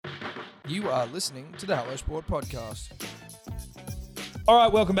You are listening to the Hello Sport Podcast. All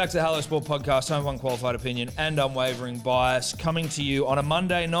right, welcome back to the Hello Sport Podcast, home of unqualified opinion and unwavering bias, coming to you on a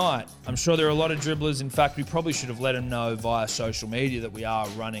Monday night. I'm sure there are a lot of dribblers. In fact, we probably should have let them know via social media that we are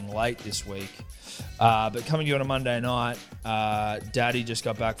running late this week. But coming to you on a Monday night, Daddy just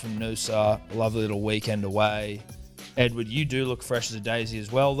got back from Noosa, a lovely little weekend away. Edward, you do look fresh as a daisy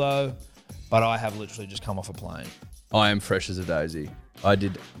as well, though, but I have literally just come off a plane. I am fresh as a daisy. I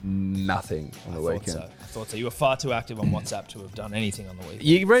did nothing on the weekend. I thought so. You were far too active on WhatsApp to have done anything on the weekend.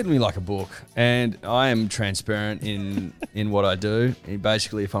 You read me like a book, and I am transparent in what I do. And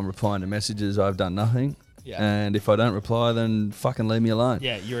basically, if I'm replying to messages, I've done nothing. Yeah. And if I don't reply, then fucking leave me alone.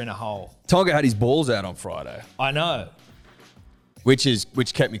 Yeah, you're in a hole. Tonga had his balls out on Friday, I know. which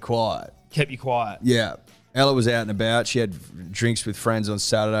kept me quiet. Kept you quiet. Yeah. Ella was out and about. She had drinks with friends on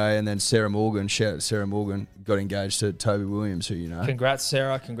Saturday, and then Sarah Morgan, shout out to Sarah Morgan, got engaged to Toby Williams, who you know. Congrats,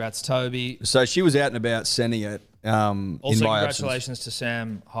 Sarah. Congrats, Toby. So she was out and about sending it. Also, in my congratulations to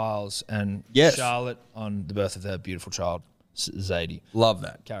Sam Hiles and Yes. Charlotte on the birth of their beautiful child, Zadie. Love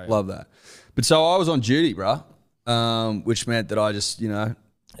that. Carry on. Love that. But so I was on duty, bruh, which meant that I just,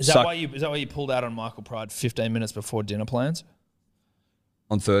 Is that why you pulled out on Michael Pride 15 minutes before dinner plans?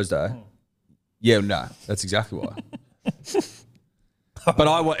 on Thursday. Yeah, no, that's exactly why.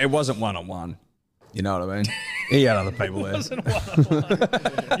 But it wasn't one-on-one. You know what I mean? He had other people there.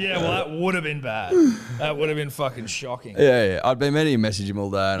 Yeah, well, that would have been bad. That would have been fucking shocking. Yeah. I'd been meaning to message him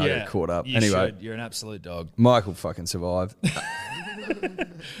all day and I got caught up. You Anyway, should. You're an absolute dog. Michael fucking survived.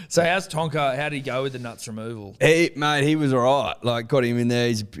 So how's Tonka? How did he go with the nuts removal? Mate, he was all right. Like, got him in there.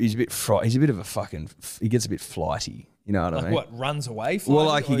 He's a bit he's a bit of a fucking, he gets a bit flighty. You know what I mean? What, runs away from Well,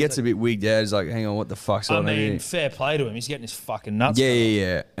 like, he gets a bit wigged out. He's like, hang on, what the fuck's I on mean, here? fair play to him. He's getting his fucking nuts.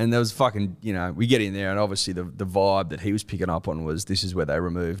 Yeah. And there was fucking, we get in there and obviously the vibe that he was picking up on was this is where they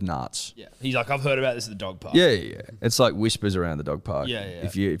remove nuts. Yeah. He's like, I've heard about this at the dog park. Yeah. It's like whispers around the dog park. Yeah.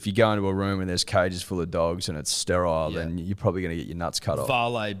 If you go into a room and there's cages full of dogs and it's sterile, then you're probably going to get your nuts cut off.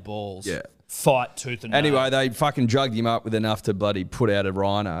 Valet balls. Yeah. Fight tooth and nail. Anyway, they fucking drugged him up with enough to bloody put out a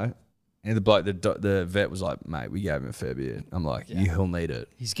rhino. And the bloke, the vet was like, mate, we gave him a fair bit. I'm like, he'll need it.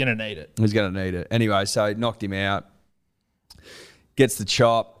 He's going to need it. He's going to need it. Anyway, so he knocked him out. Gets the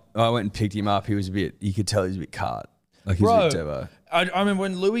chop. I went and picked him up. He was you could tell he was a bit cut. Like he was a bit devo. I remember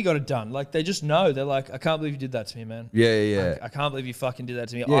when Louis got it done, like they just know. They're like, I can't believe you did that to me, man. Yeah. I can't believe you fucking did that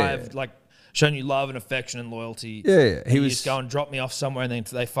to me. Yeah. I've like shown you love and affection and loyalty. Yeah. He was just go and drop me off somewhere and then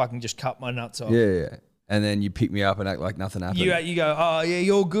they fucking just cut my nuts off. Yeah. And then you pick me up and act like nothing happened. You go, oh yeah,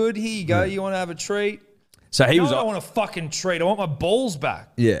 you're good. Here you go. You want to have a treat? So he No, was. I don't want a fucking treat. I want my balls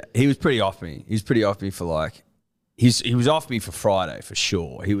back. Yeah, he was pretty off me. He was pretty off me for like. He was off me for Friday for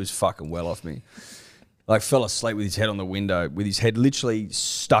sure. He was fucking well off me. Like fell asleep with his head on the window, with his head literally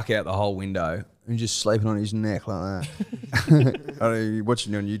stuck out the whole window and just sleeping on his neck like that. I don't know, you're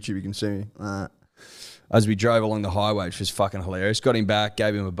watching it on YouTube, you can see me. As we drove along the highway, which was fucking hilarious. Got him back,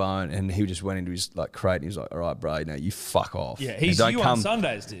 gave him a bone, and he just went into his like crate and he was like, all right, bro, you fuck off. Yeah, he's And you on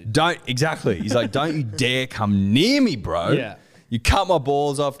Sundays, dude. Exactly. He's like, don't you dare come near me, bro. Yeah. You cut my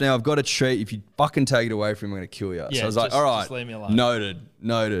balls off now. I've got a treat. If you fucking take it away from me, I'm going to kill you. Yeah, so I was like, just- all right, just leave me alone.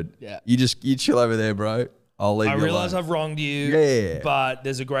 Noted. Yeah. You chill over there, bro. I'll leave you alone. I realize I've wronged you, Yeah. but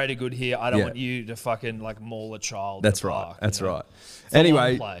there's a greater good here. I don't Yeah. want you to fucking like maul a child. That's in the right. park, That's you know? right. It's a long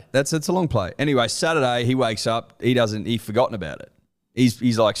Anyway, play. it's a long play. Anyway, Saturday he wakes up. He's forgotten about it.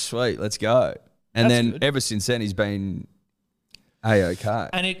 He's like, sweet, let's go. And That's then good. ever since then he's been A-OK.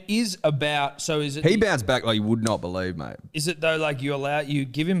 And it is about. So is it? He bounced back like you would not believe, mate. Is it though? Like you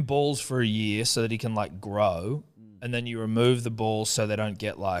give him balls for a year so that he can like grow, and then you remove the balls so they don't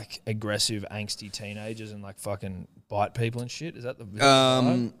get like aggressive, angsty teenagers and like fucking bite people and shit. Is that the?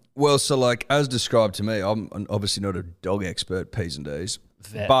 vibe? Well, so like as described to me, I'm obviously not a dog expert, P's and D's,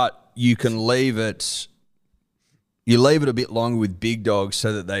 Vet. but you can leave it. You leave it a bit longer with big dogs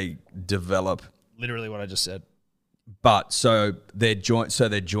so that they develop, Literally what I just said. but so their joints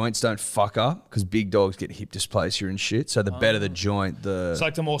don't fuck up because big dogs get hip dysplasia and shit. So the better the joint, It's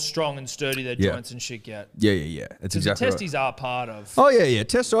like the more strong and sturdy their Yeah. joints and shit get. yeah. That's Because exactly the right. testes are part of. Oh yeah.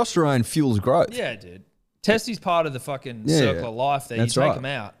 Testosterone fuels growth. Yeah, dude. Testes part of the fucking Yeah, circle yeah. of life. There, That's you take right. them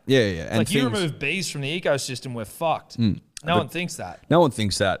out. Yeah. It's like you remove bees from the ecosystem, we're fucked. No one thinks that. No one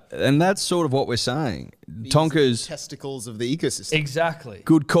thinks that, and that's sort of what we're saying. Tonka's testicles of the ecosystem. Exactly.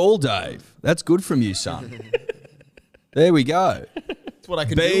 good call, Dave. That's good from you, son. There we go. That's what I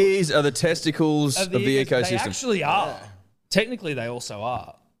can do. Bees are the testicles of the They ecosystem. actually are. Technically, they also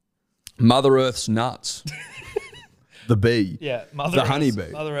are. Mother Earth's nuts. The bee. Yeah, The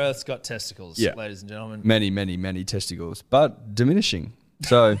honeybee. Mother Earth's got testicles, Yeah. ladies and gentlemen. Many testicles, but diminishing.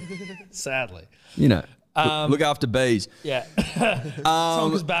 So, Sadly. you know, look after bees. Yeah.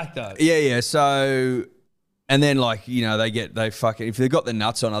 Tonka's back though. Yeah. So, and then like, you know, if they've got the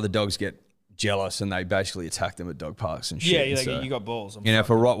nuts on, other dogs get jealous and they basically attack them at dog parks and shit. Yeah, So, you got balls. you know, if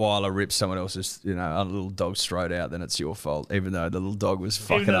a Rottweiler rips someone else's, you know, a little dog's throat out, then it's your fault, even though the little dog was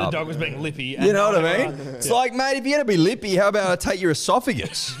fucking Even though up. the dog was being lippy. You know what I mean? It's like, mate, if you're going to be lippy, how about I take your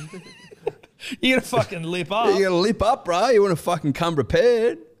esophagus? You're going to fucking lip up. You got to lip up, bro. You want to fucking come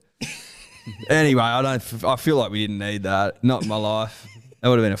prepared. Anyway, I feel like we didn't need that. Not in my life. That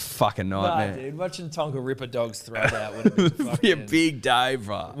would have been a fucking Nah, nightmare. dude. Watching Tonka rip a dog's throat out would have been It'd be a big day,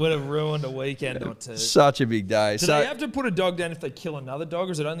 bro. would have ruined a weekend or two. Such a big day. Do they have to put a dog down if they kill another dog,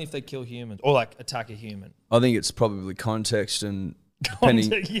 or is it only if they kill humans or like attack a human? I think it's probably context and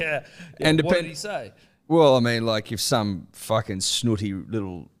depending. Yeah. And what depend- did he say? Well, I mean, like if some fucking snooty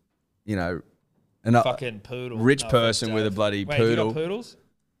little, you know, Fucking poodle. rich No person offense, with a Dave. bloody Wait, you poodle. got poodles?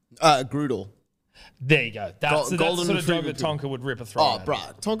 Grudel. There you go. That's the Golden sort of dog retriever that Tonka would rip a throat Oh, at.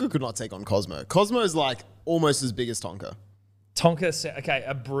 bruh. Tonka could not take on Cosmo. Cosmo is like almost as big as Tonka. Tonka, okay,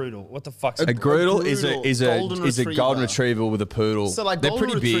 a brutal. What the fuck's A Grudel is golden a golden retriever with a poodle. So like They're golden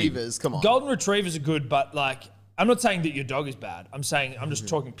pretty big. retrievers, come on. Golden retrievers are good, but like, I'm not saying that your dog is bad. I'm saying I'm Mm-hmm. just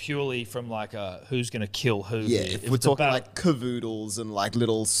talking purely from like who's going to kill who. Yeah, here. if If we're it's a talking battle- like cavoodles and like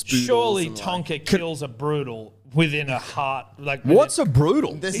little spoodles. surely and, like, Tonka kills a brutal within a heart. Like What's a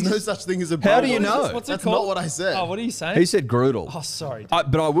brutal? There's no such thing as a How do Grudel. you know? What's it That's called? not what I said. Oh, what are you saying? He said Grudel. Oh, sorry. dude.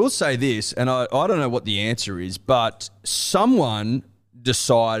 But I will say this, and I don't know what the answer is, but someone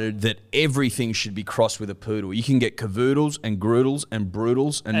decided that everything should be crossed with a poodle. You can get cavoodles and Grudels and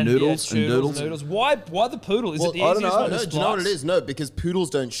Brutals and noodles and doodles. Noodles. Why the poodle? Is it the I don't easiest know. one to No, do you know what it splice? is? No, because poodles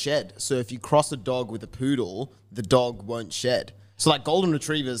don't shed. So if you cross a dog with a poodle, the dog won't shed. So like golden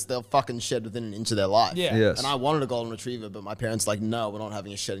retrievers, they'll fucking shed within an inch of their life. Yeah. Yes. And I wanted a golden retriever, but my parents like, no, we're not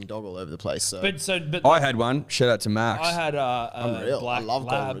having a shedding dog all over the place. So But I had one. Shout out to Max. I had a unreal. I black love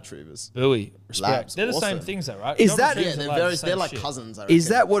golden lab. retrievers. Buoy. Respect. Labs, They're the same awesome. things though, right? Is Golden that- retrievers Yeah, and they're labs are very, the same they're like shit. cousins. I Is reckon.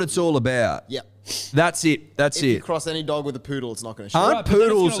 that what it's all about? Yeah. That's it. That's If you it. cross any dog with a poodle, it's not going to shed. Right, Aren't but then it's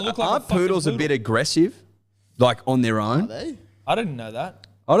poodles gonna look like a fucking poodles a poodle. bit aggressive, like on their Are own? they? I didn't know that.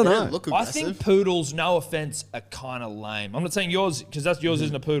 I don't They know. don't look I aggressive. think poodles, no offense, are kind of lame. I'm not saying yours, because yours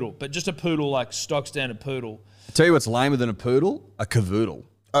isn't a poodle, but just a poodle, like stock standard poodle. Tell you what's lamer than a poodle? A cavoodle.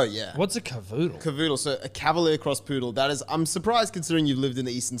 Oh, yeah. What's a cavoodle? Cavoodle, so a Cavalier cross poodle. That is, I'm surprised considering you've lived in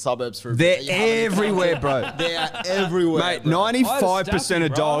the eastern suburbs for a They're bit. that you haven't- everywhere, bro. They are everywhere. Mate, bro. 95% of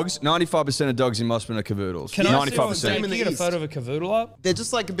bro. dogs, 95% of dogs in Mossman are cavoodles. Can I see one? 95%. Can in you the get a east. photo of a cavoodle up? They're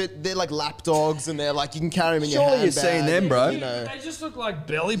just like a bit, they're like lap dogs and they're like, you can carry them in your Surely handbag. you've seen them, bro. You know. They just look like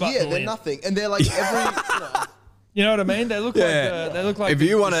belly button. Yeah, they're lint. nothing. And they're like You know what I mean? They look like they look like. If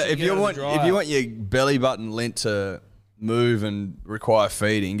you want the to, shit you get out of the if dryer. you want your belly button lint to move and require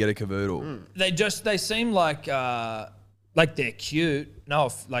feeding, get a cavoodle. they seem like they're cute. No,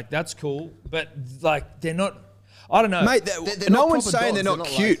 like that's cool, but like they're not. I don't know, Mate, they're no not one's proper saying dogs, they're they're not not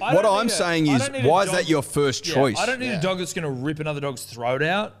cute. I What don't I'm need a- saying I is, don't need a why is dog- that your first Yeah, choice? I don't need a dog that's going to rip another dog's throat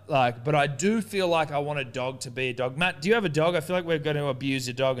out. Like, but I do feel like I want a dog to be a dog. Matt, do you have a dog? I feel like we're going to abuse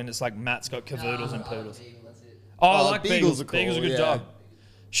your dog, and it's like Matt's got cavoodles and poodles. Oh, I like Beagles beagles. are cool, Beagles are a good yeah. dog.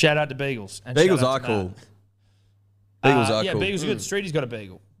 Shout out to beagles. And Beagles shout are out to cool. Matt. Beagles are yeah, cool. beagles are good. Streety's got a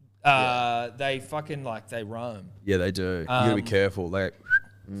beagle. They fucking like they roam. Yeah, they do. You gotta be careful. They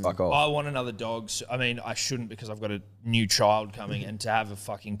fuck off. I want another dog. So, I mean, I shouldn't because I've got a new child coming, and to have a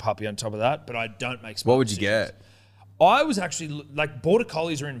fucking puppy on top of that. But I don't make. Smart What would you decisions. get? I was actually like border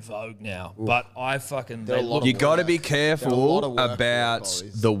collies are in vogue now, but I fucking They're they a lot look. of You got to work. be Got a careful lot of work about for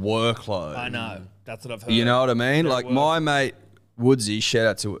collies. the workload. I know that's what I've heard. You know what I mean? They're Like work. my mate Woodsy, shout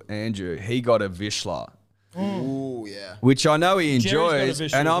out to Andrew. He got a Vizsla, Ooh, yeah. which I know he Jerry's got a enjoys,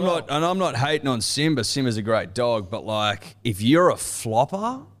 Vizsla and as I'm well. I'm not hating on Simba. Simba's a great dog, but like if you're a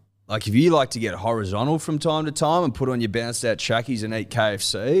flopper, like if you like to get horizontal from time to time and put on your bounced out chackies and eat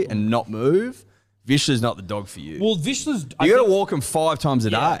KFC and not move, Vizsla's not the dog for you. Well, Vizslas. You got to walk them 5 times a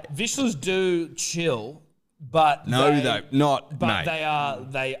day. Vizslas do chill, but No, they, they not, But mate.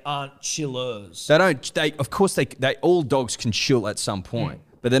 they aren't chillers. They don't. They of course they all dogs can chill at some point,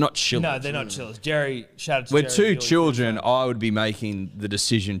 but they're not chillers. No, they're not chillers. Jerry, shout out to With Jerry. 2 children, I would be making the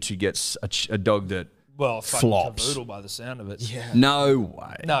decision to get a dog that well, fucking flops. cavoodle by the sound of it. Yeah. No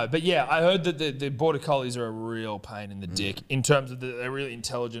way. No, but yeah, I heard that the border collies are a real pain in the dick in terms of they're really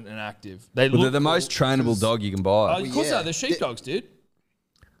intelligent and active. They But look they're the most trainable dog you can buy. Of course, yeah. no, they're sheepdogs, dude.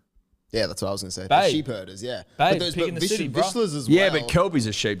 Yeah, that's what I was going to say. Babe. The sheep herders, yeah. Babe, pig in the city, bro. Vizslas as Yeah, well. but Kelpies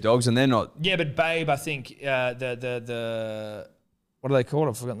are sheepdogs, and they're not. Yeah, but Babe, I think the what do they call it?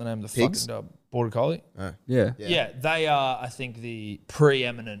 I've forgotten the name of the Pigs? fucking dog. Border Collie. Yeah. Yeah, they are, I think, the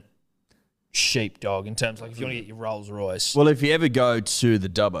preeminent sheepdog in terms like if you want to get your Rolls Royce. Well, if you ever go to the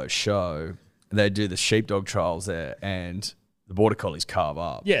Dubbo show, they do the sheepdog trials there, and the Border Collies carve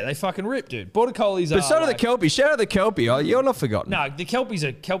up. Yeah, they fucking rip, dude. Border Collies are. But so do like, the Kelpie. Shout out the Kelpie. Oh, you're not forgotten. No, the Kelpie's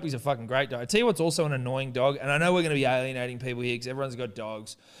a fucking great dog. I tell you what's also an annoying dog, and I know we're going to be alienating people here because everyone's got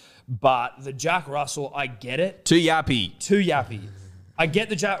dogs, but the Jack Russell, I get it. Too yappy. Too yappy. I get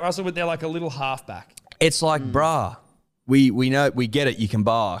the Jack Russell, but they're like a little halfback. It's like, brah, we know, we get it. You can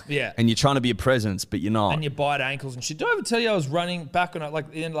bark. Yeah. And you're trying to be a presence, but you're not. And you bite ankles and shit. Did I ever tell you I was running back on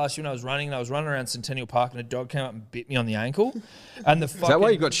like the end of last year when I was running around Centennial Park and a dog came up and bit me on the ankle? And the fucking, Is that why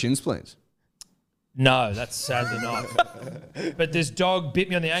you got shin splints? No, that's sadly not. But this dog bit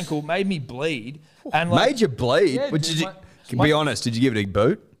me on the ankle, made me bleed. And like, Made you bleed? Yeah, But dude, did you, my- be honest, did you give it a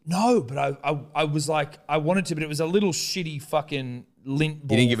boot? No, but I was like, I wanted to, but it was a little shitty fucking lint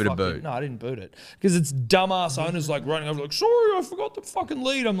ball. didn't give it a fucking- boot? No, I didn't boot it. Because it's dumbass owners like running over like, sorry, I forgot the fucking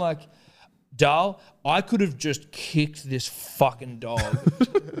lead. I'm like, Dal, I could have just kicked this fucking dog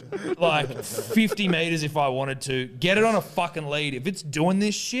like 50 meters if I wanted to. Get it on a fucking lead. If it's doing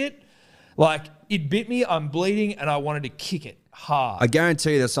this shit, like it bit me, I'm bleeding, and I wanted to kick it hard. I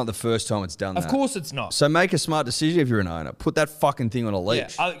guarantee you that's not the first time it's done that. Of course it's not. So make a smart decision if you're an owner. Put that fucking thing on a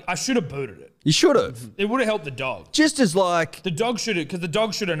leash. Yeah, I should have booted it. You should have. It would have helped the dog. Just as like... The dog should have, because the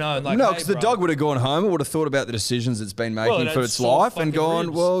dog should have known. Like, No, hey, because the bro. dog would have gone home and would have thought about the decisions it's been making Well, it for had its sore life and fucking gone,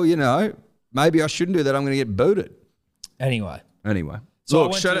 ribs. well, you know, maybe I shouldn't do that. I'm going to get booted. Anyway. Anyway. So I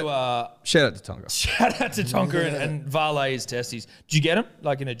Look, went shout to, out to Tonga. shout out to Tonka and Varley his testes. Did you get them?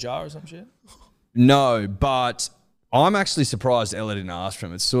 Like in a jar or some shit? No, but I'm actually surprised Ella didn't ask for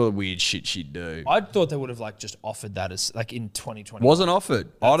him. It's sort of weird shit she'd do. I thought they would have like just offered that as like in 2020. Wasn't offered.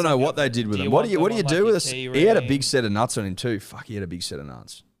 I don't know what they did with Do him. you What want do you them on, do like, with your us? key He had a ring? big set of nuts on him too. Fuck, he had a big set of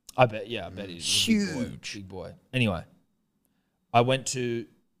nuts. I bet he's a Huge. big boy. Anyway, I went to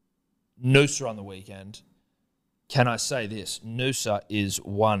Noosa on the weekend. Can I say this? Noosa is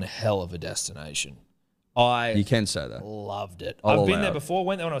one hell of a destination. You I can say that. loved it. I'll I've been allow there it. before.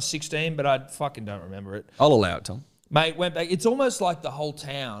 Went there when I was 16, but I fucking don't remember it. I'll allow it, Tom. Mate, went back. It's almost like the whole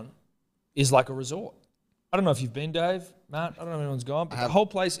town is like a resort. I don't know if you've been, Dave, Matt. I don't know if anyone's gone, but the whole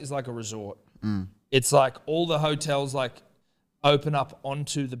place is like a resort. It's like all the hotels like open up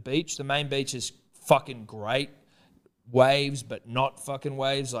onto the beach. The main beach is fucking great. Waves, but not fucking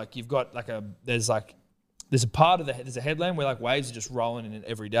waves. Like you've got like there's a part of there's a headland where like waves are just rolling in it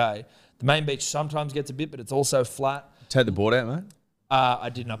every day. The main beach sometimes gets a bit, but it's also flat. Take the board out, mate. I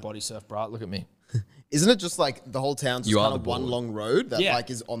did not body surf, bro. Look at me. Isn't it just like the whole town's just You are kind of the one board. long road that Yeah. like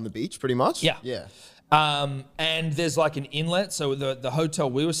is on the beach pretty much? Yeah. Yeah. And there's like an inlet. So the hotel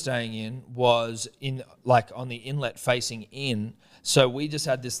we were staying in was in like on the inlet facing in. So we just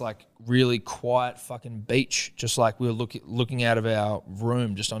had this like really quiet fucking beach, just like we were looking out of our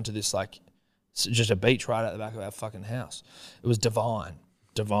room just onto this like just a beach right at the back of our fucking house. It was divine.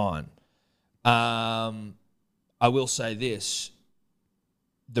 I will say this: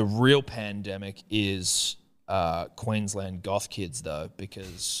 the real pandemic is Queensland goth kids, though,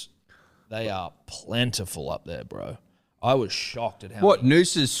 because they are plentiful up there, bro. I was shocked at how What? many-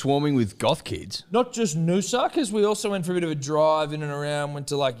 Noosa's swarming with goth kids? Not just Noosa, because we also went for a bit of a drive in and around, went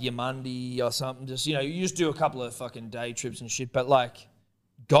to like Yamundi or something. Just, you know, you just do a couple of fucking day trips and shit. But like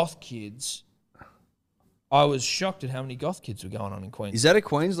goth kids, I was shocked at how many goth kids were going on in Queensland. Is that a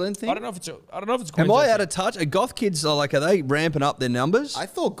Queensland thing? I don't know if it's a Queensland Am I out thing. of touch? Are goth kids are they ramping up their numbers? I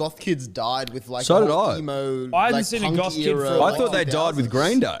thought goth kids died with like So the did whole I. emo. I hadn't like, seen a punk goth kid era, for a I while. thought they died with 2000s.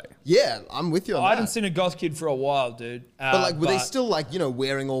 Green Day. Yeah, I'm with you on I that. hadn't seen a goth kid for a while, dude. But like, were they still like, you know,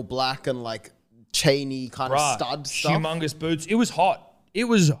 wearing all black and like chainy kind of stud stuff? humongous boots? It was hot. It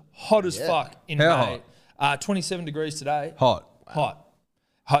was hot as fuck in How May. 27 degrees today. Hot. Hot.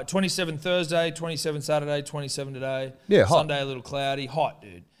 27 Thursday, 27 Saturday, 27 today. Yeah, hot. Sunday a little cloudy. Hot,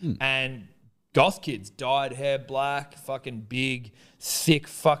 dude. And goth kids, dyed hair black, fucking big, thick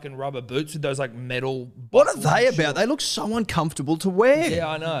fucking rubber boots with those like metal. What are buckles they and shit. about? They look so uncomfortable to wear. Yeah,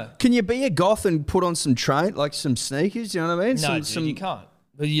 I know. Can you be a goth and put on some some sneakers? You know what I mean? No, some, dude, you can't.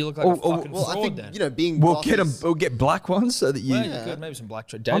 But you look like a fucking Well, fraud I think, then. you know, being We'll goth get them. is- We'll get black ones so that you. Well, you could. Maybe some black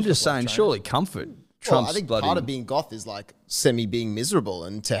trainers. I'm just saying, surely comfort Well, trumps I think bloody. part of being goth is like semi being miserable,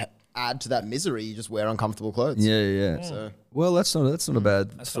 and to add to that misery, you just wear uncomfortable clothes. yeah. So Well, that's not a bad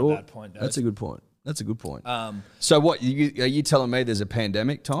That's thought. not a bad point, Dave. That's a good point. That's a good point. So what? Are you telling me there's a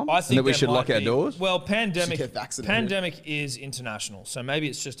pandemic, Tom? I and think that we there should might lock our be. doors? Well, pandemic. get vaccinated. Pandemic is international, so maybe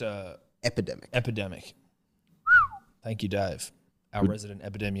it's just a epidemic. epidemic. Thank you, Dave, our resident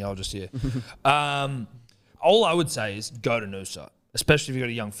epidemiologist here. All I would say is go to Noosa. especially if you've got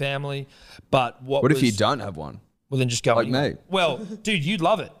a young family. But What if you don't have one? Well, then just go Like anywhere. me. Well, dude, you'd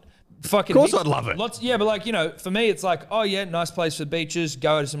love it. Fucking. Of course I'd love it. Yeah, but like, you know, for me, it's like, oh yeah, nice place for beaches,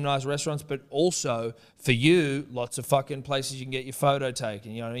 go to some nice restaurants, but also for you, lots of fucking places you can get your photo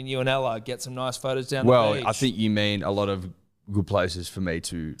taken. You know what I mean? You and Ella get some nice photos down the beach. Well, I think you mean a lot of good places for me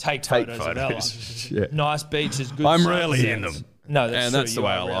to take photos of Ella. Yeah. Nice beaches, good. I'm sunsets. rarely in them. No, that's And true. that's the You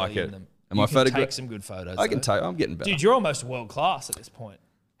way are I like rarely it. in them. Am You I can photogra- take some good photos. I can though. take. I'm getting better. Dude, you're almost world class at this point.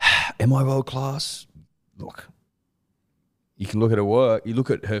 Am I world class? Look, you can look at her work. You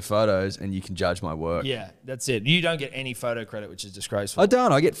look at her photos, and you can judge my work. Yeah, that's it. You don't get any photo credit, which is disgraceful. I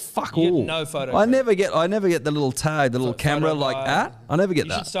don't. I get fuck You get all. no photo I credit. never get the little tag, the little camera Photo like by- at. I never get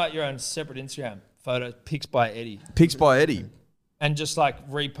You should that. start your own separate Instagram photo, pics by Eddie, Pics by Eddie, and just like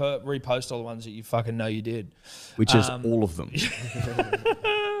repost all the ones that you fucking know you did. which is all of them.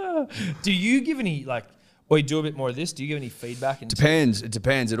 Do you give any like, or you do a bit more of this? Do you give any feedback? Depends. It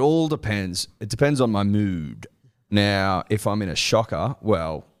depends. It all depends. It depends on my mood. Now, if I'm in a shocker,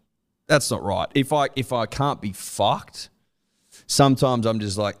 well, that's not right. If I can't be fucked, sometimes I'm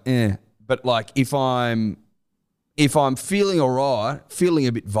just like, eh. But like if I'm feeling all right, feeling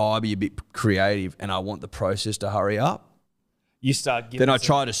a bit vibey, a bit creative, and I want the process to hurry up, You start giving. then I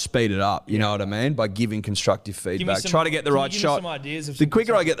try to speed it up. You know what I mean? By giving constructive feedback. some- Try to get the can you right give me shot. some ideas of The some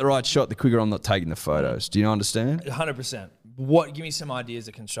quicker I get the right shot, the quicker I'm not taking the photos. Do you understand? 100%. What? Give me some ideas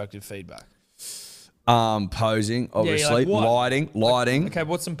of constructive feedback. Posing, obviously, like what? lighting. Okay,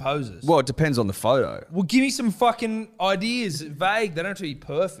 what's some poses? Well, it depends on the photo. Well, give me some fucking ideas. Vague. They don't have to be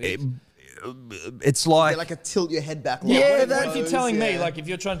perfect. It's like, Yeah, like a tilt your head back. What that- if you're telling me, like, if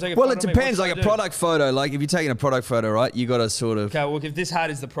you're trying to take a well, photo it of me, depends. what Like should a I do? product photo. Like if you're taking a product photo, right? You got to sort of, Okay, well, if this hat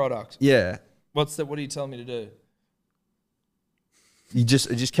is the product, yeah. what are you telling me to do? You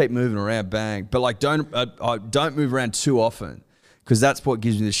just keep moving around, bang. But like, don't move around too often. Because that's what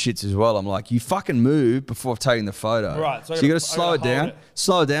gives me the shits as well. I'm like, you fucking move before taking the photo. Right, so I you got gotta- to slow I it gotta down. hold it.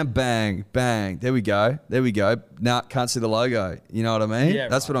 Slow it down. Bang, bang. There we go. Nah, can't see the logo. You know what I mean? Yeah,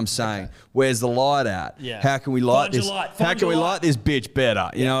 that's right. what I'm saying. Where's the light at? Yeah. How can we light Find your this? light. How Find can we your light light. this bitch better?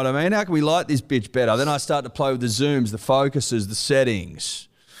 You know what I mean? How can we light this bitch better? Then I start to play with the zooms, the focuses, the settings.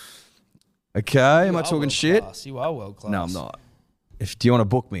 Okay, am I talking shit? You are world class. No, I'm not. Do you want to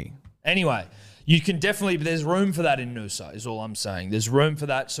book me? Anyway, you can definitely, there's room for that in Noosa, is all I'm saying. There's room for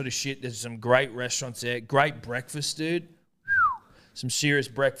that sort of shit. There's some great restaurants there. Great breakfast, dude. Some serious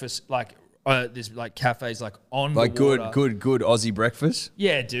breakfast. Like, there's like cafes like on Like the water. good Aussie breakfast.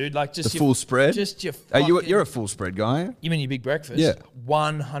 Yeah, dude. Like just The full spread? Just your Are fucking, you're a full spread guy, aren't you? You mean your big breakfast? Yeah.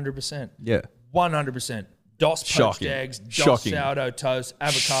 100%. Yeah. 100%. DOS poached Shocking. eggs, DOS Shocking. sourdough toast,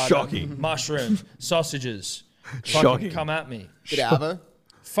 avocado, Shocking. mushrooms, sausages. Shocking. Fucking come at me. Bit of avo.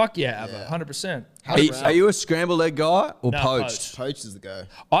 Fuck yeah, Ava, 100%. Are you a scrambled egg guy or No, poached? Poached is the go.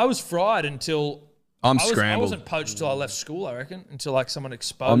 I was fried until I'm I scrambled. wasn't poached till I left school, I reckon, until like someone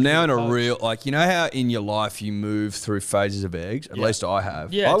exposed I'm me now in to a poach. real, like, you know how in your life you move through phases of eggs? At least I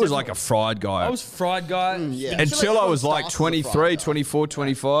have. Yeah, I was definitely. like a fried guy. I was fried guy. yeah. until I was like Starts as a fried 23, guy. 24,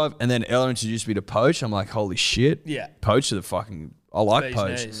 25, and then Ella introduced me to poach. I'm like, holy shit. Yeah. Poach are the fucking, I like Bee's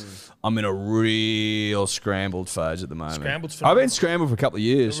poach. knees. I'm in a real scrambled phase at the moment. Scrambled's I've phenomenal. been scrambled for a couple of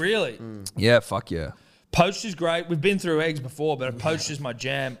years. Really? Yeah, fuck yeah. Poached is great. We've been through eggs before, but poached is my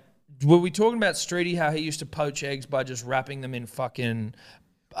jam. Were we talking about Streety, how he used to poach eggs by just wrapping them in fucking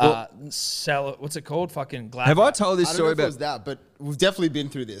salad? What's it called? Fucking glass. Have I told this I don't know story if it was about? that, but we've definitely been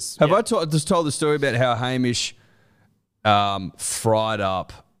through this. Have I just told the story about how Hamish fried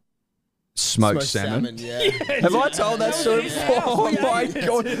up smoked salmon? Yeah. Have I told that story before? Oh my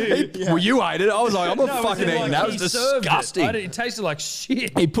god! Well, you ate it. I was like, I'm not No, fucking it was eating like that. It he was served disgusting. It tasted like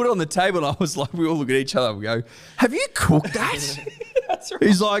shit. He put it on the table, and I was like, we all look at each other and we go, "Have you cooked that?" That's right.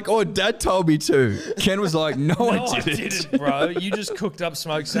 He's like, "Oh, Dad told me to." Ken was like, "No, No, I didn't." bro. You just cooked up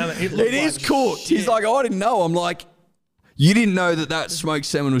smoked salmon. It It is cooked. He's like, "I didn't know." I'm like, "You didn't know that smoked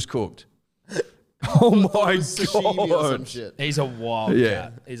salmon was cooked?" Oh my Sashimi or some god! shit. He's a wild Yeah.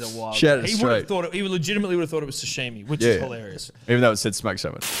 cat. He's a wild Shout cat. it He would straight. have thought he legitimately would have thought it was sashimi, which Yeah. is hilarious. Even though it said smoked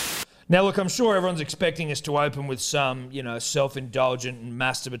salmon. Now, look, I'm sure everyone's expecting us to open with some, self-indulgent and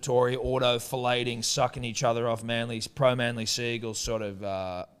masturbatory auto-filleting, sucking each other off pro-manly seagulls sort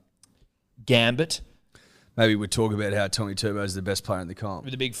of gambit Maybe we'd talk about how Tommy Turbo is the best player in the comp.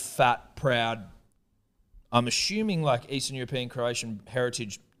 with a big, fat, proud, I'm assuming like Eastern European Croatian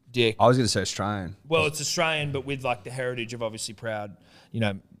heritage dick. I was going to say Australian. Well, it's Australian, but with like the heritage of obviously proud, you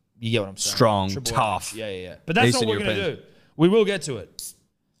get what I'm saying. Strong, Triple tough. H. Yeah. But that's Eastern not what we're going to European. do. We will get to it.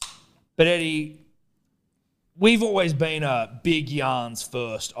 But Eddie, we've always been big yarns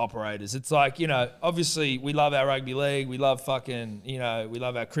first operators. It's like, you know, obviously we love our rugby league. We love fucking, you know, we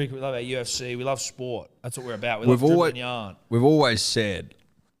love our cricket. We love our UFC. We love sport. That's what we're about. We love dribbling yarn. We've always said,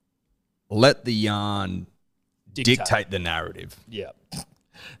 let the yarn dictate the narrative. Yeah.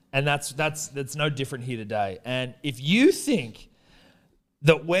 And that's no different here today. And if you think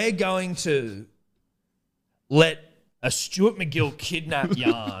that we're going to let a Stuart McGill kidnap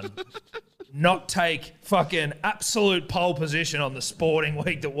yarn not take fucking absolute pole position on the sporting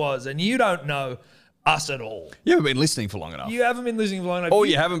week that was, and you don't know us at all. You haven't been listening for long enough. You haven't been listening for long enough. Or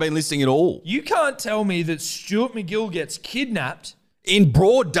you haven't been listening at all. You can't tell me that Stuart McGill gets kidnapped In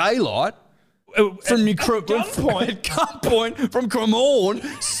broad daylight. From at gunpoint. From Cremorne,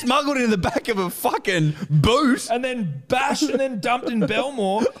 smuggled in the back of a fucking boot. and then bashed and then dumped in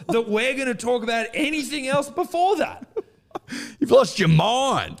Belmore, that we're going to talk about anything else before that. You've lost your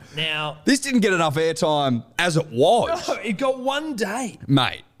mind. Now, This didn't get enough airtime as it was. no, it got one day.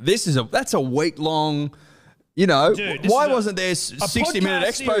 Mate, that's a week long, you know. Dude, this why is wasn't there A 60-minute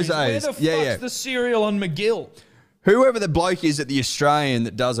podcast series. Where exposés? the fuck's the serial on McGill? Whoever the bloke is at the Australian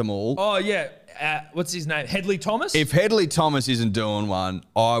that does them all, Oh, yeah. What's his name? Headley Thomas? if Headley Thomas isn't doing one,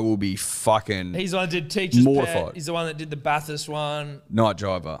 I will be fucking He's the one that did Teacher's mortified. Pet. He's the one that did the Bathurst one. night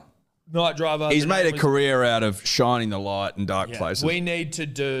driver. Night Driver. He's The made name a was- career out of shining the light in dark Yeah. places. We need to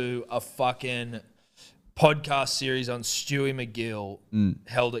do a fucking podcast series on Stewie McGill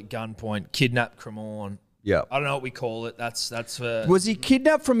held at gunpoint, kidnapped Cremorne. yeah. I don't know what we call it. That's for Was he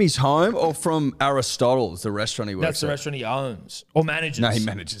kidnapped from his home or from Aristotle's, the restaurant he works that's the at? restaurant he owns or manages. No, he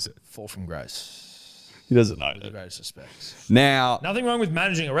manages it. Fall from grace. He doesn't know The that. greatest respects. Now, Nothing wrong with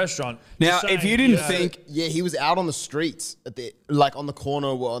managing a restaurant. now, Just if saying, you didn't know, think Yeah, he was out on the streets on the corner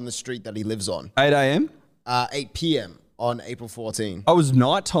on the street that he lives on. 8 a.m., 8 p.m. on April 14. I was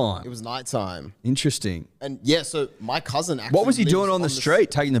nighttime. It was nighttime. Interesting. And yeah, so my cousin actually What was he lives doing on the street?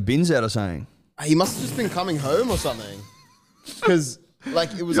 Taking the bins out or something? He must have just been coming home or something. Because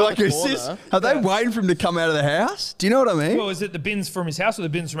like it was You're on like, the is corner. this, are they waiting for him to come out of the house? Do you know what I mean? Well, is it the bins from his house or the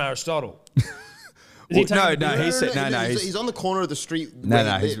bins from Aristotle? Is Well, taking no, the no, bins- he said, no, no. He's on the corner of the street No, where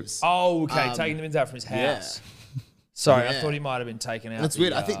no, he he's- lives. Oh, okay, taking the bins out from his house. Sorry, I Yeah. thought he might have been taken out. That's the,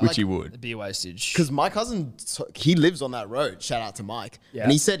 weird. I think Which like, he the would. beer wastage. because my cousin, he lives on that road. Shout out to Mike. Yeah.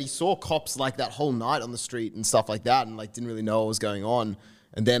 And he said he saw cops like that whole night on the street and stuff like that, and like didn't really know what was going on.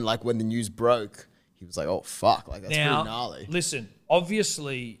 And then like when the news broke, he was like, "Oh fuck!" Like that's pretty gnarly. Listen,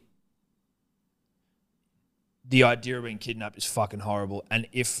 obviously, the idea of being kidnapped is fucking horrible. And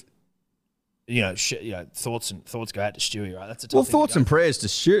if thoughts go out to Stewie, right? That's a tough Well, thing to thoughts go and prayers to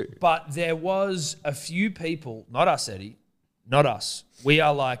Stu. But there was a few people, not us, Eddie, not us. We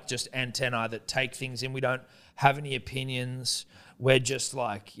are like just antennae that take things in. We don't have any opinions. We're just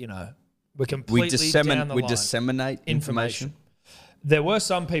like, we're completely down the We line. disseminate information. There were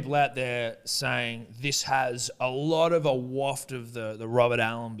some people out there saying this has a lot of a waft of the Robert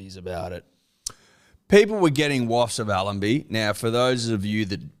Allenbys about it. People were getting wafts of Allenby. Now, for those of you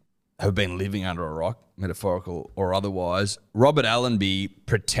that have been living under a rock, metaphorical or otherwise, Robert Allenby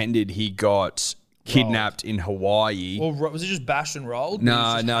pretended he got kidnapped in Hawaii. Or was it just bashed and rolled?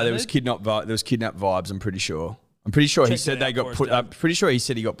 No, there was kidnap vibes. I'm pretty sure. He Check said it they out got for us, put. Dave. I'm pretty sure he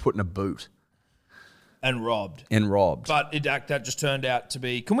said he got put in a boot and robbed. and robbed. But that just turned out to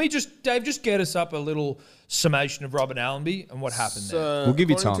be. Can we Dave, just get us up a little summation of Robert Allenby and what happened there? So, We'll give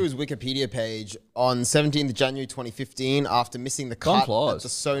you according time. to his Wikipedia page, on 17th of January 2015, after missing the Time cut flies. at the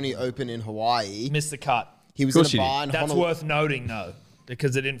Sony Open in Hawaii, Missed the cut. he was in a course he did. bar in That's Honolulu. worth noting, though,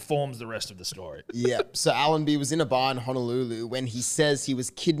 because it informs the rest of the story. Yeah, so Allenby was in a bar in Honolulu when he says he was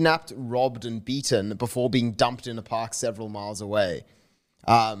kidnapped, robbed, and beaten before being dumped in a park several miles away.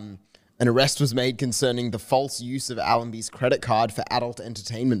 An arrest was made concerning the false use of Allenby's credit card for adult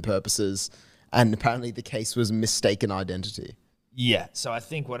entertainment purposes, and apparently the case was mistaken identity. Yeah. So I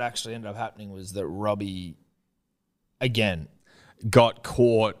think what actually ended up happening was that Robbie, again, got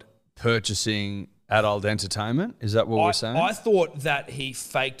caught purchasing adult entertainment. Is that what we're saying? I thought that he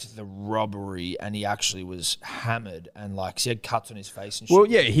faked the robbery and he actually was hammered and he had cuts on his face and shit. Well,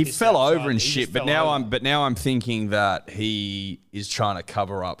 yeah, he Pissed fell outside. over and He just shit. But fell now over. I'm thinking that he is trying to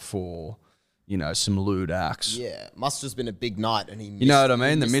cover up for, some lewd acts. Yeah, must have just been a big night, and he missed, You know what I mean?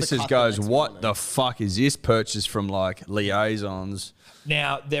 he The missed missus cut goes, next "What morning." the fuck is this purchase from Liaisons?"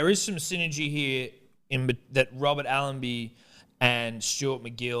 Now, there is some synergy here that Robert Allenby and Stuart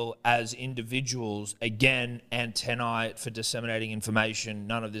McGill as individuals, again, antennae for disseminating information.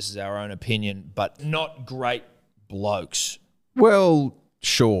 None of this is our own opinion, but not great blokes. Well,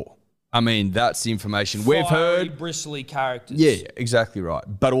 sure. I mean, that's the information we've Fiery, heard. bristly characters. Yeah, exactly right.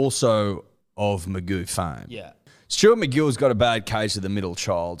 But also of Magoo fame. Yeah. Stuart McGill's got a bad case of the middle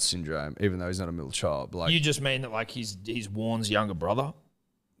child syndrome, even though he's not a middle child. Like, You just mean that like he's Warren's younger brother?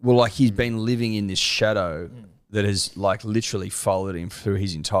 well, like he's been living in this shadow that has like literally followed him through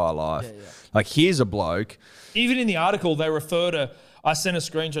his entire life. Like, here's a bloke. Even in the article, they refer to. I sent a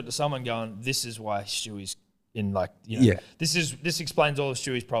screenshot to someone going, "This is why Stewie's in like This explains all of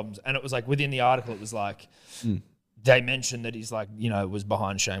Stewie's problems." And it was like within the article, it was like they mentioned that he's like was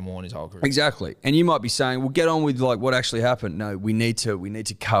behind Shane Warne his whole career. Exactly. And you might be saying, well, get on with like what actually happened. No, we need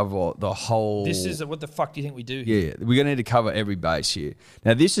to cover the whole. This is what the fuck do you think we do here? Yeah, we're going to need to cover every base here.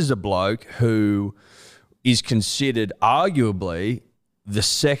 Now, this is a bloke who is considered arguably the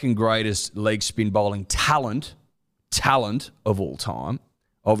second greatest leg spin bowling talent of all time.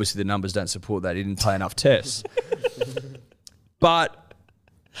 Obviously, the numbers don't support that. He didn't play enough tests. But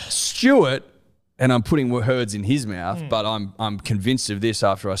Stuart, and I'm putting words in his mouth, but I'm convinced of this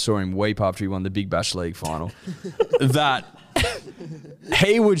after I saw him weep after he won the Big Bash League final, that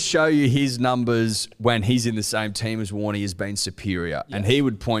he would show you his numbers when he's in the same team as Warnie as being superior, and he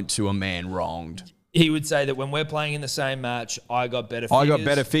would point to a man wronged. He would say that when we're playing in the same match, I got better figures. I got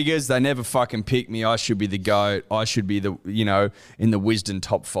better figures. They never fucking picked me. I should be the GOAT. I should be the, in the Wisden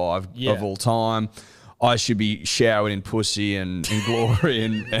top 5 of all time. I should be showered in pussy and glory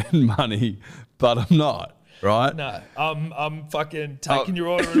and money, but I'm not, right? No, I'm fucking taking your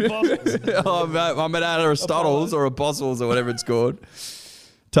order of bottles. I'm at Aristotle's or Apostles or whatever it's called,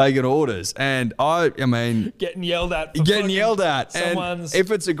 taking orders. And I mean... Getting yelled at. And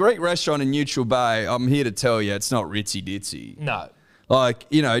if it's a Greek restaurant in Neutral Bay, I'm here to tell you it's not ritzy ditzy. No.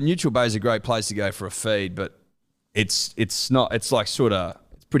 Like, Neutral Bay is a great place to go for a feed, but it's not, it's like sort of,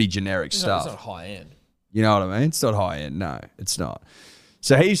 it's pretty generic stuff. It's not high end. You know what I mean? It's not high end. No, it's not.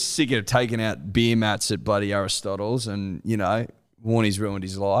 So he's sick of taking out beer mats at bloody Aristotle's and, Warnie's ruined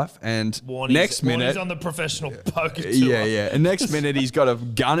his life. And next minute... Warnie's on the professional poker tour. Yeah. And next minute he's got a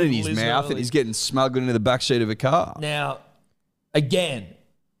gun in his mouth and he's getting smuggled into the backseat of a car. Now, again,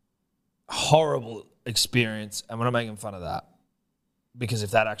 horrible experience. And we're not making fun of that. Because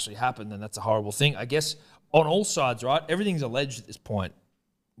if that actually happened, then that's a horrible thing. I guess on all sides, right? Everything's alleged at this point.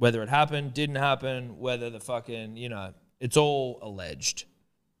 Whether it happened, didn't happen, whether the fucking, it's all alleged.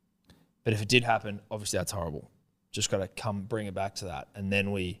 But if it did happen, obviously that's horrible. Just got to bring it back to that. And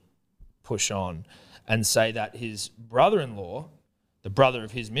then we push on and say that his brother-in-law, the brother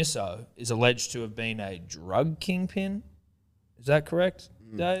of his misso, is alleged to have been a drug kingpin. Is that correct,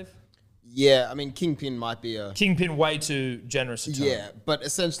 Dave? Yeah, I mean, kingpin might be a... Kingpin, way too generous a term. Yeah, but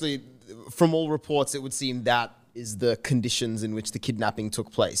essentially, from all reports, it would seem that is the conditions in which the kidnapping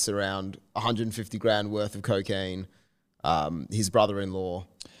took place, around 150 grand worth of cocaine, his brother-in-law.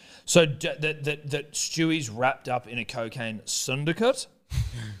 So that Stewie's wrapped up in a cocaine syndicate?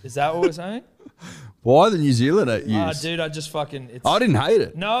 Is that what we're saying? Why the New Zealand use? Dude, I just fucking... I didn't hate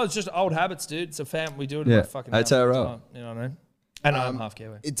it. No, it's just old habits, dude. It's a fam. We do it in my fucking that's house how all I the roll. time. You know what I mean? And I'm half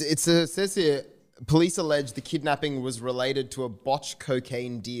Kiwi. It says here, police allege the kidnapping was related to a botched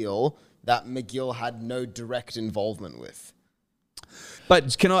cocaine deal that McGill had no direct involvement with.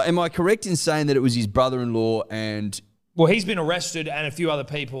 But am I correct in saying that it was his brother-in-law and... Well, he's been arrested and a few other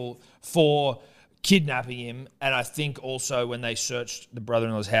people for kidnapping him. And I think also when they searched the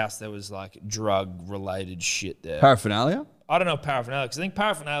brother-in-law's house, there was like drug-related shit there. Paraphernalia? I don't know paraphernalia, because I think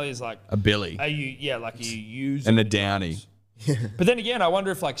paraphernalia is like... A billy. You use... And a downy. But then again, I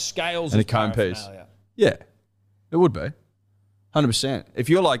wonder if like scales And is a comb piece. paraphernalia. Yeah, it would be. 100%. If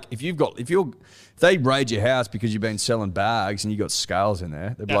they raid your house because you've been selling bags and you got scales in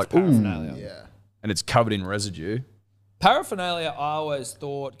there, they'd be That's like, ooh. paraphernalia. Yeah. And it's covered in residue. Paraphernalia, I always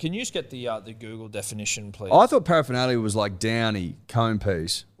thought... Can you just get the Google definition, please? I thought paraphernalia was like downy, comb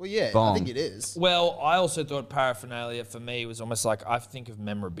piece. Well, yeah, Bong. I think it is. Well, I also thought paraphernalia for me was almost like I think of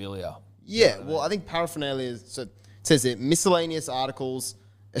memorabilia. Yeah, well, I think paraphernalia is... So it says it, miscellaneous articles,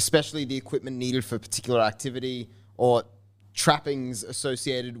 especially the equipment needed for a particular activity or trappings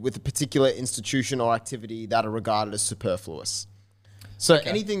associated with a particular institution or activity that are regarded as superfluous. So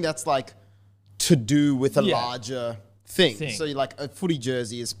anything that's like to do with a larger thing. So like a footy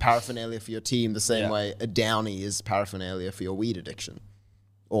jersey is paraphernalia for your team the same way a downy is paraphernalia for your weed addiction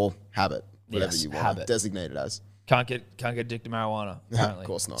or habit, whatever you want to designate it as. Can't get addicted to marijuana, apparently. Of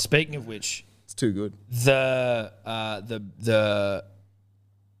course not. Speaking of which, it's too good. The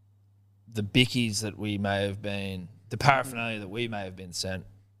bickies that we may have been, the paraphernalia that we may have been sent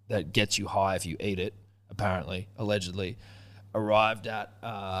that gets you high if you eat it, apparently, allegedly, arrived at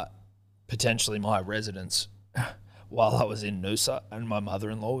potentially my residence while I was in Noosa and my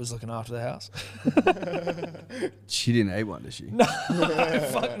mother-in-law was looking after the house. She didn't eat one, did she?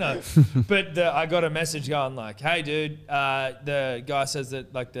 Fuck no. But I got a message going like, hey, dude, the guy says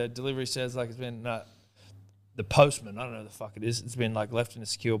that, like, the delivery says, like, it's been, the postman, I don't know who the fuck it is, it's been, like, left in a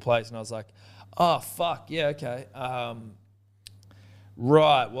secure place. And I was like, oh, fuck, yeah, okay.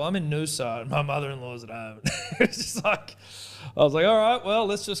 Right, well, I'm in Noosa and my mother-in-law's at home. It's just like, I was like, all right, well,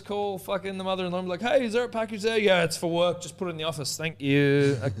 let's just call fucking the mother-in-law and be like, hey, is there a package there? Yeah, it's for work. Just put it in the office. Thank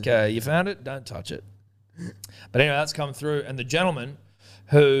you. Okay, you found it? Don't touch it. But anyway, that's come through. And the gentleman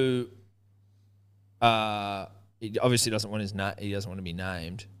who he obviously doesn't want he doesn't want to be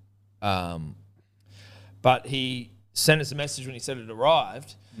named, but he sent us a message when he said it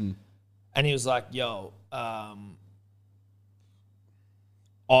arrived, and he was like, yo,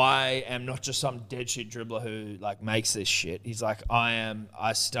 I am not just some dead shit dribbler who like makes this shit. He's like,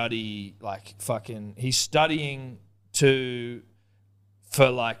 I study like fucking, he's studying he's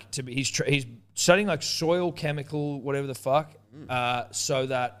studying like soil chemical, whatever the fuck, so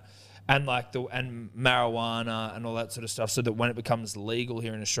that, and like and marijuana and all that sort of stuff, so that when it becomes legal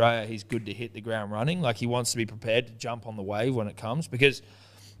here in Australia, he's good to hit the ground running. Like he wants to be prepared to jump on the wave when it comes, because,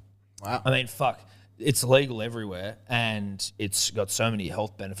 Wow. I mean, fuck, it's legal everywhere and it's got so many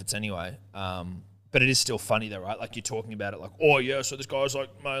health benefits anyway. But it is still funny though, right? Like you're talking about it like, oh yeah, so this guy's like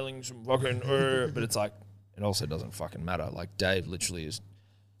mailing some fucking, but it's like, it also doesn't fucking matter. Like Dave literally is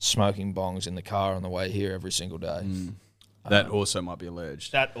smoking bongs in the car on the way here every single day. That also might be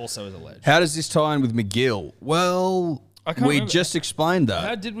alleged. That also is alleged. How does this tie in with McGill? Well, I can't we remember. just explained that.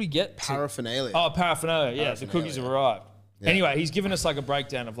 How did we get to... Paraphernalia. Oh, paraphernalia. Yeah, the cookies have arrived. Yeah. Anyway, he's given us like a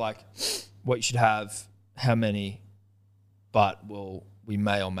breakdown of like what you should have, how many, but we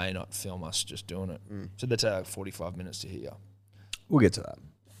may or may not film us just doing it. So they take like 45 minutes to hear. We'll get to that.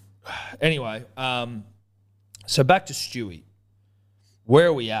 Anyway, so back to Stewie. Where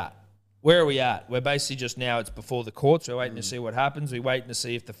are we at? We're basically just now, it's before the courts. We're waiting to see what happens. We're waiting to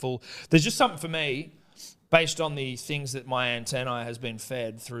see if there's just something for me, based on the things that my antennae has been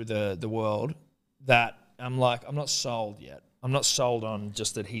fed through the world, that I'm like, I'm not sold yet. I'm not sold on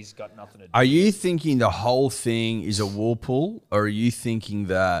just that he's got nothing to do. Are you thinking the whole thing is a wall pull, or are you thinking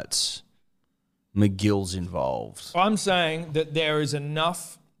that McGill's involved? I'm saying that there is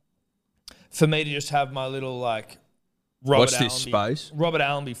enough for me to just have my little like Watch this space. Robert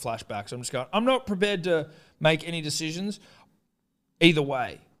Allenby flashbacks. I'm just going, I'm not prepared to make any decisions either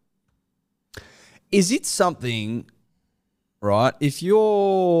way. Is it something, right? If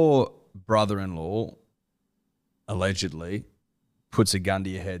your brother-in-law allegedly puts a gun to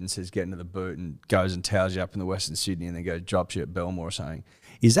your head and says get into the boot and goes and towels you up in the Western Sydney and then goes drops you at Belmore or something,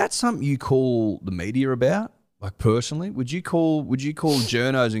 is that something you call the media about? Like personally, would you call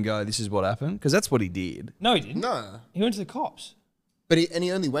journos and go, this is what happened? Because that's what he did. No, he didn't. No. He went to the cops. But he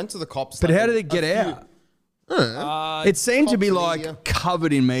only went to the cops. But like how did it get out? It seemed to be cops, like media.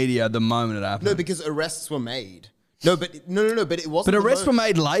 covered in media the moment it happened. No, because arrests were made. No, but it wasn't. But the arrests were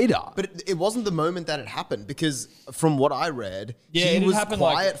made later. But it wasn't the moment that it happened, because from what I read, Yeah, it he was happened,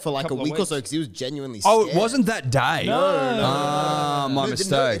 like, quiet for like a couple of week or so weeks. because he was genuinely scared. Oh, it wasn't that day. No. My No,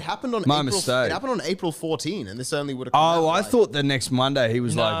 mistake. it happened on My April, mistake. It happened on April 14, and this only would have. Come out, Oh, I like- thought the next Monday he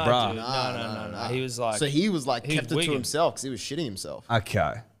was like, bruh. Dude, no. He was like, So he was like he was kept it to wigging. himself because he was shitting himself.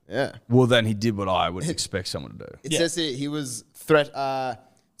 Okay. Yeah. Well, then he did what I would expect someone to do. It says here he was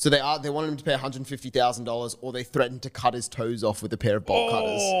so they wanted him to pay $150,000, or they threatened to cut his toes off with a pair of bolt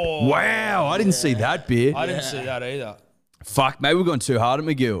cutters. Wow, I didn't see that bit. I didn't see that either. Fuck, maybe we're going too hard at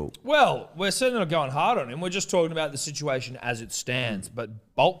McGill. Well, we're certainly not going hard on him. We're just talking about the situation as it stands.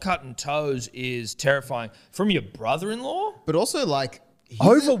 But bolt cutting toes is terrifying. From your brother-in-law? But also, like,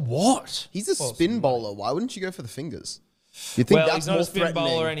 Over what? he's a spin bowler. Why wouldn't you go for the fingers? You think Well, that's he's not more a spin threatening?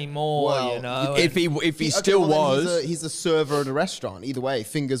 bowler anymore, Well, you know. If he still well, then was, he's a server at a restaurant. Either way,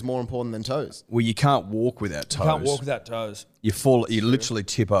 fingers more important than toes. well, you can't walk without toes. Can't walk without toes. You literally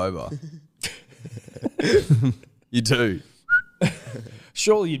tip over. You do.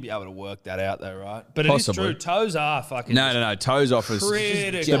 Surely you'd be able to work that out though, right? But it is Possibly. true. Toes are fucking... No. Toes offers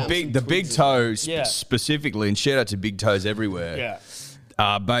Critical. the big toe Yeah. specifically, and shout out to big toes everywhere. Yeah.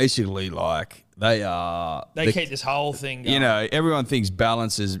 Are basically like they are. They keep this whole thing going. You know, everyone thinks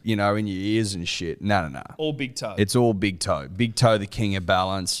balance is in your ears and shit. No. All big toe. It's all big toe. Big toe, the king of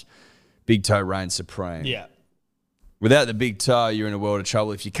balance. Big toe reigns supreme. Yeah. Without the big toe, you're in a world of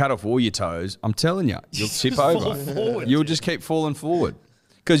trouble. If you cut off all your toes, I'm telling you, you'll tip over. forward, You'll dude. just keep falling forward.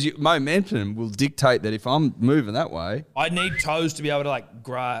 Because momentum will dictate that if I'm moving that way, I need toes to be able to like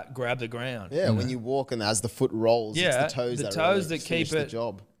grab the ground. Yeah, when you walk and as the foot rolls, Yeah, it's the toes the that toes really that finish keep the it-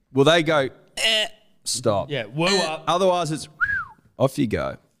 job. will they go, stop. Yeah, woo up. Otherwise, it's off you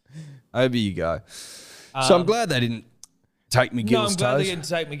go. Over you go. So I'm glad they didn't take McGill's No, I'm glad toes. they didn't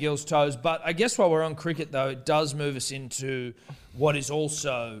take McGill's toes. But I guess while we're on cricket, though, it does move us into what is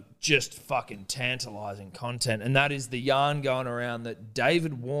also just fucking tantalising content. And that is the yarn going around that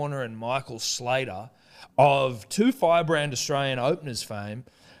David Warner and Michael Slater, of two Firebrand Australian openers fame,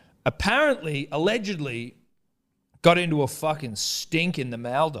 apparently, allegedly, got into a fucking stink in the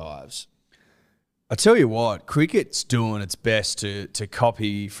Maldives. I tell you what, cricket's doing its best to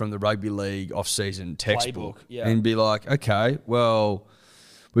copy from the rugby league off-season textbook Playbook, yeah. and be like, okay, well,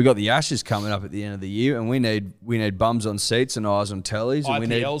 we got the Ashes coming up at the end of the year, and we need bums on seats and eyes on tellies, and we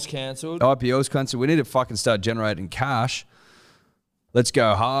need IPL's cancelled. IPL's cancelled. We need to fucking start generating cash. Let's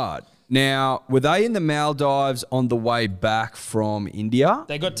go hard. Now, were they in the Maldives on the way back from India?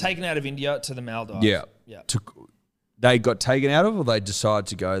 They got taken out of India to the Maldives. Yeah. Yeah. They got taken out of, or they decided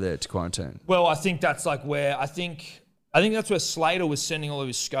to go there to quarantine? Well, I think that's like where I think that's where Slater was sending all of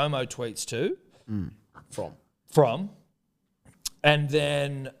his ScoMo tweets to. From. And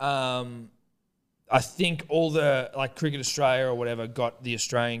then I think all the like Cricket Australia or whatever got the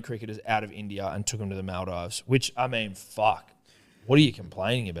Australian cricketers out of India and took them to the Maldives, which, I mean, fuck. What are you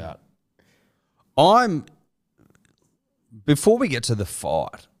complaining about? Before we get to the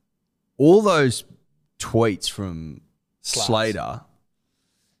fight, all those tweets from Slats. Slater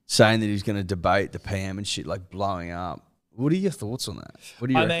saying that he's going to debate the PM and shit, like blowing up. What are your thoughts on that? What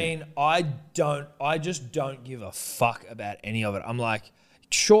do you reckon? mean, I just don't give a fuck about any of it. I'm like,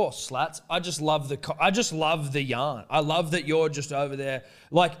 sure, Slats. I just love the yarn. I love that you're just over there.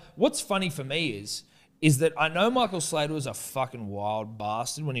 Like, what's funny for me is that I know Michael Slater was a fucking wild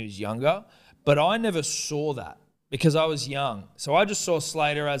bastard when he was younger, but I never saw that because I was young. So I just saw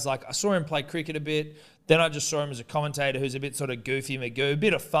Slater as like, I saw him play cricket a bit. Then I just saw him as a commentator who's a bit sort of goofy Magoo. A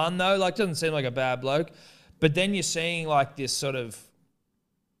bit of fun though, like doesn't seem like a bad bloke. But then you're seeing like this sort of,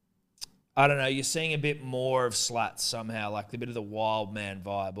 I don't know, you're seeing a bit more of Slats somehow, like a bit of the wild man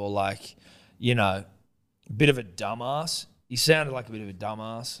vibe or like, you know, a bit of a dumbass. He sounded like a bit of a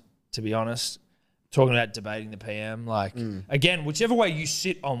dumbass, to be honest. Talking about debating the PM. Like, again, whichever way you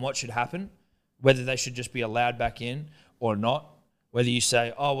sit on what should happen, whether they should just be allowed back in or not, whether you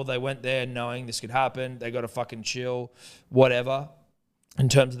say, oh, well, they went there knowing this could happen, they got to fucking chill, whatever, in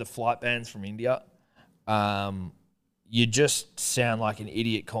terms of the flight bans from India, you just sound like an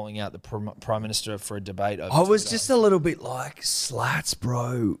idiot calling out the Prime Minister for a debate over I was Twitter. just a little bit like, Slats,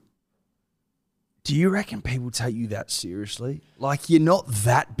 bro. Do you reckon people take you that seriously? Like, you're not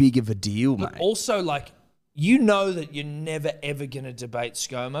that big of a deal, mate. Also, like, you know that you're never, ever going to debate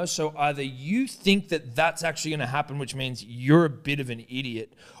ScoMo. So either you think that that's actually going to happen, which means you're a bit of an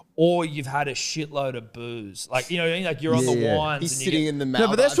idiot, or you've had a shitload of booze. Like, you know what I mean? Like, you're on the Yeah. wines. He's and you sitting get- in the Maldives.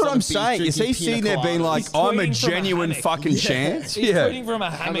 No, but that's what on I'm the beach saying. Is he drinking sitting pina there being like, coladas. I'm a tweeting from a genuine hammock. fucking chance? He's tweeting from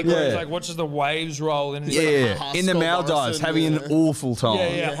a hammock where he's Yeah. like watches the waves roll and he's like, Yeah, in the Haskell Maldives, Morrison, having an yeah. awful time.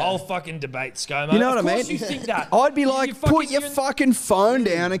 yeah, I'll fucking debate ScoMo. You know what I Of mean? course you think that. I'd be You like, fucking- put your you're- fucking phone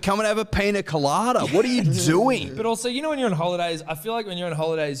down and come and have a pina colada. What are you doing? But also, you know, when you're on holidays, I feel like when you're on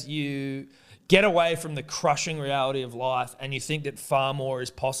holidays, you get away from the crushing reality of life and you think that far more is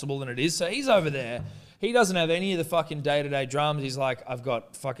possible than it is. So he's over there. He doesn't have any of the fucking day-to-day dramas. He's like, I've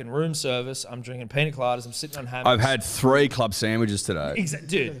got fucking room service. I'm drinking pina coladas. I'm sitting on hammocks. I've had 3 club sandwiches today.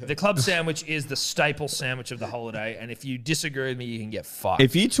 Dude, the club sandwich is the staple sandwich of the holiday. And if you disagree with me, you can get fucked.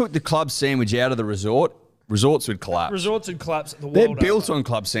 If you took the club sandwich out of the resorts would collapse. Resorts and clubs, the world They're built over. on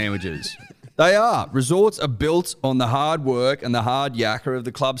club sandwiches. They are. Resorts are built on the hard work and the hard yakka of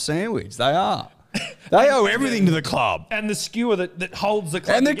the club sandwich. They are. They owe everything to the club. And the skewer that holds the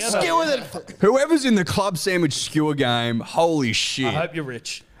club And the together. skewer that whoever's in the club sandwich skewer game, holy shit. I hope you're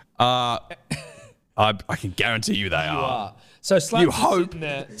rich. I can guarantee you they You are. are. So Slats You is hope. sitting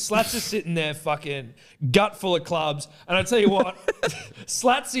there. Slats is sitting there, fucking gut full of clubs. And I tell you what,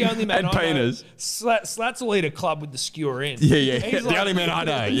 Slats the only man And I know. penis. Slats will eat a club with the skewer in. Yeah, yeah. He's The only man I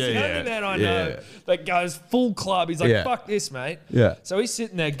know. He's Yeah, the yeah. only man I Yeah. know that goes full club. He's like, Yeah. fuck this, mate. Yeah. So he's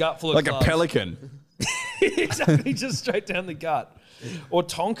sitting there, gut full of Like a clubs. pelican. Exactly, just straight down the gut. Or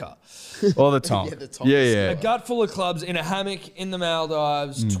Tonka. All the time. Yeah, the top Yeah, A yeah. gut full of clubs in a hammock in the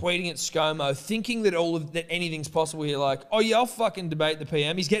Maldives, Mm. tweeting at ScoMo, thinking that anything's possible here. Like, oh yeah, I'll fucking debate the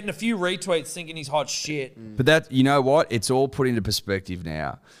PM. He's getting a few retweets, thinking he's hot shit. But that, you know what? It's all put into perspective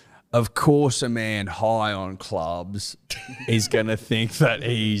now. Of course, a man high on clubs is going to think that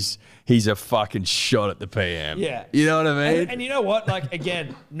he's a fucking shot at the PM. Yeah, You know what I mean? And you know what? Like,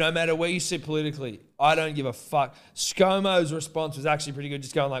 again, no matter where you sit politically, I don't give a fuck. ScoMo's response was actually pretty good,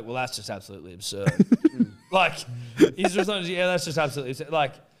 just going like, well, that's just absolutely absurd. Like, his response was, yeah, that's just absolutely absurd.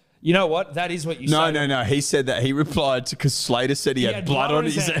 Like, You know what? That is what you No, say. no. He said that. He replied because Slater said he had blood on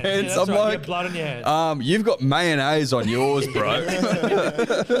his hands. Yeah, that's I'm right. You like, had blood on your hands. you've got mayonnaise on yours, bro.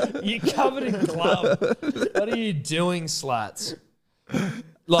 You're covered in glove. What are you doing, Slats?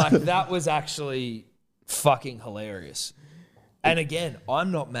 Like, that was actually fucking hilarious. And again,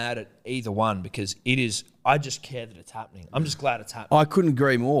 I'm not mad at either one because I just care that it's happening. I'm just glad it's happening. I couldn't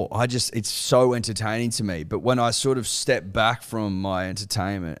agree more. it's so entertaining to me. But when I sort of step back from my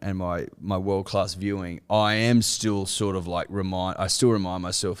entertainment and my world-class viewing, I am still sort of like I still remind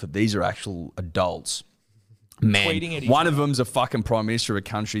myself that these are actual adults. Man, Tweeting at each one of them's a fucking prime minister of a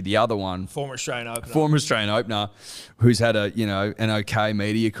country. The other one, Former Australian opener. who's had an okay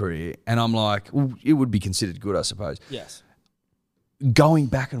media career. And I'm like, well, it would be considered good, I suppose. Yes. Going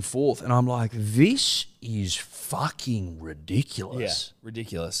back and forth, and I'm like, this is fucking ridiculous. Yeah,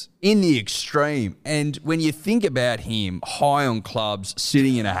 ridiculous. In the extreme. And when you think about him high on clubs,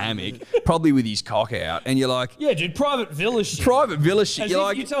 sitting in a hammock, probably with his cock out, and you're like, Yeah, dude, private villa shit. private villa shit. As You're if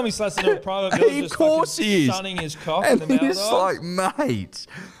like, you tell me Slats not a private villa, of just course fucking he is. sunning his cock and in the it's Maldives. like, mate,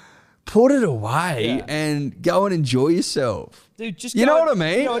 put it away Yeah. and go and enjoy yourself. Dude, just You go know and- what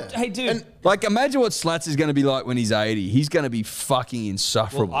I mean? you know what- hey, dude. Like, imagine what Slats is going to be like when he's 80. He's going to be fucking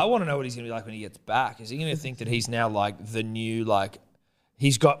insufferable. Well, I want to know what he's going to be like when he gets back. Is he going to think that he's now like the new, like,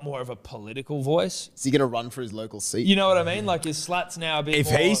 he's got more of a political voice? Is he going to run for his local seat? You know what I mean? Like, his Slats now a bit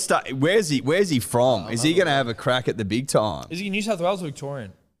If more... he where's he from? Is he going to have a crack at the big time? Is he New South Wales or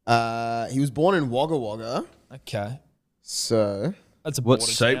Victorian? He was born in Wagga Wagga. Okay. So, That's a What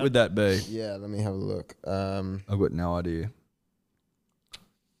border state town. would that be? yeah, let me have a look. I've got no idea.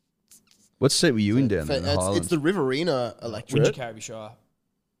 What state were you in down there in the it's Highlands? the Riverina electorate. Wingecarriby Shire.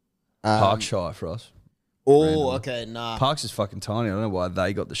 Parkshire for us. Oh, randomly. okay, nah. Parks is fucking tiny. I don't know why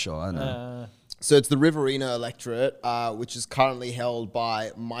they got the Shire. No. So it's the Riverina electorate, which is currently held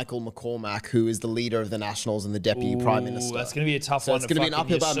by Michael McCormack, who is the leader of the Nationals and the Deputy Prime Minister. That's going to be a tough So one it's to going to be an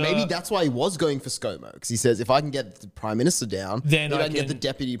fucking uphill battle. Maybe usurp. that's why he was going for ScoMo, because he says, if I can get the Prime Minister down, Then maybe I I can get the can-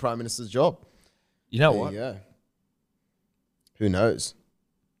 Deputy Prime Minister's job. You know There what? you go. Who knows?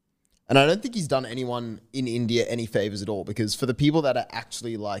 And I don't think he's done anyone in India any favors at all, because for the people that are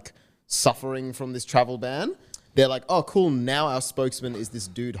actually like suffering from this travel ban, they're like, oh, cool, now our spokesman is this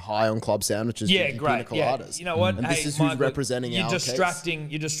dude high on club sandwiches Yeah, drinking great. pina Yeah. coladas. You know what? And hey, this is Mike, who's look, representing you're our distracting.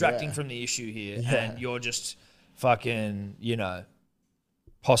 case. You're distracting Yeah. from the issue here, Yeah. and you're just fucking,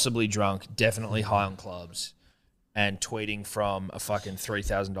 possibly drunk, definitely high on clubs, and tweeting from a fucking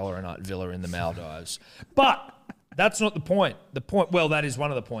 $3,000 a night villa in the Maldives. But that's not the point. Well, that is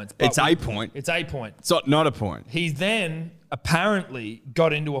one of the points. But It's a point. It's a point. It's not a point. He then apparently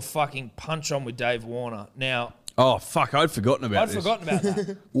got into a fucking punch on with Dave Warner. Now, Oh, fuck. I'd forgotten about I'd this. forgotten about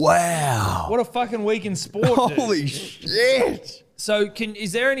that. Wow. What a fucking week in sport, dude. Holy shit. So,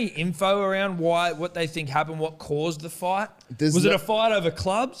 is there any info around what they think happened, what caused the fight? There's Was it no- a fight over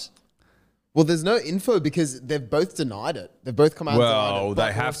clubs? Well, there's no info because they've both denied it. They've both come out and denied Well, it.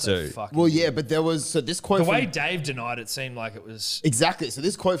 they have to. Fucking Well, yeah, but there was, so this quote the from... way Dave denied it seemed like it was. Exactly. So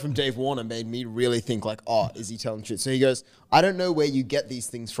this quote from Dave Warner made me really think like, oh, is he telling the truth? So he goes, I don't know where you get these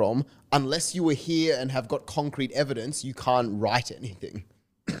things from. Unless you were here and have got concrete evidence, you can't write anything.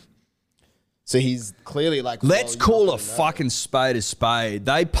 So he's clearly like, Let's well, call you're a not gonna know. fucking spade a spade.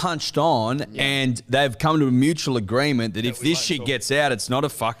 They punched on and they've come to a mutual agreement that if we this won't shit talk. gets out, it's not a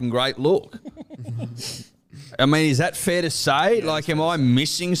fucking great look. I mean, is that fair to say? Like, am I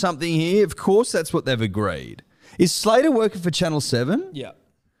missing something here? Of course that's what they've agreed. Is Slater working for Channel 7? Yeah.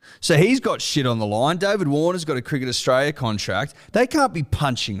 So he's got shit on the line. David Warner's got a Cricket Australia contract. They can't be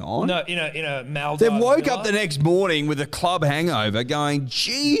punching on. No, in a Maldives. They woke villa, up the next morning with a club hangover going,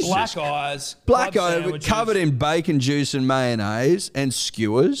 Jesus. black eyes, Black club over, sandwiches. covered in bacon juice and mayonnaise and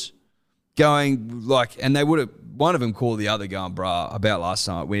skewers, going like, and they would have, one of them called the other going, bruh, about last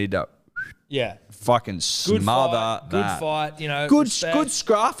night, we need to Yeah. fucking Good smother fight. that. Good fight. Good, respect. good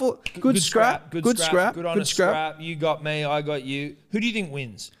scrap, good scrap, good scrap, Good honest scrap. You got me. I got you. Who do you think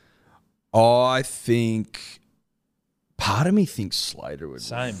wins? I think, part of me thinks Slater would win.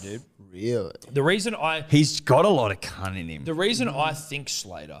 Same, dude. Really? The reason He's got a lot of cunt in him. I think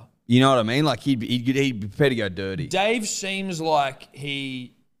Slater. You know what I mean? Like he'd be prepared to go dirty. Dave seems like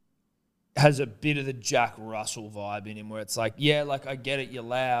he has a bit of the Jack Russell vibe in him, where it's like, yeah, like I get it, you're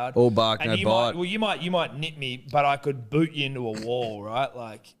loud, All bark, and no you bite. might, you might nip me, but I could boot you into a wall, right?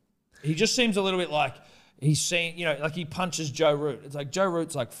 Like, he just seems a little bit like he's seen, like he punches Joe Root. It's like Joe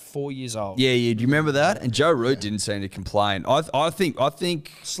Root's like 4 years old. Yeah. Do you remember that? And Joe Root didn't seem to complain. I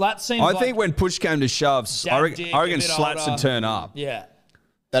think Slat seems. when push came to shove, Dad I dick, reckon a bit Slats older. would turn up. Yeah.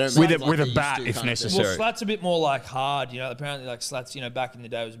 They don't With make a- it with a they used bat, to if kind of thing. necessary. Well, Slat's a bit more like hard, apparently like Slat's, back in the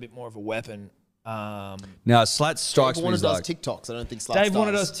day was a bit more of a weapon. Now, Slat strikes Dave me Warner as does like TikToks. I don't think Slats Dave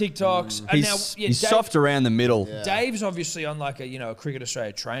Warner does TikToks. And now, he's Dave- soft around the middle. Dave's obviously on like a Cricket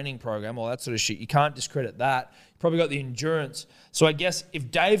Australia training program, all that sort of shit. You can't discredit that. Probably got the endurance. So I guess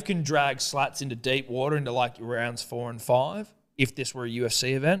if Dave can drag Slats into deep water into like rounds 4 and 5, if this were a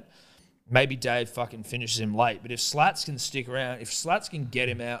UFC event, maybe Dave fucking finishes him late. But if Slats can stick around, if Slats can get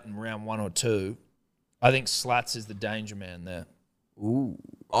him out in round 1 or 2, I think Slats is the danger man there.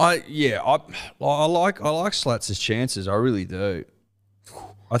 I like Slats' chances. I really do.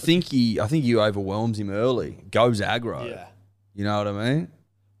 I think he overwhelms him early. Goes aggro. Yeah. You know what I mean?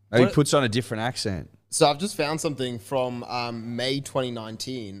 Maybe What- puts on a different accent. So I've just found something from May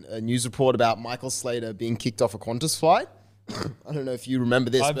 2019, a news report about Michael Slater being kicked off a Qantas flight. I don't know if you remember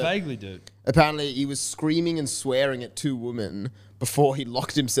this, I but vaguely do. apparently he was screaming and swearing at 2 women before he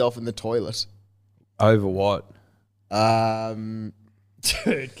locked himself in the toilet. Over what?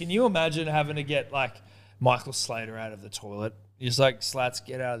 Dude, can you imagine having to get like Michael Slater out of the toilet? He's like, Slats,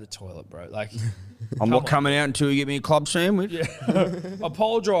 get out of the toilet, bro. Like, I'm not coming out until you get me a club sandwich.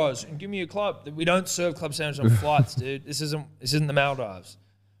 apologise and give me a club. We don't serve club sandwiches on flights, dude. This isn't the Maldives.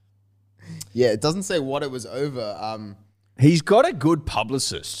 Yeah, it doesn't say what it was over. He's got a good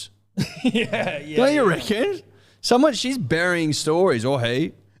publicist. yeah. Don't you reckon? She's burying stories, or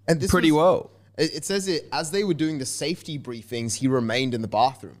he, And this pretty was- well. It says it as they were doing the safety briefings, he remained in the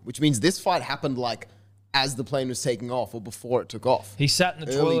bathroom, which means this fight happened like as the plane was taking off or before it took off. He sat in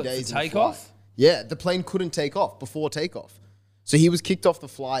the Early toilet days for in takeoff. flight. Yeah, the plane couldn't take off before takeoff. So he was kicked off the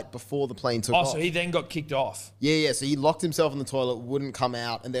flight before the plane took Oh, off. so he then got kicked off. Yeah. So he locked himself in the toilet, wouldn't come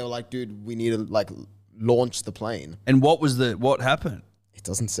out, and they were like, "Dude, we need to like launch the plane." And what happened? It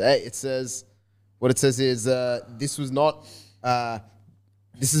doesn't say. It says what it says is this was not.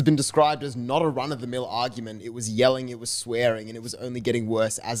 This has been described as not a run-of-the-mill argument. It was yelling, it was swearing, and it was only getting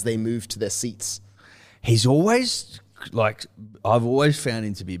worse as they moved to their seats. He's always like, I've always found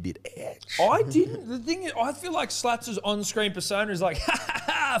him to be a bit edge. I didn't. The thing is, I feel like Slats' on-screen persona is like, ha ha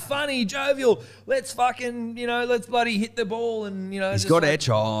ha, funny, jovial. Let's fucking, let's bloody hit the ball and, He's just got like, etch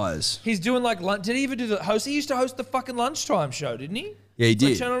eyes. He's doing like lunch. Did he even do the host? He used to host the fucking lunchtime show, didn't he? Yeah, he Like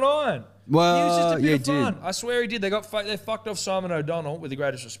did. Channel 9. Well, he was just a bit yeah, of he fun. did. I swear he did. They fucked off Simon O'Donnell with the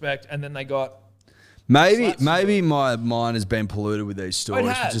greatest respect, and then they got. Maybe Slats my mind has been polluted with these stories, It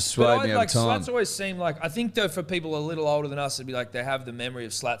which has. has swayed me over time. Slats always seem like, I think though for people a little older than us, it'd be like they have the memory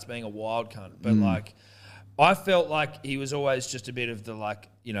of Slats being a wild cunt. But like, I felt like he was always just a bit of the like,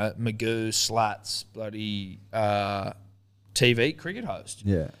 Magoo, Slats, bloody TV cricket host.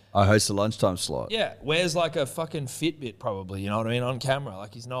 Yeah, I host the lunchtime slot. Yeah, wears like a fucking Fitbit probably, you know what I mean, on camera.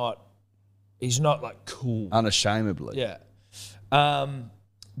 Like he's not like cool. Unashamedly. Yeah.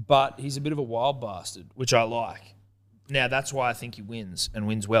 But he's a bit of a wild bastard, which I like. Now, that's why I think he wins and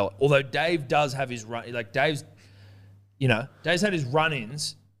wins well. Although Dave does have his run, like Dave's had his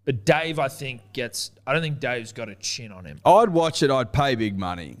run-ins, but Dave, I don't think Dave's got a chin on him. I'd watch it. I'd pay big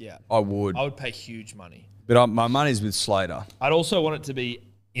money. Yeah. I would. I would pay huge money. But my money's with Slater. I'd also want it to be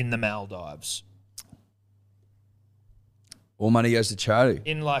in the Maldives. All money goes to charity.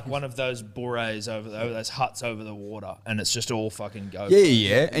 In like one of those bures over those huts over the water, and it's just all fucking go.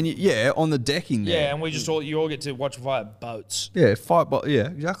 Yeah. And on the decking there. Yeah, and you all get to watch via boats. Yeah,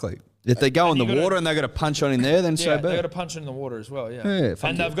 exactly. If they go in the you gotta- water and they got to punch on in there, then so Yeah, be they got it. to punch in the water as well. Yeah, Yeah, fuck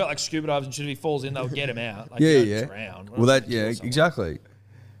and yeah. they've got like scuba divers, and shit. If he falls in, they'll get him out. Like, Yeah, you don't yeah. drown. Well, exactly.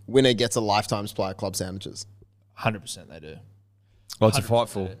 Winner gets a lifetime supply of club sandwiches. 100% they do. Like to 100% fight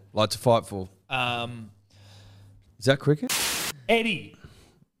for. they do. Like to fight for. Is that cricket? Eddie.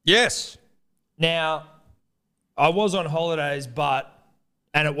 Yes. Now, I was on holidays,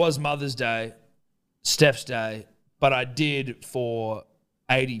 and it was Mother's Day, Steph's Day, but I did for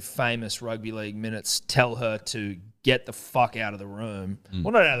 80 famous rugby league minutes tell her to get the fuck out of the room.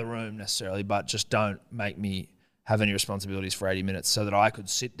 Well, not out of the room necessarily, but just don't make me have any responsibilities for 80 minutes so that I could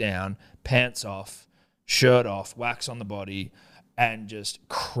sit down, pants off, shirt off, wax on the body, and just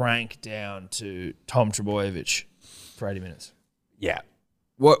crank down to Tom Trebojevic for 80 minutes. Yeah.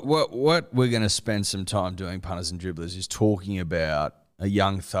 What we're going to spend some time doing, punters and dribblers, is talking about a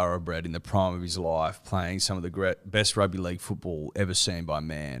young thoroughbred in the prime of his life playing some of the best rugby league football ever seen by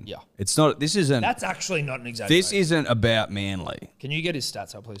man. Yeah. That's actually not an exaggeration. This isn't about Manly. Can you get his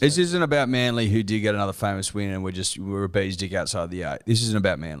stats up, please? This isn't about Manly, who did get another famous win, and we're a bee's dick outside the 8. This isn't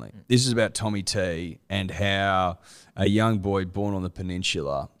about Manly. This is about Tommy T and how a young boy born on the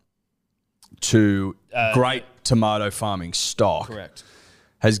peninsula to great tomato farming stock Correct.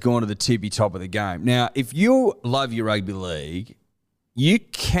 has gone to the tippy top of the game. Now, if you love your rugby league You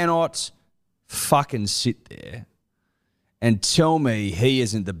cannot fucking sit there and tell me he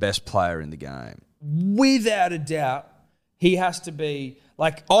isn't the best player in the game. Without a doubt, he has to be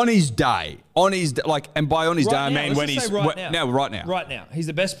like On his day, and by on his day, I now, mean let's when just he's say right now. right now. Right now, he's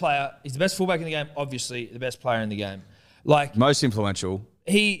the best player. He's the best fullback in the game. Obviously, the best player in the game. Like Most influential.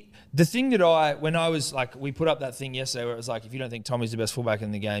 the thing that when I was like, we put up that thing yesterday where it was like, if you don't think Tommy's the best fullback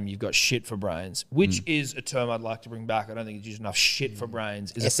in the game, you've got shit for brains, which is a term I'd like to bring back. I don't think it's used enough. Shit for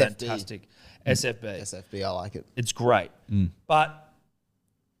brains is a SFB. fantastic SFB. SFB, I like it. It's great. But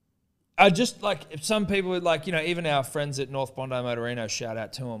I just like, if some people would like, even our friends at North Bondi Motorino, shout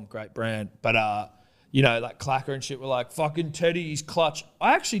out to them, great brand. But, like Clacker and shit were like, fucking Teddy's clutch.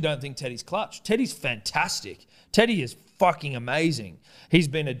 I actually don't think Teddy's clutch. Teddy's fantastic. Teddy is fucking amazing. He's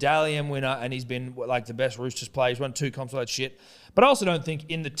been a Dally M winner and he's been like the best Roosters player. He's won 2 comps, all that shit. But I also don't think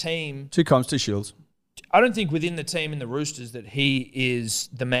in the team, 2 comps, 2 shields. I don't think within the team in the Roosters that he is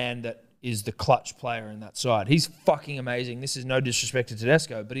the man that is the clutch player in that side. He's fucking amazing. This is no disrespect to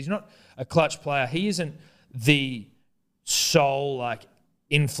Tedesco, but he's not a clutch player. He isn't the sole like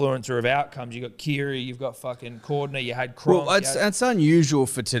influencer of outcomes. You got Kiri, you've got fucking Cordner, you had Cronk. Well, it's unusual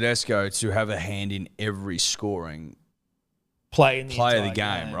for Tedesco to have a hand in every scoring play in the play of the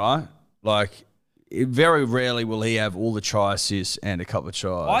entire game, right? Like, very rarely will he have all the try assists and a couple of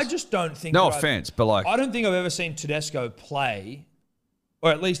tries. I just don't think. No offense, but like, I don't think I've ever seen Tedesco play,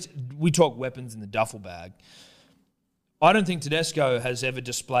 or at least we talk weapons in the duffel bag. I don't think Tedesco has ever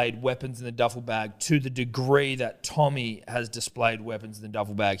displayed weapons in the duffel bag to the degree that Tommy has displayed weapons in the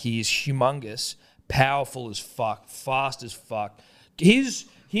duffel bag. He is humongous, powerful as fuck, fast as fuck. His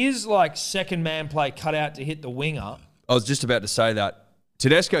like second man play cut out to hit the winger. I was just about to say that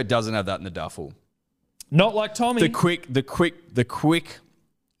Tedesco doesn't have that in the duffel. Not like Tommy. The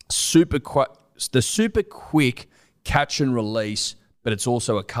super quick catch and release, but it's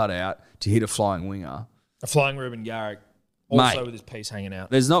also a cutout to hit a flying winger. A flying Ruben Garrick, also Mate, with his piece hanging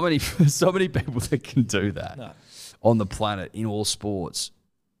out. There's not many people that can do that on the planet in all sports.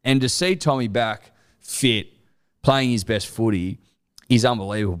 And to see Tommy back fit, playing his best footy, is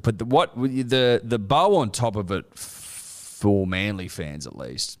unbelievable. But the bow on top of it, for Manly fans at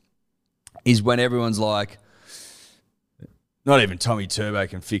least, is when everyone's like, not even Tommy Turbo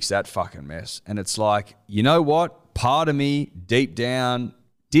can fix that fucking mess. And it's like, you know what? Part of me, deep down,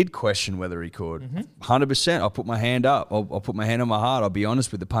 did question whether he could. 100%. I'll put my hand up. I'll put my hand on my heart. I'll be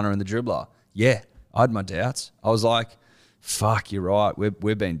honest with the punter and the dribbler. Yeah, I had my doubts. I was like, fuck, you're right.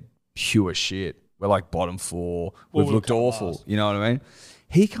 We've been pure shit. We're like bottom 4. We've looked awful. Last. You know what I mean?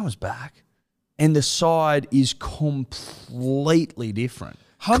 He comes back and the side is completely different.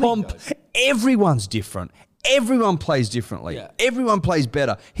 Everyone's different. Everyone plays differently. Yeah. Everyone plays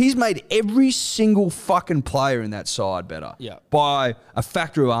better. He's made every single fucking player in that side better by a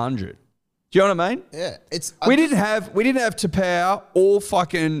factor of 100. Do you know what I mean? Yeah. We didn't have Tapau or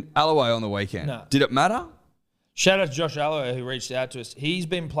fucking Alloway on the weekend. No. Did it matter? Shout out to Josh Alloway who reached out to us. He's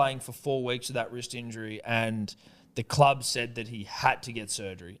been playing for 4 weeks with that wrist injury and the club said that he had to get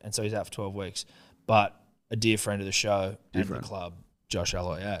surgery and so he's out for 12 weeks. But a dear friend of the show and the club, Josh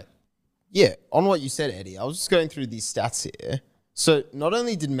Alloway. Yeah, on what you said, Eddie, I was just going through these stats here. So not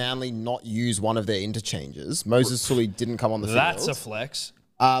only did Manly not use one of their interchanges, Moses Sully didn't come on the field. That's a flex.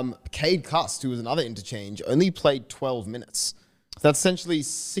 Cade Cust, who was another interchange, only played 12 minutes. That's essentially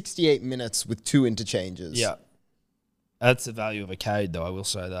 68 minutes with 2 interchanges. Yeah. That's the value of a Cade, though. I will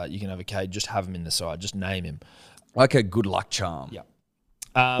say that. You can have a Cade, just have him in the side. Just name him. Like a good luck charm. Yeah.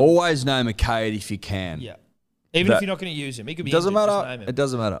 Always name a Cade if you can. Yeah. Even if you're not going to use him. He could be doesn't injured, matter. just name him. It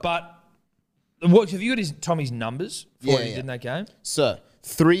doesn't matter. But have you got Tommy's numbers for what he did in that game? So,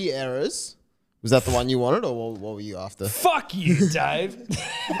 3 errors. Was that the one you wanted, or what were you after? Fuck you, Dave.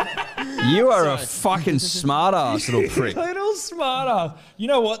 You are a fucking smart ass little prick. Little smart ass. You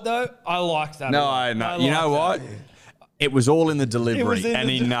know what, though? I like that. No, I know. You know what? It was all in the delivery, and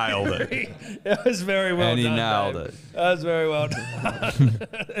he nailed it. It was very well done. And he nailed Dave. it. That was very well done.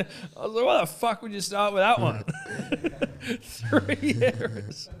 I was like, why the fuck would you start with that one? 3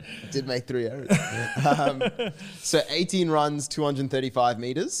 errors. Did make 3 errors. So 18 runs, 235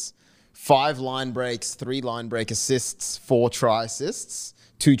 meters, 5 line breaks, 3 line break assists, 4 try assists,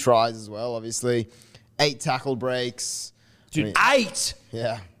 2 tries as well, obviously, 8 tackle breaks. Dude, 8?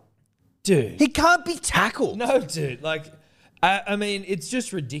 Yeah. Dude. He can't be tackled. No, dude. Like, I mean, it's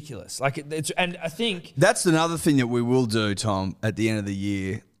just ridiculous. Like, and I think that's another thing that we will do, Tom, at the end of the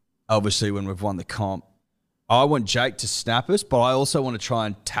year, obviously when we've won the comp. I want Jake to snap us, but I also want to try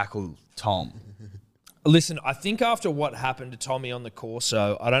and tackle Tom. Listen, I think after what happened to Tommy on the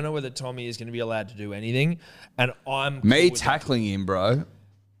Corso, I don't know whether Tommy is going to be allowed to do anything. And I'm Me cool with tackling him, bro.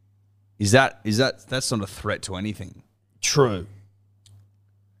 That's not a threat to anything. True.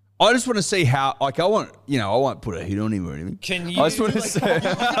 I just want to see how, like, I won't put a hit on him or anything. Can you? I just want to see.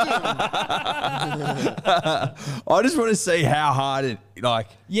 I just want to see how hard it, like.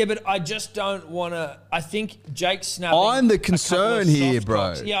 Yeah, but I just don't want to. I think Jake snapping. I'm the a couple concern of here, soft bro.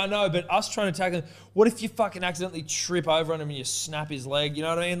 cocks- Yeah, I know, but us trying to tackle him. What if you fucking accidentally trip over on him and you snap his leg? You know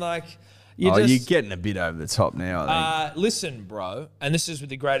what I mean? Like, You're getting a bit over the top now, I think. Listen, bro, and this is with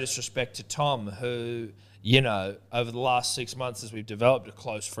the greatest respect to Tom, who, you know, over the last 6 months as we've developed a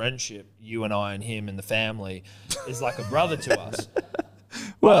close friendship, you and I and him and the family, is like a brother to us.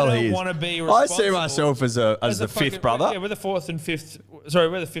 Well, I he don't is. want to be I responsible. see myself as the fifth brother. Yeah, we're the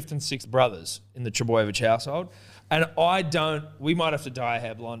fifth and sixth brothers in the Trebojevic household. And we might have to dye our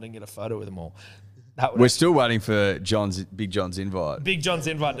hair blonde and get a photo with them all. We're still waiting for Big John's invite. Big John's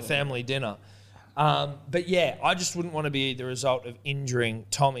invite to family dinner. But yeah, I just wouldn't want to be the result of injuring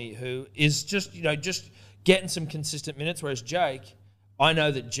Tommy, who is just getting some consistent minutes. Whereas Jake, I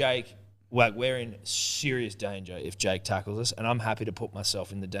know that Jake, like, we're in serious danger if Jake tackles us, and I'm happy to put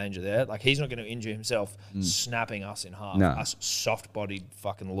myself in the danger there. Like, he's not going to injure himself snapping us in half. No. Us soft-bodied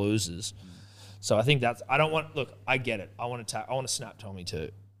fucking losers. So I think I get it. I want to snap Tommy too.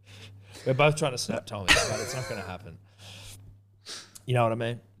 We're both trying to snap Tommy, but it's not going to happen. You know what I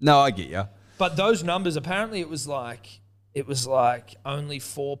mean? No, I get you. But those numbers, apparently it was like only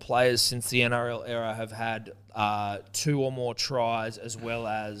 4 players since the NRL era have had 2 or more tries, as well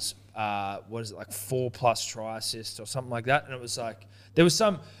as 4+ try assists or something like that. And it was like there was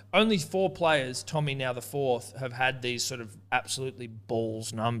only 4 players, Tommy now the 4th, have had these sort of absolutely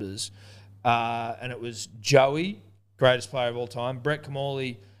balls numbers. And it was Joey, greatest player of all time. Brett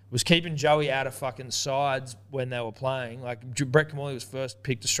Kamali was keeping Joey out of fucking sides when they were playing. Like, Brett Kamali was first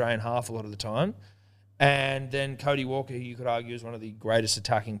picked Australian half a lot of the time. And then Cody Walker, who you could argue is one of the greatest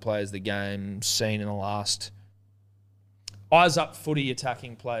attacking players the game's seen in the last... Eyes up footy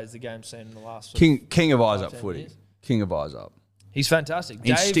attacking players the game's seen in the last... King of eyes up 10 footy. years. King of eyes up. He's fantastic.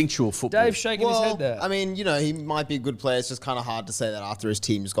 Instinctual football. Dave shaking his head there. I mean, he might be a good player. It's just kind of hard to say that after his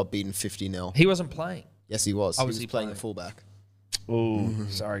team just got beaten 50-0. He wasn't playing. Yes, he was. He was he playing playing? a fullback. Ooh,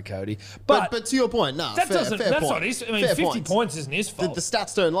 sorry, Cody. But to your point, that's fair not point. his... I mean, Fair 50 points isn't his fault. The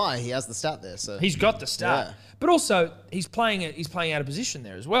stats don't lie. He has the stat there. So He's got the stat. Yeah. But also, he's playing out of position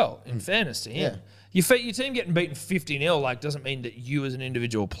there as well, in fairness to him. Yeah. Your team getting beaten 50-0 doesn't mean that you as an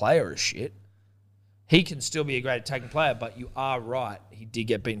individual player are shit. He can still be a great attacking player, but you are right. He did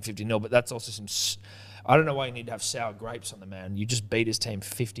get beaten 50-0, but that's also I don't know why you need to have sour grapes on the man. You just beat his team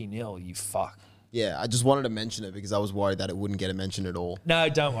 50-0, you fuck. yeah, I just wanted to mention it because I was worried that it wouldn't get a mention at all. No,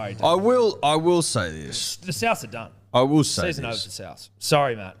 don't worry. I will say this. The Souths are done. I will say Season over this. for Souths.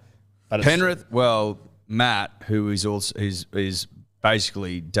 Sorry, Matt. But it's Penrith, well, Matt, who is also is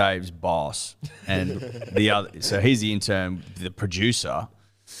basically Dave's boss, and the other, so he's the intern, the producer,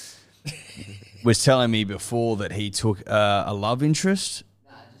 was telling me before that he took a love interest.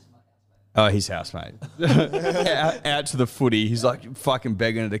 Oh, his housemate. out to the footy. He's like fucking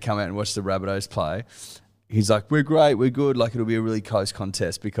begging her to come out and watch the Rabbitohs play. He's like, we're great, we're good. Like, it'll be a really close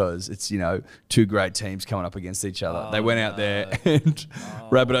contest because it's, 2 great teams coming up against each other. They went out there and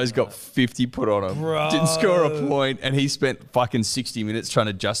Rabbitohs got 50 put on them. Bro. Didn't score a point, and he spent fucking 60 minutes trying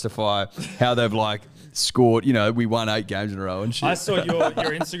to justify how they've scored. We won 8 games in a row and shit. I saw your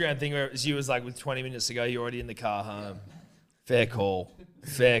Instagram thing where you was like, with 20 minutes to go, you're already in the car home. Fair call.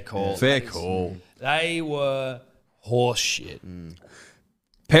 Fair call. Fair call. They were horse shit.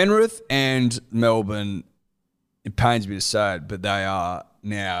 Penrith and Melbourne, it pains me to say it, but they are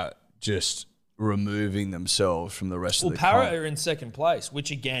now just removing themselves from the rest of the Para comp. are in second place,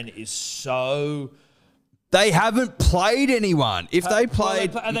 which again is so... They haven't played anyone. If they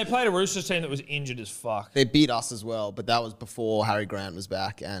played... And they played a Roosters team that was injured as fuck. They beat us as well, but that was before Harry Grant was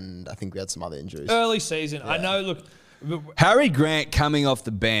back, and I think we had some other injuries. Early season. I know, look... Harry Grant coming off the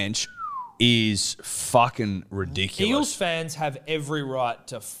bench is fucking ridiculous. Eagles fans have every right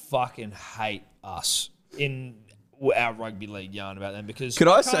to fucking hate us in our rugby league yarn about them because Could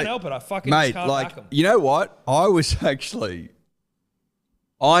I I can't say, help it. I fucking mate, just can't back them. you know what? I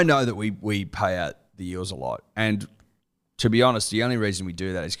know that we pay out the Eels a lot. And to be honest, the only reason we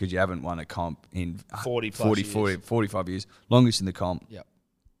do that is because you haven't won a comp in 45 years. Longest in the comp. Yep.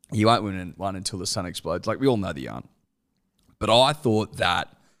 You won't win one until the sun explodes. Like, we all know the yarn. But I thought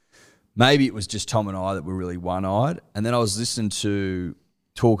that maybe it was just Tom and I that were really one-eyed. And then I was listening to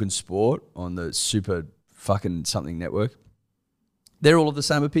Talking Sport on the super fucking something network. They're all of the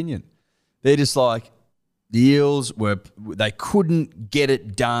same opinion. They're just like, The Eels they couldn't get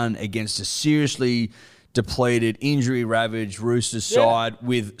it done against a seriously depleted, injury-ravaged Roosters side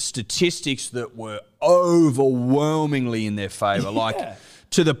with statistics that were overwhelmingly in their favour. Like,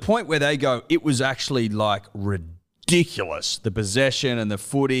 to the point where they go, it was actually, like, ridiculous, the possession and the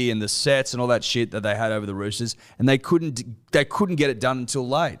footy and the sets and all that shit that they had over the Roosters, and they couldn't get it done until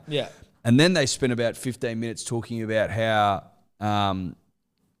late. Yeah. And then they spent about 15 minutes talking about how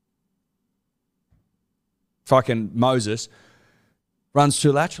fucking Moses runs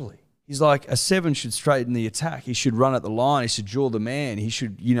too laterally. He's like, a 7 should straighten the attack. He should run at the line. He should draw the man. He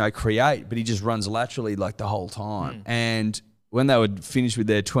should, create, but he just runs laterally like the whole time. And when they were finished with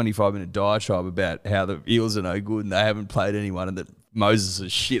their 25-minute diatribe about how the Eels are no good and they haven't played anyone and that Moses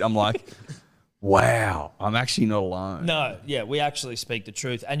is shit, I'm like, wow, I'm actually not alone. No, yeah, we actually speak the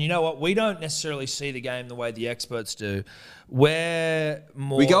truth. And you know what? We don't necessarily see the game the way the experts do. We're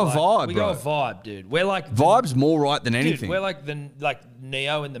more We go like, vibe, we bro. go vibe, dude. We're like Vibe's more right than anything. Dude, we're like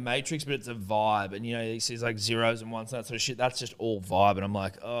Neo in the Matrix, but it's a vibe. And he sees like zeros and ones and that sort of shit. That's just all vibe. And I'm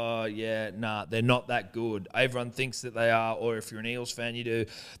like, oh yeah, nah, they're not that good. Everyone thinks that they are, or if you're an Eels fan, you do.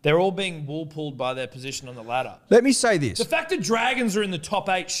 They're all being wool pulled by their position on the ladder. Let me say this. The fact that Dragons are in the top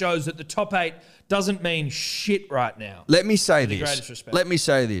 8 shows that the top 8 doesn't mean shit right now. Let me say the this. greatest respect. Let me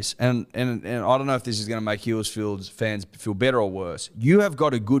say this, and I don't know if this is going to make Eels fans feel better or worse. You have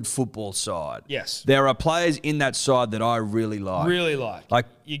got a good football side. Yes. There are players in that side that I really like. Really like. Like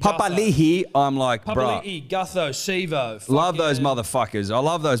You Papa Gutho. Lihi, I'm like, bro. Papali'i, Gutho, Sevo. Love those fucking- motherfuckers. I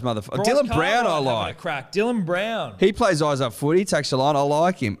love those motherfuckers. Bryce Dylan Brown, I Cartwright having a like. crack. Dylan Brown. He plays eyes up footy, takes a line. I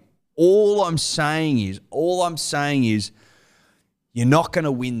like him. All I'm saying is, you're not going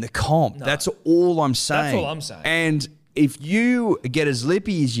to win the comp. No. That's all I'm saying. That's all I'm saying. And if you get as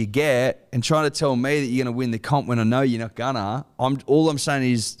lippy as you get and trying to tell me that you're going to win the comp when I know you're not gonna, all I'm saying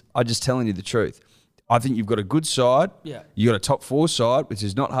is I'm just telling you the truth. I think you've got a good side. Yeah. You got a top 4 side, which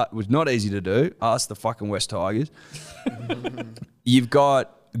is was not easy to do. Ask the fucking West Tigers. You've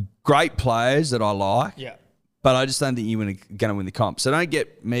got great players that I like. Yeah. But I just don't think you're going to win the comp. So don't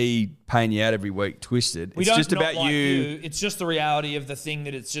get me paying you out every week twisted. We It's don't just not about like you. It's just the reality of the thing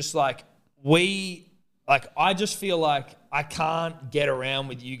that it's just like I just feel like I can't get around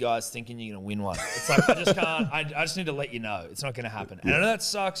with you guys thinking you're going to win one. It's like I just can't. I just need to let you know it's not going to happen. And I know that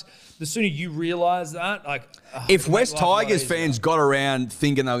sucks. The sooner you realize that, like, If it'll West make life a lot Tigers easier. fans got around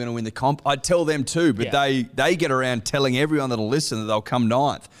thinking they were going to win the comp, I'd tell them too. But Yeah. they get around telling everyone that'll listen that they'll come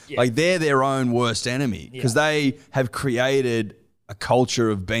 9th. Yeah. Like they're their own worst enemy because they have created a culture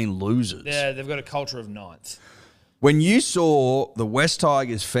of being losers. Yeah, they've got a culture of 9th. When you saw the West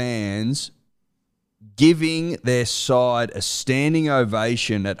Tigers fans giving their side a standing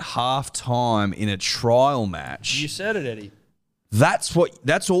ovation at halftime in a trial match, You said it, Eddie. that's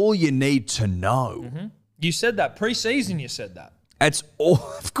all you need to know. Mm-hmm. You said that pre-season. You said that. That's all.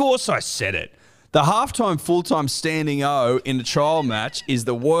 Of course, I said it. The halftime, full-time standing O in a trial match is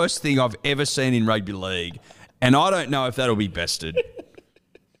the worst thing I've ever seen in rugby league, and I don't know if that'll be bested.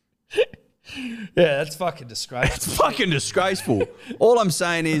 Yeah, that's fucking disgraceful. It's fucking disgraceful. All I'm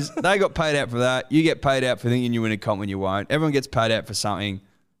saying is they got paid out for that. You get paid out for thinking you win a comp when you won't. Everyone gets paid out for something.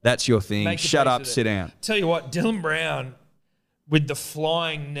 That's your thing. Make your Shut peace up, with it. sit down. Tell you what, Dylan Brown with the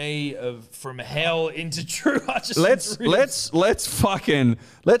flying knee of from hell into True Hutchison. Let's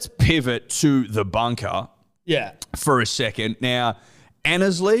pivot to the bunker Yeah, for a second. Now,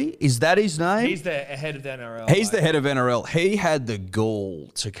 Annesley, is that his name? he's the head of the NRL. He's the mate. head of NRL. He had the gall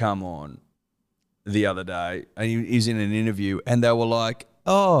to come on the other day, and he's in an interview, and they were like,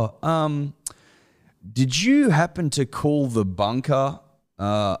 did you happen to call the bunker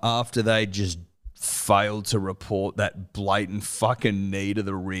after they just failed to report that blatant fucking knee to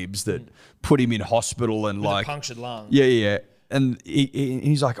the ribs that put him in hospital and With a like punctured lung. yeah. And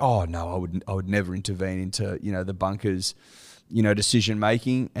he's like, oh no, I would never intervene into the bunkers, decision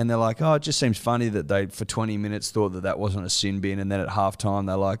making. And they're like, oh, it just seems funny that they for 20 minutes thought that wasn't a sin bin, and then at halftime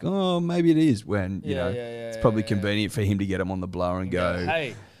they're like, oh, maybe it is. When it's probably convenient for him to get him on the blower and go,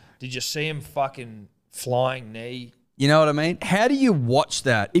 Hey, did you see him fucking flying knee? you know what I mean? How do you watch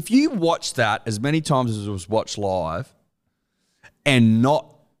that? If you watch that as many times as it was watched live, and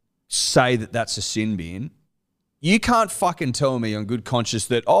not say that that's a sin bin, you can't fucking tell me on good conscience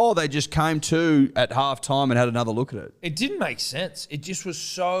that, they just came to at halftime and had another look at it. It didn't make sense. It just was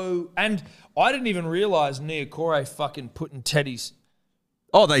so... And I didn't even realise Niokore fucking putting Teddy's...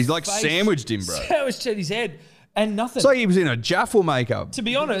 Oh, they like face- sandwiched him, bro. Sandwiched Teddy's head and nothing. It's like he was in a Jaffle makeup. To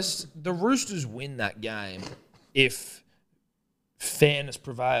be honest, the Roosters win that game if fairness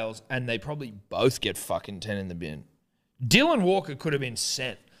prevails, and they probably both get fucking 10 in the bin. Dylan Walker could have been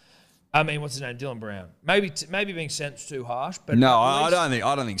sent. I mean, what's his name? Dylan Brown. Maybe being sent's too harsh, but No, at least-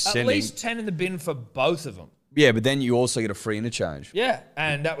 I don't think At sending. least 10 in the bin for both of them. Yeah, but then you also get a free interchange. Yeah,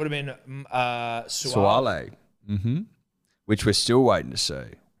 and that would have been Suale. Suale. Mm-hmm. Which we're still waiting to see.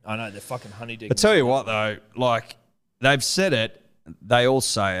 I know, they're fucking honey digging. I tell you what, though, like, they've said it, they all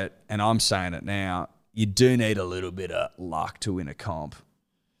say it, and I'm saying it now. You do need a little bit of luck to win a comp.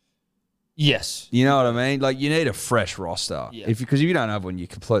 Yes. You know what I mean? Like, you need a fresh roster. Yeah. Because if you don't have one, you're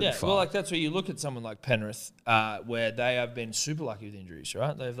completely Yeah, fucked. well, like that's where you look at someone like Penrith, where they have been super lucky with injuries,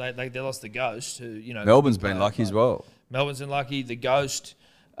 right? They lost the Ghost, who Melbourne's been lucky as well. Melbourne's been lucky. The Ghost,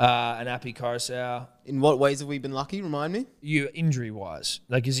 and Api Coruscant. In what ways have we been lucky? Remind me. You injury wise,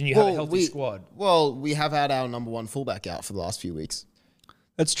 like as in you have a healthy squad. Well, we have had our number one fullback out for the last few weeks.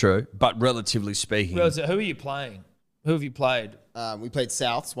 That's true. But relatively speaking, Well, so who are you playing? Who have you played? We played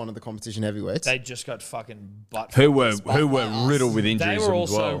Souths, one of the competition heavyweights. They just got fucking butt. who were us. riddled with They injuries were as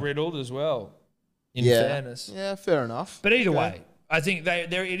also well. riddled as well. In yeah, fairness, yeah, fair enough. but either Okay. way, I think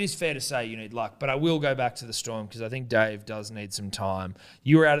it is fair to say you need luck. But I will go back to the Storm because I think Dave does need some time.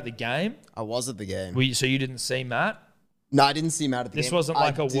 You were out at the game, I was at the game. so you didn't see Matt. No, I didn't see Matt at the game. This wasn't I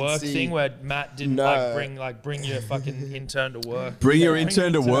like a did work see- thing where Matt didn't No. bring your fucking intern to work. Bring your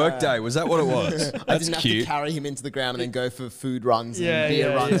intern to work day. Was that what it was? I That's didn't have cute. to carry him into the ground and then go for food runs and Yeah, beer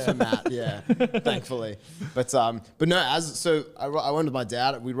yeah, runs yeah. for Matt. Yeah, thankfully. But no, I went with my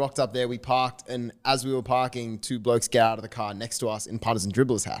dad. We rocked up there. We parked, and as we were parking, two blokes get out of the car next to us in punters and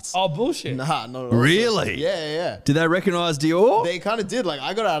dribblers hats. Oh bullshit! Nah, not at all. Really? Yeah. Did they recognise Dior? They kind of did. Like,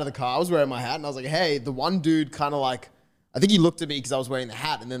 I got out of the car, I was wearing my hat, and I was like, hey, the one dude kind of like, I think he looked at me because I was wearing the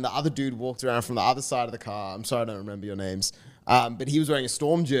hat, and then the other dude walked around from the other side of the car. I'm sorry, I don't remember your names. But he was wearing a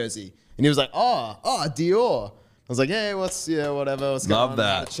Storm jersey, and he was like, oh, Dior. I was like, hey, whatever. What's Love going on?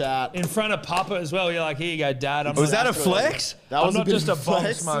 that. Had a chat. In front of Papa as well. You're like, here you go, Dad. Was that a flex? That I'm was not bit just of a bomb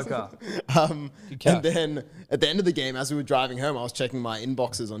flex. smoker. catch. And then at the end of the game, as we were driving home, I was checking my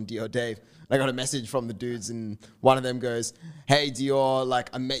inboxes on Dior Dave. And I got a message from the dudes, and one of them goes, hey, Dior, like,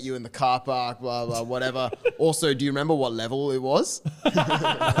 I met you in the car park, blah, blah, whatever. Also, do you remember what level it was?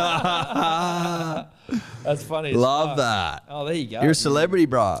 That's funny. as Love fuck. that. Oh, there you go. You're a celebrity,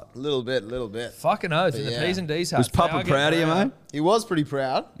 bro. A little bit. fucking oath in the yeah. P's and D's hat. Was Papa proud of you, mate? He was pretty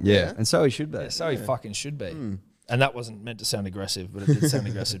proud. Yeah. And so he should be. Yeah, so he fucking should be. And that wasn't meant to sound aggressive, but it did sound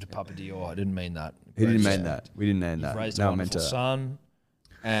aggressive to Papa Dior. I didn't mean that. He didn't mean that. We didn't mean that. Raised No a one meant wonderful to. son,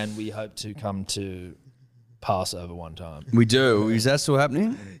 and we hope to come to Passover one time. We do. Is that still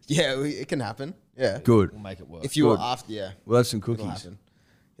happening? Yeah, it can happen. Yeah. Good. We'll make it work. If you were Good. after, yeah, We'll have some it'll cookies. happen.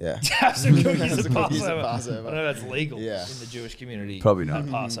 Yeah. have some cookies at Some cookies at Passover. Passover. I know that's legal Yeah. in the Jewish community. Probably not. at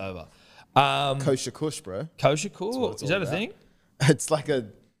Passover. Kosher Kush, bro. Kosher cool. it's Is all that a about. thing? It's like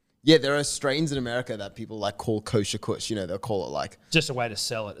there are strains in America that people like call kosher kush. You know, they'll call it like, Just a way to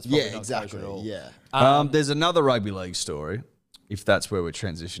sell it. It's probably yeah, not exactly. kosher at all. Yeah. There's another rugby league story, if that's where we're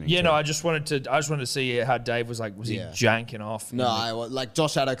transitioning. Yeah, to. no, I just wanted to see how Dave was like. Was Yeah. he janking off? No, like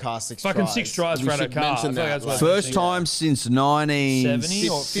Josh Adokar, 6 Fucking tries. 6 tries We for should Adokar. mention I feel like that, that's what- First time since 19... 70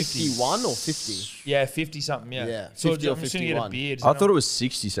 or 51 or 50? Yeah, 50 something. Yeah. Yeah, So 50 or I'm just gonna get a 51. beer. I thought it was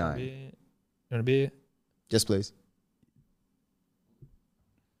 60 something. You want a beer? Yes, please.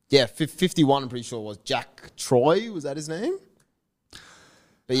 Yeah, 51, I'm pretty sure was Jack Troy. Was that his name?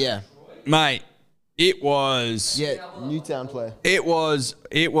 But yeah. Mate, it was... Yeah, Newtown player. It was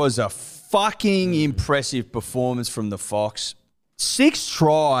a fucking impressive performance from the Fox. 6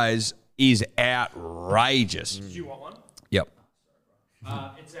 tries is outrageous. Do you want one? Yep.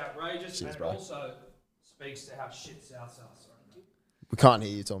 It's outrageous and it also speaks to how shit South are. We can't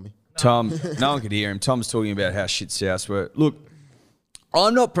hear you, Tommy. Tom, no one could hear him. Tom's talking about how shit Souths were. Look,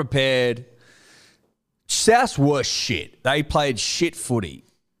 I'm not prepared. Souths were shit. They played shit footy.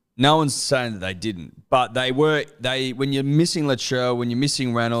 No one's saying that they didn't. But when you're missing Latrell, when you're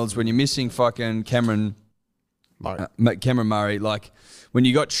missing Reynolds, when you're missing fucking Cameron Murray, like when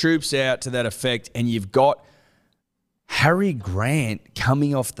you got troops out to that effect and you've got Harry Grant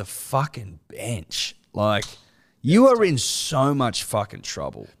coming off the fucking bench, like you are in so much fucking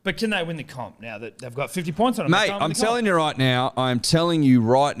trouble. But can they win the comp now that they've got 50 points on them? Mate, I'm telling you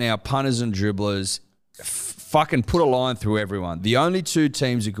right now, punters and dribblers, fucking put a line through everyone. The only 2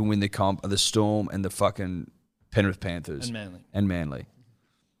 teams who can win the comp are the Storm and the fucking Penrith Panthers. And Manly.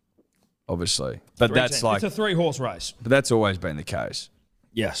 Obviously. But that's like, it's a 3-horse race. but that's always been the case.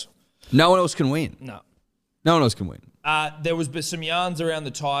 Yes. No one else can win. No. No one else can win. There was some yarns around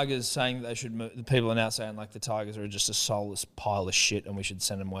the Tigers saying that they should move. The people are now saying like the Tigers are just a soulless pile of shit and we should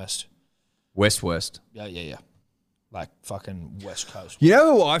send them west. West. Yeah. Like fucking West Coast. You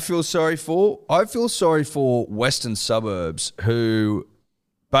know who I feel sorry for? I feel sorry for Western suburbs who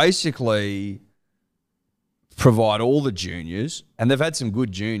basically provide all the juniors, and they've had some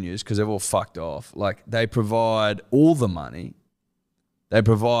good juniors because they've all fucked off. Like, they provide all the money, they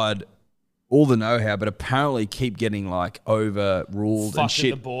provide all the know-how, but apparently keep getting like overruled and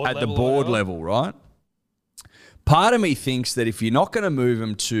shit at the board level, right? Part of me thinks that if you're not going to move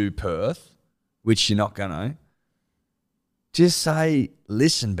them to Perth, which you're not going to, just say,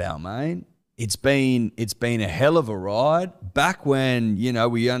 listen, Balmain, it's been a hell of a ride. Back when, you know,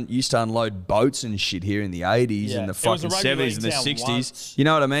 we used to unload boats and shit here in the 80s and the fucking 70s and the 60s. Once. You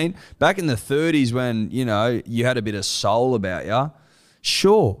know what I mean? Back in the 30s when, you know, you had a bit of soul about you.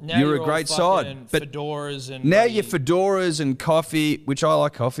 Sure, now you're a great side. But fedoras and now you're fedoras and coffee, which I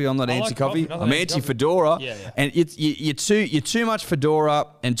like coffee. I'm not anti-coffee. I'm anti-fedora. Yeah, yeah. And you're too much fedora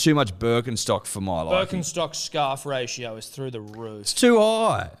and too much Birkenstock for my liking. Birkenstock scarf ratio is through the roof. It's too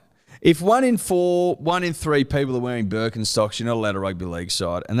high. If 1 in 4, 1 in 3 people are wearing Birkenstocks, you're not allowed a rugby league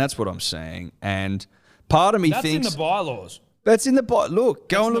side, and that's what I'm saying. And part of me thinks that's in the bylaws. That's in the look.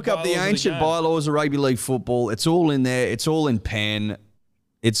 Go and look up the ancient bylaws of rugby league football. It's all in there. It's all in pen.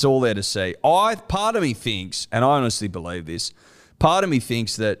 It's all there to see. Part of me thinks, and I honestly believe this, part of me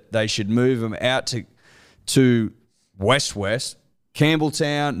thinks that they should move them out to West,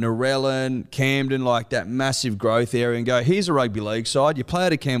 Campbelltown, Narellan, Camden, like that massive growth area, and go, here's a rugby league side. You play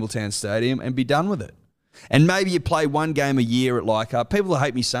at a Campbelltown stadium and be done with it. And maybe you play one game a year at like people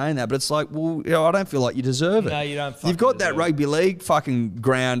hate me saying that, but it's like, well, you know, I don't feel like you deserve it. No, you don't. You've got that rugby league fucking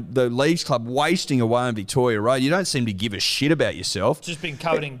ground, the Leagues Club wasting away on Victoria Road. You don't seem to give a shit about yourself. It's just been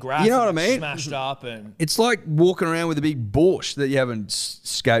covered in grass. You know what I mean? Smashed up, and it's like walking around with a big bush that you haven't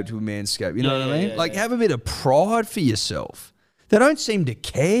scaped with Manscaped. You know what I mean? Have a bit of pride for yourself. They don't seem to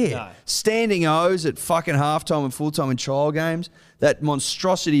care. No. Standing O's at fucking halftime and full-time in trial games, that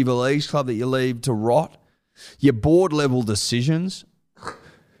monstrosity of a Leagues Club that you leave to rot. Your board level decisions,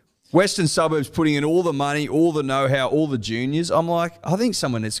 Western Suburbs putting in all the money, all the know-how, all the juniors. I'm like, I think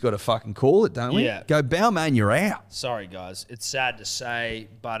someone has got to fucking call it, don't we? Yeah. Go, Balmain, you're out. Sorry, guys. It's sad to say,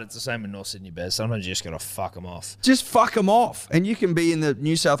 but it's the same with North Sydney Bears. Sometimes you just got to fuck them off. Just fuck them off. And you can be in the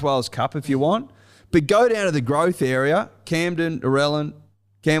New South Wales Cup if you want, but go down to the growth area, Camden, Narellan,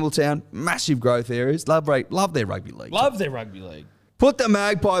 Campbelltown, massive growth areas. Love their rugby league. Love their rugby league. Put the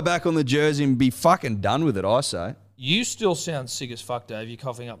magpie back on the jersey and be fucking done with it, I say. You still sound sick as fuck, Dave. You're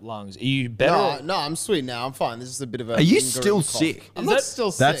coughing up lungs. Are you better? No, I'm sweet now. I'm fine. This is a bit of a. Are you lingering still cough. sick? I'm not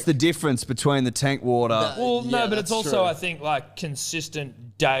still sick. That's the difference between the tank water. Well, no, Yeah, but it's that's also, true. I think, like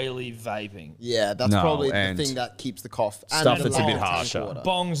consistent daily vaping. Yeah, that's No, probably the and thing that keeps the cough. And stuff the that's a lack bit of tank harsher. water.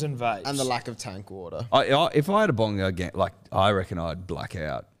 Bongs and vapes. And the lack of tank water. If I had a bong again, like I reckon I'd black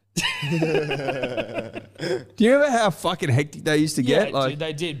out. Do you remember how fucking hectic they used to yeah, get? Like, dude,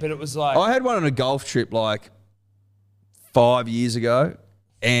 they did, but it was like... I had one on a golf trip like 5 years ago,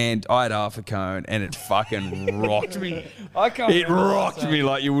 and I had half a cone, and it fucking rocked me. I can't It remember the last rocked time- me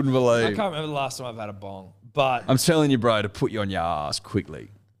like you wouldn't I believe. can't remember the last time I've had a bong, but... I'm telling you, bro, to put you on your ass quickly.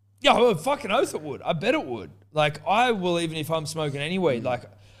 Yeah, well, fucking oath it would. I bet it would. Like, I will, even if I'm smoking any weed. Like,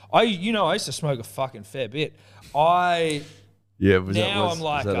 I used to smoke a fucking fair bit. Yeah, I'm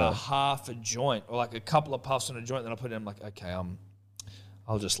like half a joint or like a couple of puffs on a joint. Then I put it in, I'm like, okay,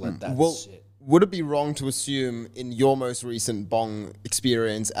 I'll just let that sit. Would it be wrong to assume in your most recent bong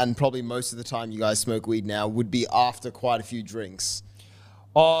experience, and probably most of the time you guys smoke weed now, would be after quite a few drinks?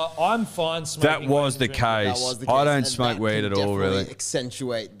 I'm fine smoking. That was the weed. case. That was the case. I don't and smoke that weed can at all, definitely really.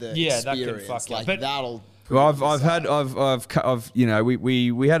 accentuate the Yeah, that can experience. fuck you. Like But- that'll. Well, I've you know,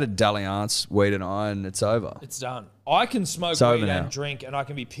 we had a dalliance, weed and I, and it's over. It's done. I can smoke It's over weed now. and drink, and I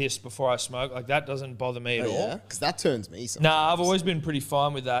can be pissed before I smoke. Like, that doesn't bother me at all. Yeah, because that turns me. Sometimes. Nah, I've always been pretty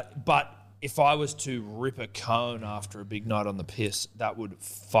fine with that. But if I was to rip a cone after a big night on the piss, that would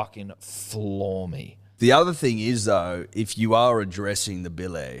fucking floor me. The other thing is, though, if you are addressing the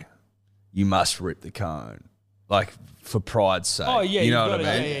billy, you must rip the cone, like for pride's sake. Oh, yeah. you know you've what got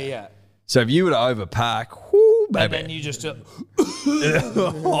I to- mean. Yeah. So if you were to overpack, whoo, And baby. then you just... and then you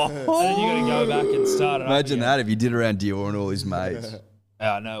got to go back and start it up Imagine again. that if you did around Dior and all his mates.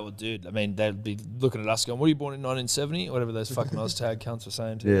 Yeah, no, well, dude. I mean, they'd be looking at us going, "What, are you born in 1970?" Or whatever those fucking Oztag cunts were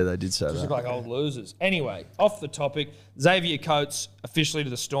saying to you. Yeah, they did say Just that. look like old losers. Anyway, off the topic, Xavier Coates officially to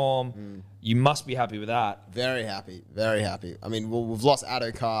the Storm. You must be happy with that. Very happy, very happy. I mean, we've lost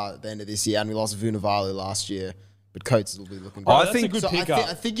Addo-Carr at the end of this year, and we lost Vunivalu last year. But Coates will be looking good. I that's think- a good So pickup.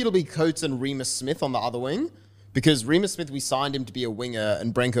 I think it'll be Coates and Remus Smith on the other wing, because Remus Smith, we signed him to be a winger,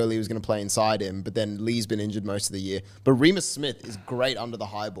 and Brenko Lee was going to play inside him, but then Lee's been injured most of the year. But Remus Smith is great under the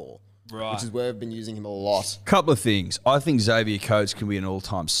high ball, Right. which is where we've been using him a lot. Couple of things. I think Xavier Coates can be an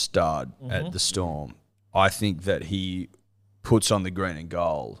all-time stud at the Storm. I think that he puts on the green and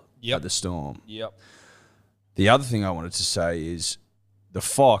gold Yep. at the Storm. Yep. The other thing I wanted to say is the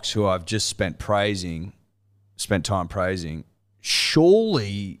Fox, who I've just spent time praising,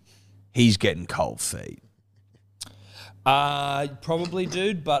 surely he's getting cold feet. Probably,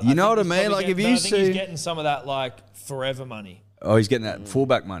 dude. But You know what I he's mean? probably Like, if getting- you I think he's see- getting some of that like forever money. Oh, he's getting that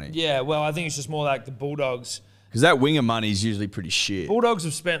fullback money. Yeah. Well, I think it's just more like the Bulldogs. Because that winger money is usually pretty shit. Bulldogs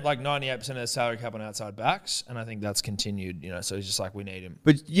have spent like 98% of their salary cap on outside backs, and I think that's continued. So he's just like, we need him.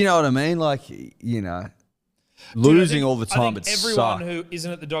 But you know what I mean? Like, losing all the time, I it think everyone sucks. who isn't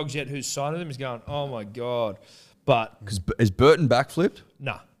at the Dogs yet who's signed with him is going, oh my God. But Because is Burton backflipped?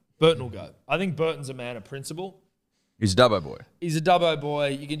 nah, Burton will go. I think Burton's a man of principle. He's a Dubbo boy. He's a Dubbo boy.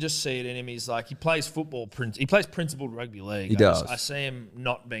 You can just see it in him. He's like, he plays football. He plays principled rugby league. He does. I see him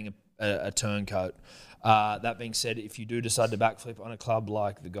not being a turncoat. That being said, if you do decide to backflip on a club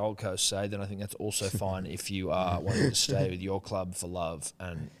like the Gold Coast, say, then I think that's also fine if you are wanting to stay with your club for love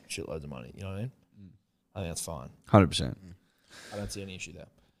and shitloads of money. You know what I mean? I think that's fine. 100%. I don't see any issue there.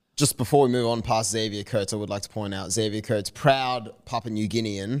 Just before we move on past Xavier Coates, I would like to point out Xavier Coates, proud Papua New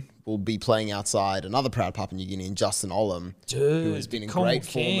Guinean, will be playing outside another proud Papua New Guinean, Justin Olam, Dude, who has been in Commonwealth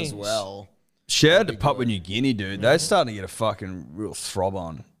great form as Kings. well. Shout out to Papua New Guinea, dude. They're starting to get a fucking real throb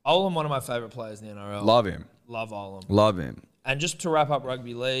on. Olam, one of my favourite players in the NRL. Love him. Love Olam. Love him. And just to wrap up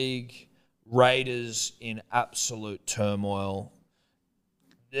rugby league, Raiders in absolute turmoil.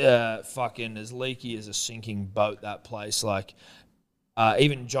 Fucking as leaky as a sinking boat, that place. Like,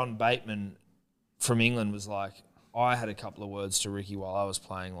 even John Bateman from England was like, I had a couple of words to Ricky while I was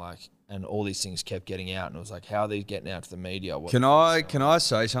playing, like, and all these things kept getting out. And it was like, how are these getting out to the media? What Can I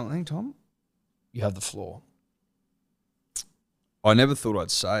say something, Tom? You have the floor. I never thought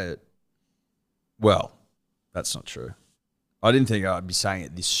I'd say it. Well, that's not true. I didn't think I'd be saying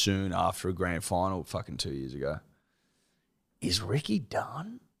it this soon after a grand final fucking 2 years ago. Is Ricky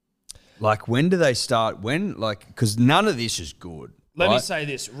done? Like, when do they start? Because none of this is good. Let me right? say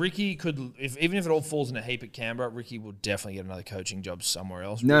this: Ricky could, even if it all falls in a heap at Canberra, Ricky will definitely get another coaching job somewhere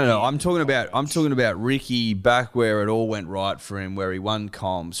else. No. I'm talking about Ricky back where it all went right for him, where he won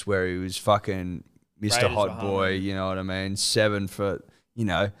comps, where he was fucking Mr. Raiders Hot were Boy. humming. You know what I mean? 7 for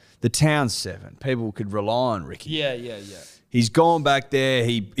the town's 7. People could rely on Ricky. Yeah. He's gone back there.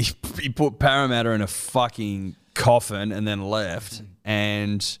 He put Parramatta in a fucking coffin and then left.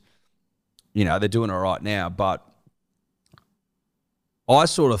 And, they're doing all right now. But I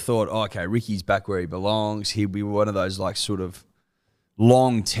sort of thought, okay, Ricky's back where he belongs. He'd be one of those, like, sort of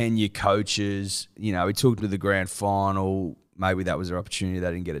long tenure coaches. He took him to the grand final. Maybe that was their opportunity.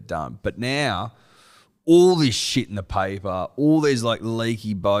 They didn't get it done. But now, all this shit in the paper, all these, like,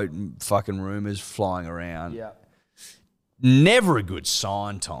 leaky boat and fucking rumours flying around. Yeah. Never a good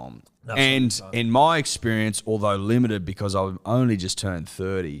sign, Tom. That's not a And good sign. in my experience, although limited because I've only just turned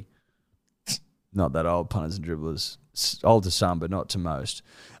 30, not that old, punters and dribblers, old to some, but not to most.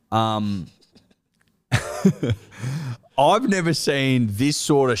 I've never seen this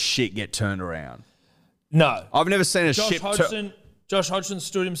sort of shit get turned around. No. I've never seen a Josh ship. Hodgson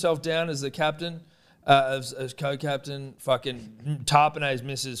stood himself down as the captain, as co-captain. Fucking Tarpanay's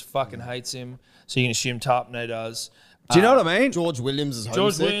missus fucking hates him, so you can assume Tarpanay does. Do you know what I mean? George Williams is homesick.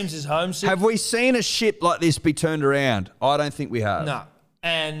 George Williams is homesick. Have we seen a ship like this be turned around? I don't think we have. No.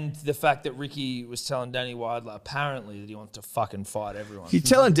 And the fact that Ricky was telling Danny Widler apparently that he wants to fucking fight everyone. You're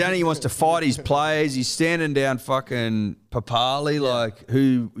telling Danny he wants to fight his players. He's standing down fucking Papali,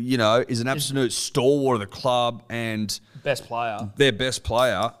 who, is an absolute stalwart of the club and Best player. their best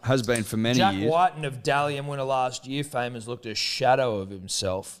player, has been for many Jack years. Whiten of Dalian winner last year, fame has looked a shadow of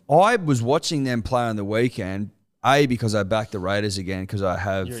himself. I was watching them play on the weekend, because I backed the Raiders again, because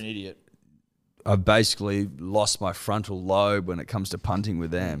You're an idiot. I've basically lost my frontal lobe when it comes to punting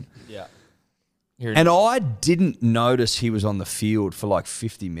with them. Yeah. And I didn't notice he was on the field for like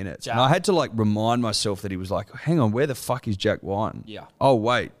 50 minutes. Jack. And I had to remind myself that he was like, hang on, where the fuck is Jack Whiten? Yeah. Oh,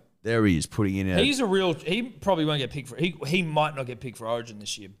 wait, there he is putting in He's a real. He probably won't get picked for. He might not get picked for Origin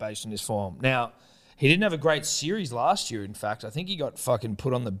this year based on his form. Now, he didn't have a great series last year. In fact, I think he got fucking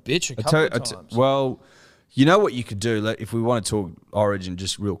put on the bitch a couple of times. Well, you know what you could do if we want to talk Origin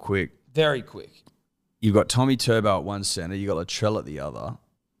just real quick. Very quick. You've got Tommy Turbo at one centre, you got Latrell at the other,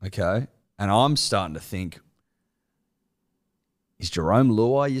 okay? And I'm starting to think, is Jerome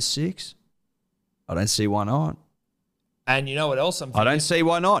Luai your 6? I don't see why not. And you know what else I'm thinking? I don't see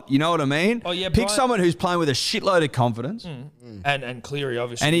why not. You know what I mean? Oh, yeah, Pick Brian- someone who's playing with a shitload of confidence, And Cleary,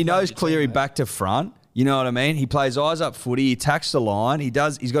 obviously. and he plays knows your Cleary teammate. back to front. You know what I mean? He plays eyes up footy. He attacks the line. He's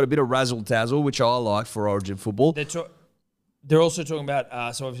got a bit of razzle dazzle, which I like for Origin football. They're They're also talking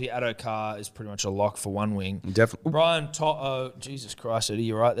about, so obviously Addo Carr is pretty much a lock for one wing. Definitely. Brian Toto, Jesus Christ, Eddie,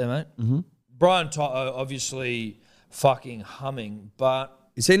 you right there, mate? Mm-hmm. Brian Toto, obviously fucking humming,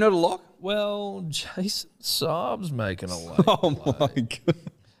 but, Is he not a lock? well, Jason Saab's making a way. Oh my god.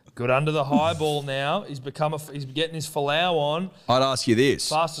 Good under the high ball now. He's getting his Falau on. I'd ask you this: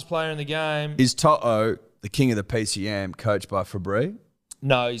 Fastest player in the game. Is Toto the king of the PCM, coached by Fabry?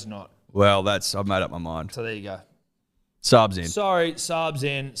 No, he's not. Well, I've made up my mind. So there you go. Subs in. Sorry, Saab's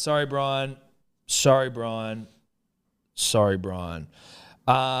in. Sorry, Brian. Sorry, Brian. Sorry, Brian.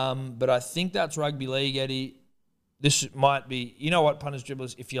 But I think that's rugby league, Eddie. This might be, you know what, punters,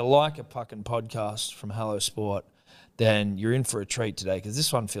 dribblers, if you like a fucking podcast from Hello Sport, then you're in for a treat today because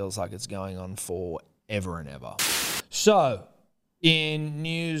this one feels like it's going on forever and ever. So, in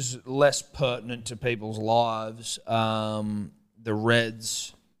news less pertinent to people's lives, the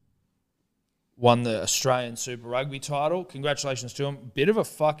Reds won the Australian Super Rugby title. Congratulations to them. Bit of a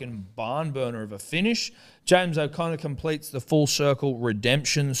fucking barn burner of a finish. James O'Connor completes the full circle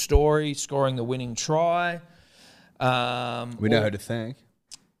redemption story, scoring the winning try. We know who to thank.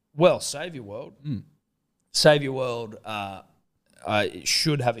 Well, Saviour World. Saviour World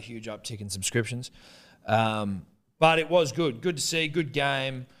should have a huge uptick in subscriptions. But it was good. Good to see. Good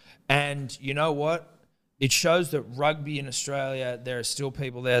game. And you know what? It shows that rugby in Australia, there are still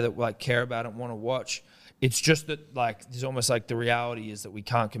people there that like care about it and want to watch. It's just that like there's almost like the reality is that we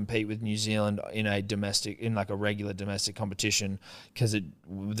can't compete with New Zealand in a regular domestic competition because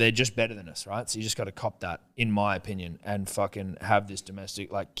they're just better than us, right? So you just got to cop that, in my opinion, and fucking have this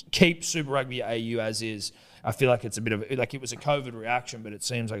domestic, like keep Super Rugby AU as is. I feel like it's a bit of like it was a COVID reaction, but it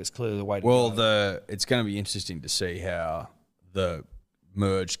seems like it's clearly the way to go. It's going to be interesting to see how the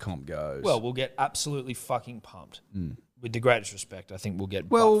merged comp goes. Well, we'll get absolutely fucking pumped. With the greatest respect, I think we'll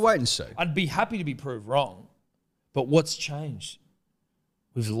get. Well, we'll wait and see. I'd be happy to be proved wrong, but what's changed?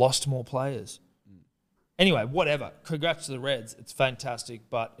 We've lost more players. Anyway, whatever. Congrats to the Reds. It's fantastic,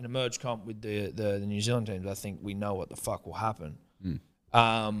 but in a merge comp with the New Zealand teams, I think we know what the fuck will happen.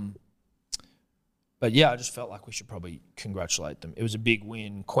 But yeah, I just felt like we should probably congratulate them. It was a big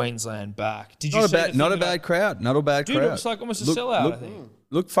win. Queensland back. Did you see not a bad crowd? Not a bad dude, crowd. Dude, it was like almost a sellout, I think.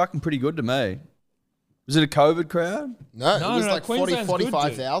 Looked fucking pretty good to me. Was it a COVID crowd? No, it was like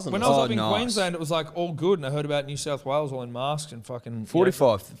 45,000. When I was up in Queensland, it was like all good, and I heard about New South Wales all in masks and fucking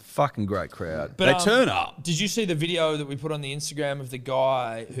 45, fucking great crowd. But, they turn up. Did you see the video that we put on the Instagram of the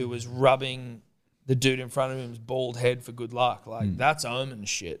guy who was rubbing the dude in front of him's bald head for good luck? Like that's omen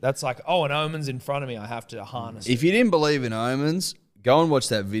shit. That's like, oh, an omen's in front of me. I have to harness it. If you didn't believe in omens, go and watch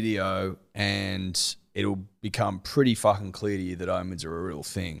that video, and it'll become pretty fucking clear to you that omens are a real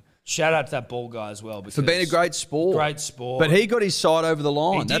thing. Shout out to that ball guy as well. For being a great sport. Great sport. But he got his side over the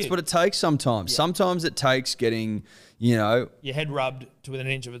line. That's did. what it takes sometimes. Yeah. Sometimes it takes getting, your head rubbed to within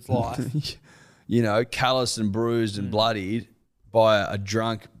an inch of its life. calloused and bruised and bloodied by a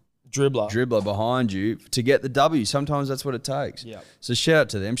drunk dribbler behind you to get the W. Sometimes that's what it takes. Yep. So shout out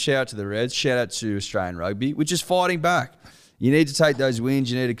to them. Shout out to the Reds. Shout out to Australian Rugby, which is fighting back. You need to take those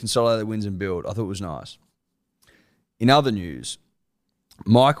wins. You need to consolidate the wins and build. I thought it was nice. In other news,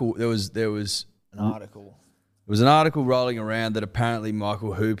 Michael, there was an article. There was an article rolling around that apparently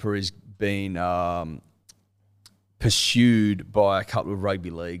Michael Hooper is being pursued by a couple of rugby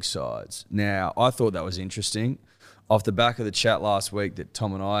league sides. Now, I thought that was interesting. Off the back of the chat last week that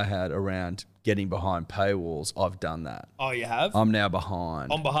Tom and I had around getting behind paywalls, I've done that. Oh, you have? I'm now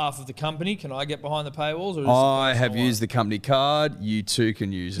behind. On behalf of the company, can I get behind the paywalls? Or I have used the company card. You too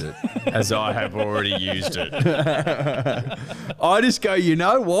can use it, as I have already used it. I just go, you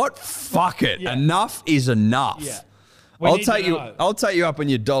know what? Fuck it. Yeah. Enough is enough. Yeah. I'll take you up on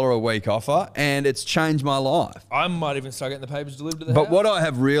your $1 a week offer, and it's changed my life. I might even start getting the papers delivered to the house. But what I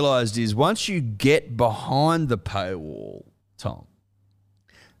have realised is once you get behind the paywall, Tom,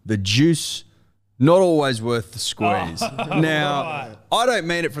 the juice not always worth the squeeze. Now, right. I don't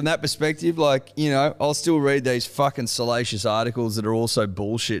mean it from that perspective. Like, I'll still read these fucking salacious articles that are also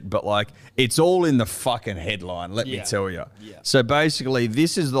bullshit, but like, it's all in the fucking headline, let me tell you. Yeah. So basically,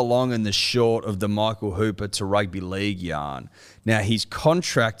 this is the long and the short of the Michael Hooper to rugby league yarn. Now, he's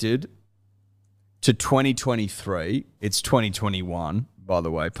contracted to 2023. It's 2021. By the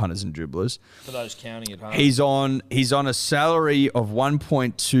way, punters and dribblers. For those counting at home. He's on a salary of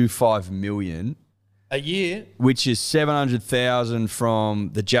 $1.25 million. A year? Which is $700,000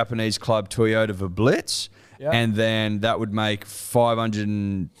 from the Japanese club Toyota Verblitz. Yep. And then that would make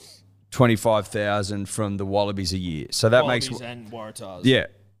 $525,000 from the Wallabies a year. So that Wallabies makes... and Waratahs. Yeah.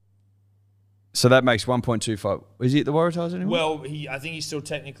 So that makes 1.25. Is he at the Waratahs anymore? Well, I think he's still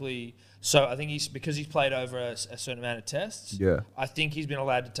technically. So I think because he's played over a certain amount of tests. Yeah. I think he's been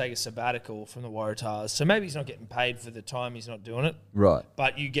allowed to take a sabbatical from the Waratahs. So maybe he's not getting paid for the time he's not doing it. Right.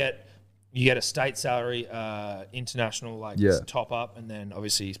 But you get a state salary, international top up, and then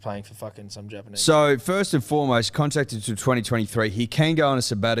obviously he's playing for fucking some Japanese. So first and foremost, contracted to 2023. He can go on a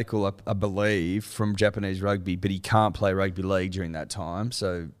sabbatical, I believe, from Japanese rugby, but he can't play rugby league during that time.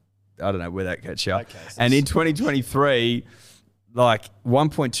 So I don't know where that gets you. Okay, so and in 2023, like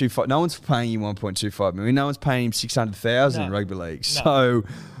 1.25, no one's paying him 1.25 million. No one's paying him 600,000 in rugby league. No. So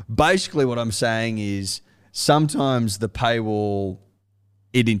basically, what I'm saying is sometimes the paywall,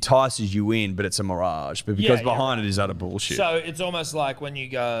 it entices you in, but it's a mirage. But because behind it is utter bullshit. So it's almost like when you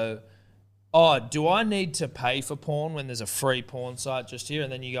go, oh, do I need to pay for porn when there's a free porn site just here?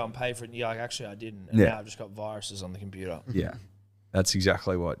 And then you go and pay for it and you're like, actually, I didn't. And now I've just got viruses on the computer. Yeah. That's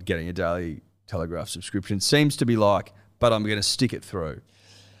exactly what getting a Daily Telegraph subscription seems to be like, but I'm going to stick it through.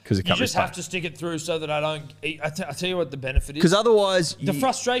 Because You just have to stick it through so that I don't. I tell you what the benefit is. Because otherwise, the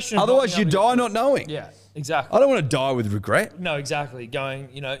frustration. of Otherwise, not you being able die to- not knowing. Yeah, exactly. I don't want to die with regret. No, exactly. Going,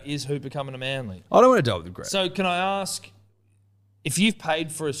 is Hooper coming to Manly? I don't want to die with regret. So can I ask, if you've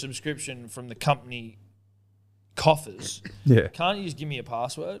paid for a subscription from the company coffers, Yeah. can't you just give me a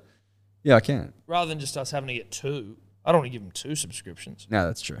password Yeah, I can. rather than just us having to get two? I don't want to give them two subscriptions. No,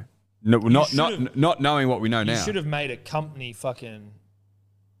 that's true. No, not should've- not knowing what we know You now. should have made a company fucking.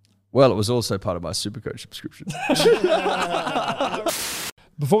 Well, it was also part of my Supercoach subscription.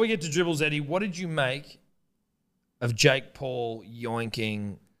 Before we get to dribbles, Eddie, what did you make of Jake Paul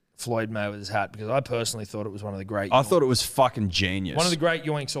yoinking Floyd Mayweather's hat? Because I personally thought it was one of the great. I thought it was fucking genius. one of the great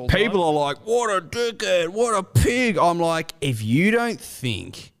yoinks all time. People are like, what a dickhead, what a pig. I'm like, if you don't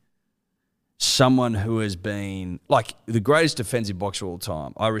think someone who has been, like, the greatest defensive boxer of all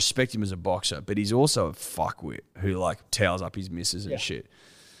time, I respect him as a boxer, but he's also a fuckwit who, like, towels up his missus and shit.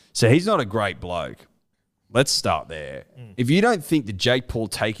 So he's not a great bloke. Let's start there. If you don't think that Jake Paul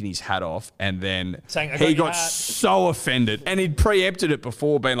taking his hat off and then Saying, "I he got your got hat." so offended and he'd preempted it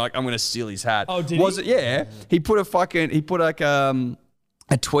before being like, I'm going to steal his hat. Oh, did Was he? it? Yeah. He put like a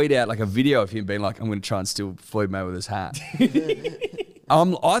tweet out, like a video of him being like, I'm going to try and steal Floyd Mayweather's hat.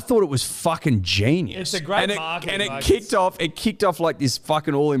 I thought it was fucking genius. It's a great and marketing, And it like, kicked off. It kicked off like this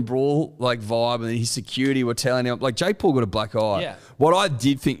fucking all in brawl like vibe, and then his security were telling him like Jake Paul got a black eye. Yeah. What I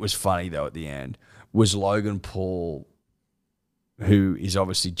did think was funny though at the end was Logan Paul, who is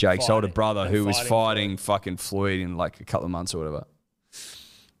obviously Jake's older brother, who was fighting fucking Floyd in like a couple of months or whatever,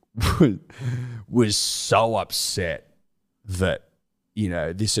 was so upset that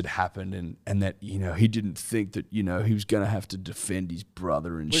this had happened and that, he didn't think that, he was going to have to defend his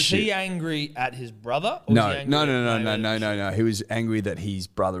brother and Was shit. he angry at his brother? Or was he No. angry at Mayweather? He was angry that his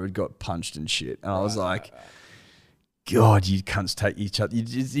brother had got punched and shit. And I was like, God, you cunts take each other.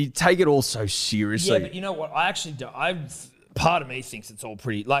 You take it all so seriously. Yeah, but you know what? I actually do. Part of me thinks it's all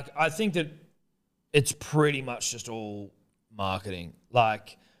pretty. Like, I think that it's pretty much just all marketing.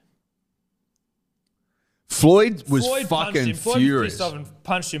 Like, Floyd was Floyd punched fucking him. Floyd was furious. pissed off and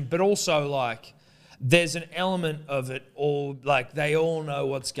punched him, but also like, there's an element of it all. Like, they all know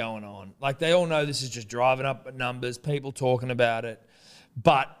what's going on. Like, they all know this is just driving up numbers, people talking about it,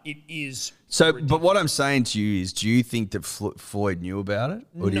 but it is. So, but what I'm saying to you is, do you think that Floyd knew about it,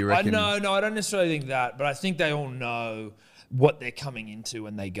 or do you reckon? No, I don't necessarily think that, but I think they all know what they're coming into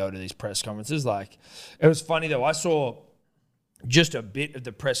when they go to these press conferences. Like, it was funny though. I saw just a bit of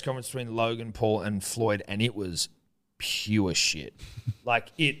the press conference between Logan Paul and Floyd, and it was pure shit.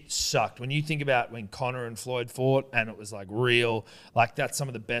 Like, it sucked. When you think about when Conor and Floyd fought, and it was like real, like that's some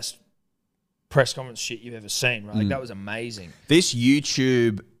of the best press conference shit you've ever seen, right? Like, that was amazing. This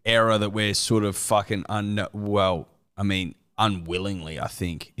YouTube era that we're sort of fucking unwillingly, I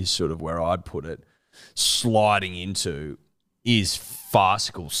think, is sort of where I'd put it, sliding into is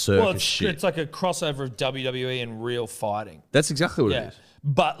farcical circus Well, shit. it's like a crossover of WWE and real fighting. That's exactly what it is.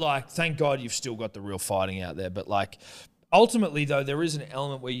 But like, thank God you've still got the real fighting out there. But like, ultimately though, there is an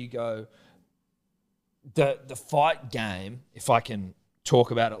element where you go, the fight game, if I can talk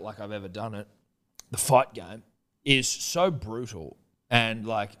about it like I've ever done it, the fight game is so brutal and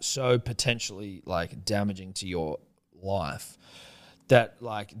like so potentially like damaging to your life that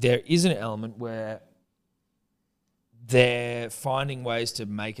like there is an element where they're finding ways to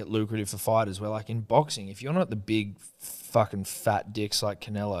make it lucrative for fighters. Where like in boxing, if you're not the big fucking fat dicks like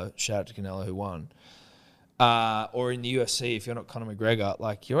Canelo, shout out to Canelo who won, or in the UFC, if you're not Conor McGregor,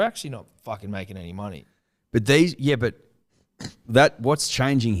 like you're actually not fucking making any money. But what's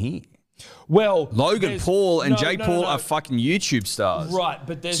changing here? Well, Logan there's- Paul and no, Jake no, Paul no. are fucking YouTube stars. Right,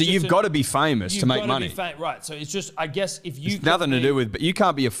 but there's So just you've got to be famous to make money. Right, so it's just, I guess, if you It's nothing to do with, but you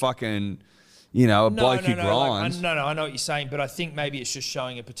can't be a fucking, a bloke who grinds. I know what you're saying, but I think maybe it's just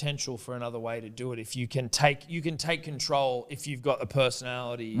showing a potential for another way to do it. If you can take control, if you've got the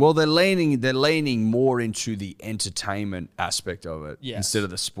personality. Well, they're leaning more into the entertainment aspect of it Yes. instead of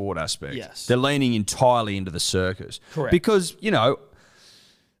the sport aspect. Yes. They're leaning entirely into the circus. Correct. Because,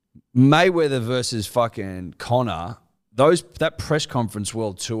 Mayweather versus fucking Conor, that press conference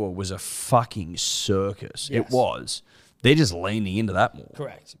world tour was a fucking circus. Yes. It was. They're just leaning into that more.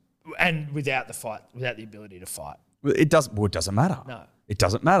 Correct, and without the ability to fight. It doesn't matter. No. It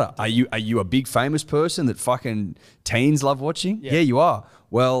doesn't matter. Are you a big famous person that fucking teens love watching? Yeah. Yeah, you are.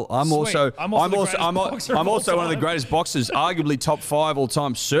 Well, I'm Sweet. also I'm also one of the greatest boxers, arguably top 5 all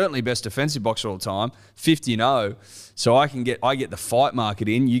time, certainly best defensive boxer all time, 50-0. So I get the fight market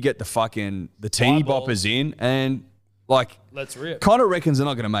in, you get the teeny Eyeballs. boppers in, and like Let's rip. Conor reckons they're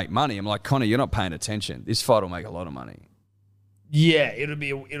not going to make money. I'm like, Conor, you're not paying attention. This fight will make a lot of money. Yeah, it'll be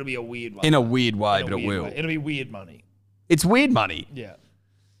a weird one. In a weird way, In a but it weird will. way. It'll be weird money. It's weird money. Yeah,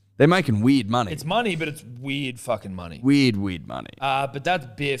 They're making weird money. it's money, but it's weird fucking money. weird money. But that's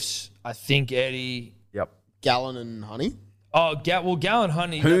Biff's. I think Eddie. Yep. Gallon and Honey. Oh, Gallon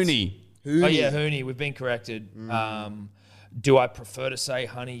Honey. Hooney. Oh yeah, Hooney. We've been corrected. Do I prefer to say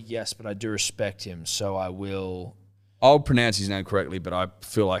Honey? Yes, but I do respect him, so I will. I'll pronounce his name correctly, but I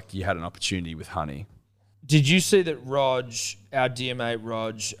feel like you had an opportunity with Honey. Did you see that Rog, our dear mate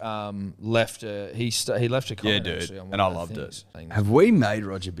Rog, left a he left a comment actually on one And I of the loved it. things saying- Have we made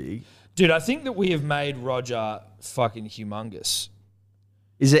Roger big? Dude, I think that we have made Roger fucking humongous.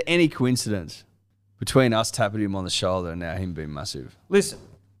 Is there any coincidence between us tapping him on the shoulder and now him being massive? Listen,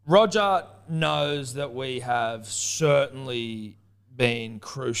 Roger knows that we have certainly been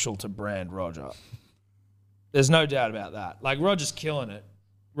crucial to brand Roger. There's no doubt about that. Like, Roger's killing it.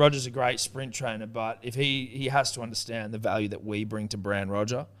 Roger's a great sprint trainer, but if he has to understand the value that we bring to brand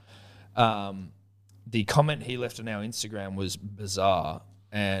Roger. The comment he left on our Instagram was bizarre,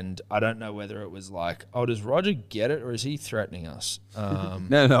 and I don't know whether it was like, oh, does Roger get it, or is he threatening us?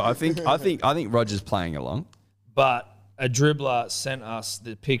 No. I think Roger's playing along. But a dribbler sent us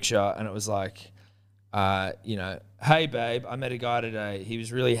the picture, and it was like, hey, babe, I met a guy today. He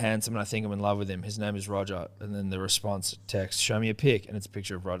was really handsome, and I think I'm in love with him. His name is Roger. And then the response text, show me a pic. And it's a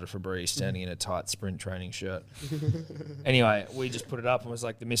picture of Roger Fabry standing in a tight sprint training shirt. Anyway, we just put it up and was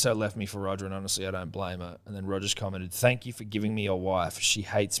like, the misso left me for Roger, and honestly, I don't blame her. And then Roger's commented, thank you for giving me your wife. She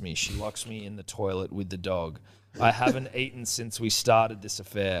hates me. She locks me in the toilet with the dog. I haven't eaten since we started this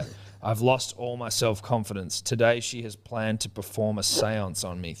affair. I've lost all my self-confidence. Today, she has planned to perform a seance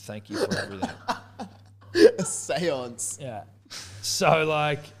on me. Thank you for everything. A seance. Yeah. So,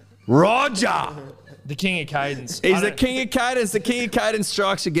 like, Roger! the king of cadence. He's the king of cadence. The king of cadence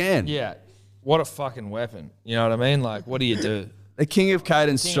strikes again. Yeah. What a fucking weapon. You know what I mean? Like, what do you do? The king of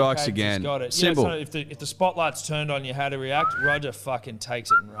cadence King of strikes cadence has again. Got it. Simple. Yeah, so if the spotlight's turned on you, how to react, Roger fucking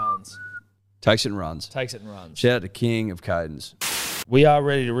takes it and runs. Takes it and runs. Takes it and runs. Shout out to king of cadence. We are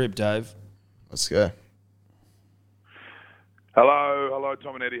ready to rip, Dave. Let's go. Hello,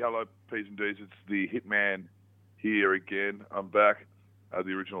 Tom and Eddie. Hello, P's and D's. It's the Hitman here again. I'm back,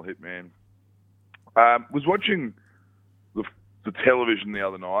 the original Hitman. Was watching the television the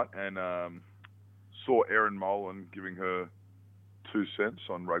other night and saw Erin Molan giving her 2 cents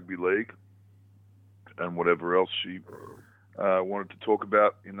on rugby league and whatever else she wanted to talk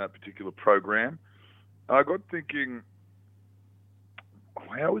about in that particular program. I got thinking,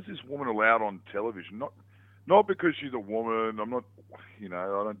 how is this woman allowed on television? Not because she's a woman. I'm not, I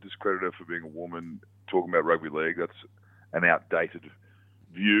don't discredit her for being a woman talking about rugby league. That's an outdated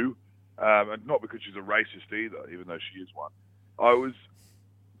view. And not because she's a racist either, even though she is one. I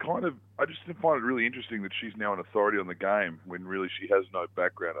just find it really interesting that she's now an authority on the game when really she has no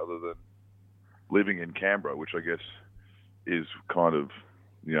background other than living in Canberra, which I guess is kind of,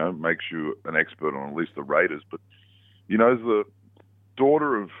 makes you an expert on at least the Raiders. But, as the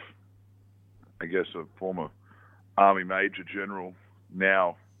daughter of, I guess, a former Army Major General,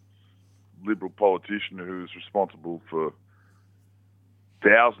 now Liberal politician who is responsible for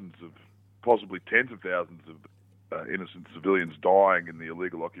thousands of, possibly tens of thousands of innocent civilians dying in the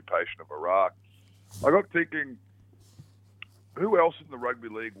illegal occupation of Iraq. I got thinking, who else in the rugby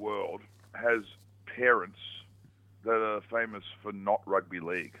league world has parents that are famous for not rugby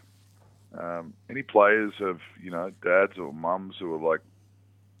league? Any players have, dads or mums who are like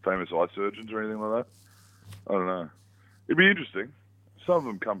famous eye surgeons or anything like that? I don't know. It'd be interesting. Some of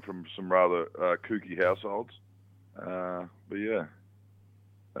them come from some rather kooky households. But yeah.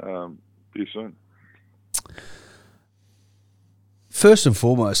 See you soon. First and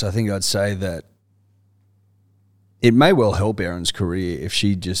foremost, I think I'd say that it may well help Erin's career if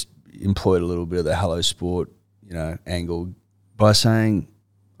she just employed a little bit of the Hello Sport, angle by saying,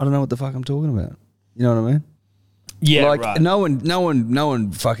 "I don't know what the fuck I'm talking about." You know what I mean? Yeah, like right. no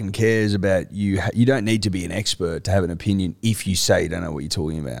one fucking cares about you. You don't need to be an expert to have an opinion if you say you don't know what you're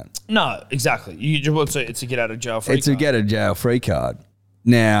talking about. No, exactly. It's a get out of jail free It's a get out of jail free card.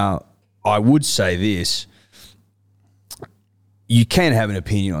 Now, I would say this: you can have an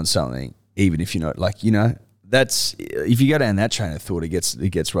opinion on something, even if you're not That's if you go down that train of thought, it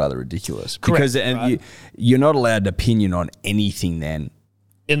gets rather ridiculous. Correct, Because right. you're not allowed an opinion on anything then,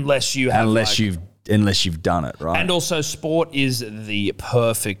 unless you have unless you've done it, right? And also, sport is the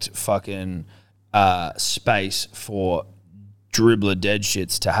perfect fucking space for dribbler dead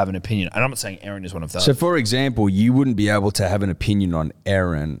shits to have an opinion. And I'm not saying Erin is one of those. So, for example, you wouldn't be able to have an opinion on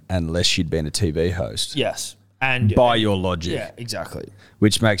Erin unless you'd been a TV host. yes. And By your logic. yeah, exactly.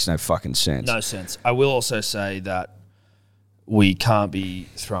 Which makes no fucking sense. No sense. I will also say that we can't be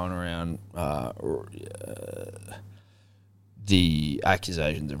throwing around the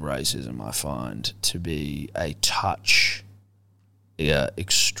accusations of racism. I find to be a touch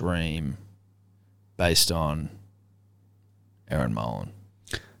extreme based on Erin Mullen.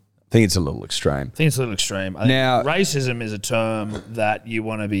 I think it's a little extreme. I think it's a little extreme. I think Now- racism is a term that you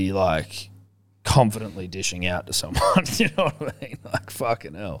want to be like confidently dishing out to someone. You know what I mean? Like,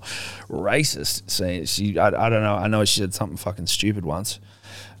 fucking hell. Racist. Saying I don't know. I know she said something fucking stupid once.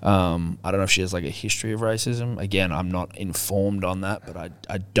 I don't know if she has like a history of racism. Again, I'm not informed on that, but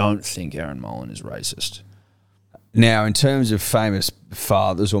I don't think Erin Mullen is racist. Now, in terms of famous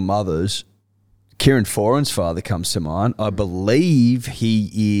fathers or mothers, Kieran Foran's father comes to mind. I believe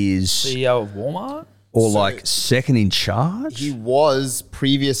he is CEO of Walmart? second in charge. He was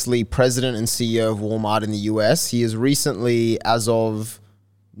previously president and CEO of Walmart in the US. He has recently, as of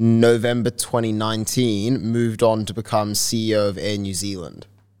November 2019, moved on to become CEO of Air New Zealand.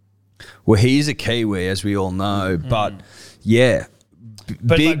 Well, he is a Kiwi, as we all know, but yeah,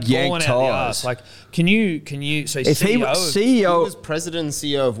 But big like yank balling out the arse. ties. Like, can you so If he CEO? was He CEO, was president and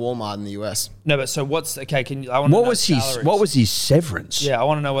CEO of Walmart in the US. No, but so what's okay? Can you? I want to what know was his salaries. what was his severance? Yeah, I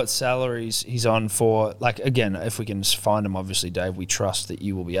want to know what salaries he's on for. Like, again, if we can find him, obviously, Dave, we trust that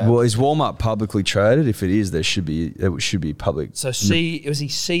you will be able. Well, is Walmart publicly traded? If it is, it should be public. So, was he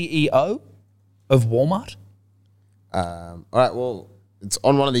CEO of Walmart? All right, well, it's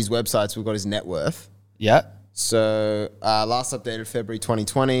on one of these websites. We've got his net worth. Yeah. So last updated February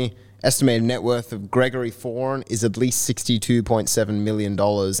 2020, estimated net worth of Gregory Foran is at least $62.7 million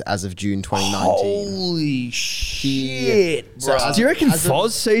as of June 2019. Holy shit, so bro. as- Do you reckon as of-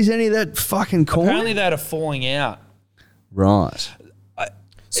 Foz sees any of that fucking coin? Apparently, they had a falling out. Right.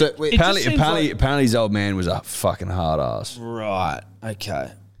 So wait, It just seems Apparently, his old man was a fucking hard ass. Right.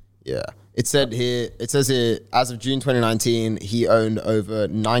 Okay. yeah. It says here, as of June 2019, he owned over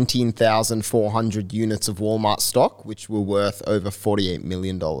 19,400 units of Walmart stock, which were worth over $48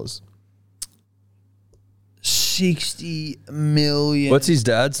 million. 60 million. What's his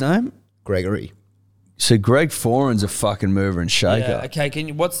dad's name? Gregory. So Greg Foran's a fucking mover and shaker Yeah. Okay. Can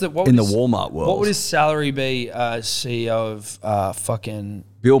you? What in would the his- Walmart world. What would his salary be? CEO of fucking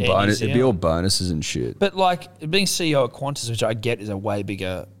Bill Air New bonus? It'd be all Zealand? bonuses and shit. But like being CEO of Qantas, which I get is a way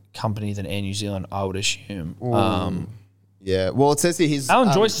bigger company than Air New Zealand, I would assume. Yeah. Well, it says here his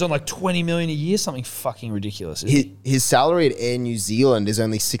Alan Joyce is on like 20 million a year, something fucking ridiculous. Isn't his salary at Air New Zealand is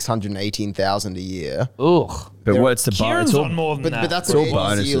only $618,000 a year. Ugh. But what's the Kieran's bonus? on more than But that. that's It's all at Air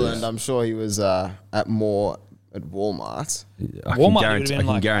bonuses. New Zealand. I'm sure he was at more at Walmart. I Walmart can would've been guarantee,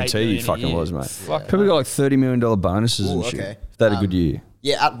 like 8 guarantee million you a fucking year. was, mate. Fuck Probably got like $30 million bonuses Ooh, and shit. okay. If they had a good year.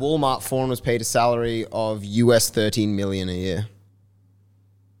 Yeah, at Walmart, Foran was paid a salary of US $13 million a year.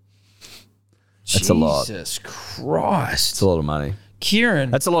 That's a lot. Jesus Christ. It's a lot of money. Kieran,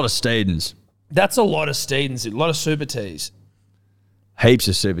 That's a lot of Steedens. that's a lot of Steedens, a lot of Super Ts. Heaps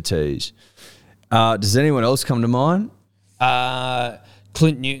of Super Ts. Does anyone else come to mind?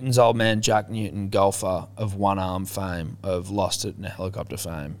 Clint Newton's old man, Jack Newton, golfer of one arm fame, of lost it in a helicopter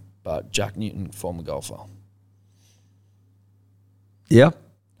fame. But Jack Newton, former golfer. Yep.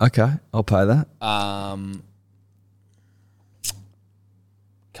 Okay, I'll pay that.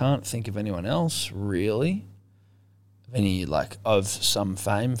 Can't think of anyone else really. Of any like of some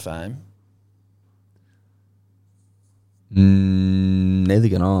fame. Neither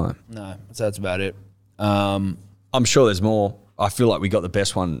can I. No, so that's about it. I'm sure there's more. I feel like we got the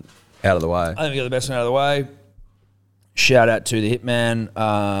best one out of the way. I think we got the best one out of the way. Shout out to the Hitman,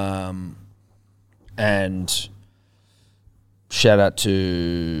 and shout out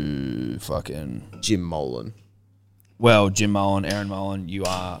to to fucking Jim Molan. well, Jim Mullen, Aaron Mullen,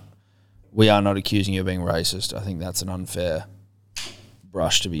 we are not accusing you of being racist. I think that's an unfair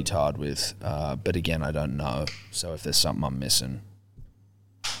brush to be tarred with. But again, I don't know. So if there's something I'm missing,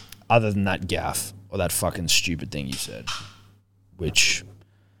 other than that gaff or that fucking stupid thing you said, which,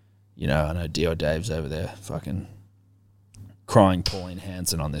 I know Dio Dave's over there fucking crying Pauline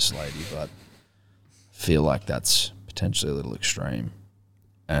Hanson on this lady, but I feel like that's potentially a little extreme.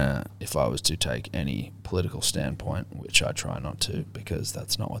 If I was to take any political standpoint, which I try not to because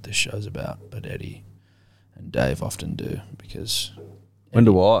that's not what this show's about, but Eddie and Dave often do because When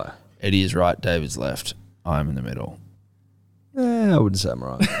do I? Eddie is right, Dave is left, I'm in the middle. I wouldn't say I'm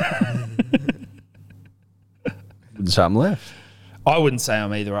right. Wouldn't say I'm left. I wouldn't say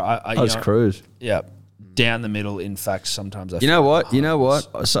I'm either. I I just cruise. Yeah, down the middle. In fact, sometimes I You know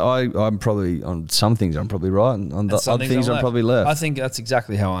what? So I'm probably on some things I'm probably right, and on the other things I'm probably left. I think that's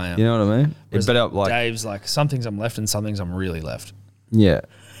exactly how I am. You know what I mean? Whereas But Dave's like, some things I'm left and some things I'm really left. yeah.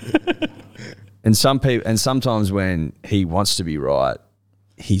 And sometimes when he wants to be right,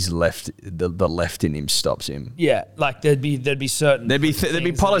 he's left. The left in him stops him. Yeah, like there'd be certain There'd be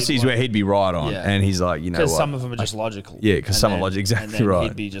things policies that where he'd be right on, Yeah. and he's like, you know what? because some of them are just logical. Yeah, 'cause And some are then- exactly and then right.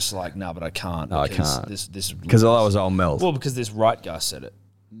 He'd be just like, no, but I can't. No, I because can't. This Because that was old Mel. well, because this right guy said it.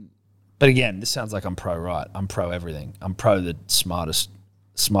 But again, this sounds like I'm pro right. I'm pro everything. I'm pro the smartest,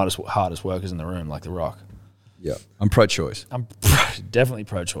 hardest workers in the room, like The Rock. Yeah, I'm pro-choice. I'm definitely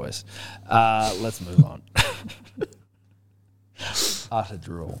pro-choice. Let's move on. Utter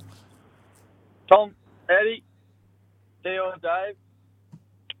drool. Tom, Eddie, Theo, and Dave.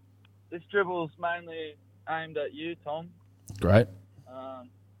 This dribble's mainly aimed at you, Tom. Great.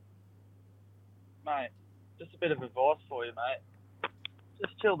 Mate, just a bit of advice for you, mate.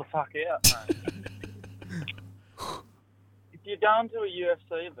 Just chill the fuck out, mate. If you're going to a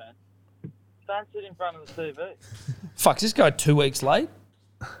UFC event, don't sit in front of the TV. Fuck, is this guy 2 weeks late?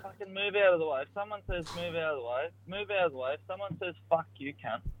 Fucking move out of the way. If someone says move out of the way, move out of the way. If someone says fuck you,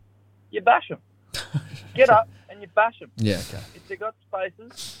 cunt, you bash them. Get up and you bash them. Yeah, okay. If they got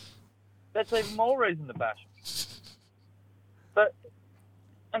spaces, that's even more reason to bash them. But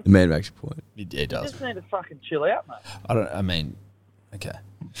The man makes a point. It you does. just need to fucking chill out, mate. Okay.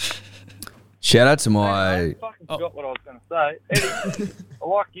 Shout out to Hey, my. I fucking forgot what I was going to say. Eddie, I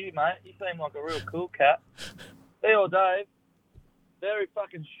like you, mate. You seem like a real cool cat. Theo Dave, very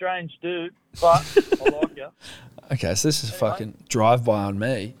fucking strange dude, but I like you. Okay, so this is a fucking drive-by on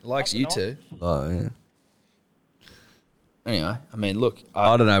me. Likes you two. Oh, yeah. Anyway, I mean, look.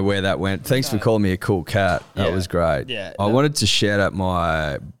 I don't know where that went. Thanks for calling me a cool cat. That Yeah. was great. Yeah, I no. wanted to shout out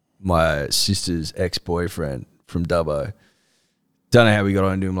my sister's ex-boyfriend from Dubbo. Don't know how we got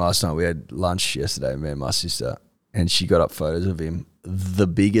on to him last night. We had lunch yesterday, me and my sister, and she got up photos of him. The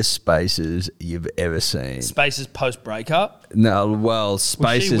biggest spaces you've ever seen. Spaces post-breakup? No, well, Was she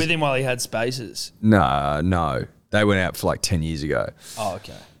spaces. with him while he had spaces? No. They went out for like 10 years ago. Oh,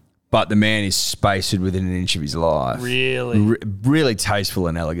 okay. But the man is spaced within an inch of his life. Really? Really tasteful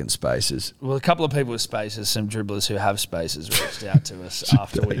and elegant spaces. Well, a couple of people with spaces, some dribblers who have spaces, reached out to us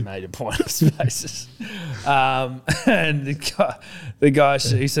after we made a point of spaces. And the guy,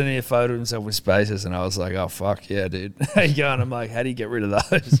 he sent me a photo of himself with spaces, and I was like, oh, fuck, yeah, dude. How you going? I'm like, how do you get rid of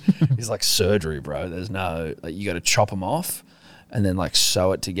those? He's like, surgery, bro. There's no, like, you got to chop them off and then, like,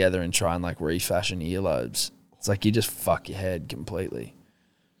 sew it together and try and, like, refashion earlobes. It's like you just fuck your head completely.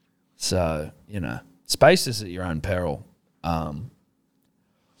 So, spaces at your own peril.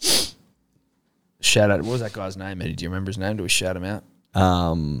 Shout out, what was that guy's name, Eddie? Do you remember his name? Do we shout him out?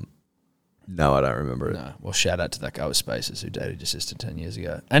 No, I don't remember it. No. Well, shout out to that guy with spaces who dated your sister 10 years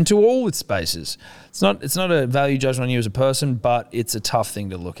ago. And to all with spaces. It's not a value judgment on you as a person, but it's a tough thing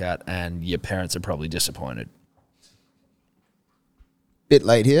to look at, and your parents are probably disappointed. Bit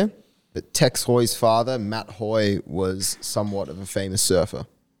late here, but Tex Hoy's father, Matt Hoy, was somewhat of a famous surfer.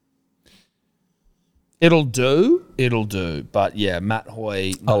 It'll do. But yeah, Matt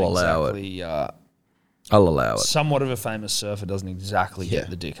Hoy, not I'll allow it. exactly, I'll allow it. somewhat of a famous surfer, doesn't exactly Yeah. get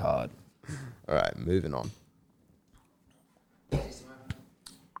the dick hard. All right, moving on.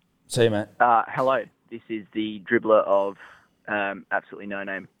 See you, mate. Hello, this is the dribbler of absolutely no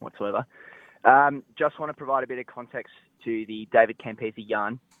name whatsoever. Just want to provide a bit of context to the David Campese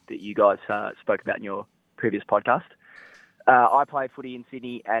yarn that you guys spoke about in your previous podcast. I play footy in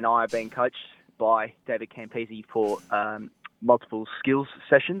Sydney, and I've been coached by David Campese for multiple skills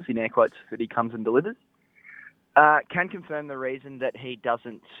sessions, in air quotes, that he comes and delivers. Can confirm the reason that he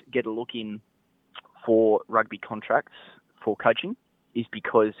doesn't get a look in for rugby contracts for coaching. is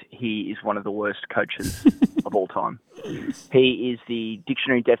because he is one of the worst coaches of all time. He is the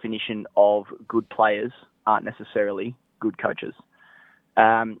dictionary definition of good players aren't necessarily good coaches.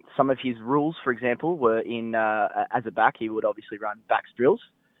 Some of his rules, for example, were as a back, he would obviously run backs drills.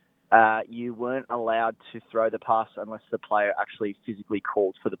 You weren't allowed to throw the pass unless the player actually physically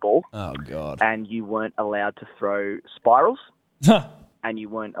called for the ball. Oh, God. And you weren't allowed to throw spirals. And you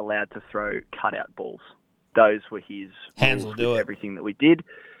weren't allowed to throw cutout balls. Those were his Hands rules will do with it. everything that we did.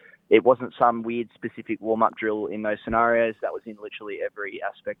 It wasn't some weird specific warm-up drill in those scenarios. That was in literally every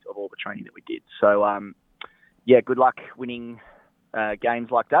aspect of all the training that we did. So, good luck winning games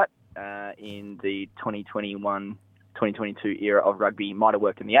like that in the 2021-2022 era of rugby. Might have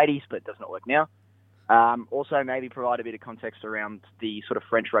worked in the 80s, but does not work now. Also, maybe provide a bit of context around the sort of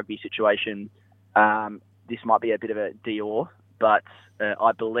French rugby situation. This might be a bit of a Dior, but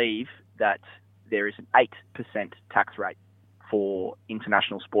I believe that there is an 8% tax rate for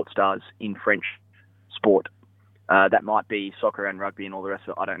international sports stars in French sport. That might be soccer and rugby and all the rest of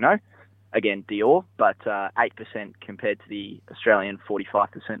it. I don't know. Again, Dior, but 8% compared to the Australian 45%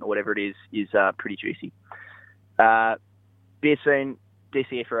 or whatever it is pretty juicy. Beer soon,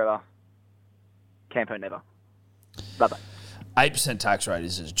 DCE forever, Campo never. Bye-bye. 8% tax rate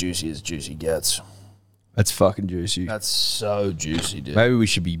is as juicy gets. That's fucking juicy. That's so juicy, dude. Maybe we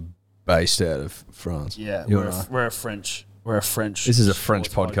should be based out of France. Yeah, You we're and I. we're a French. We're a French. This is a French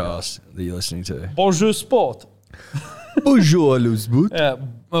sports podcast that you're listening to. Bonjour sport. Bonjour, Lisbeth. Yeah.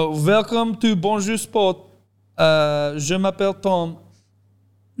 Welcome to Bonjour Sport. Je m'appelle Tom.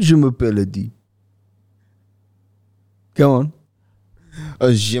 Je m'appelle Eddie. Go on.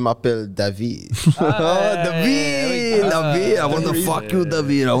 Je m'appelle David. David. I want to fuck you,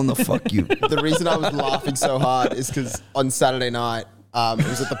 David. I want to fuck you. The reason I was laughing so hard is because on Saturday night, it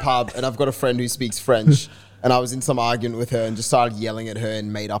was at the pub, and I've got a friend who speaks French, and I was in some argument with her and just started yelling at her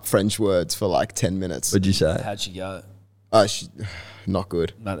and made up French words for like 10 minutes. What'd you say? How'd she go? She, not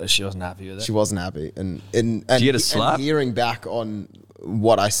good. No, she wasn't happy with it. She wasn't happy. And Did you get a slap? And hearing back on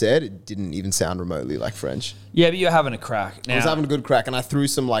what I said, it didn't even sound remotely like French. Yeah, but you're having a crack. Now, I was having a good crack, and I threw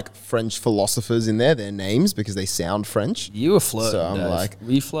some like French philosophers in there, their names, because they sound French. you were flirting. So I'm Dave. like-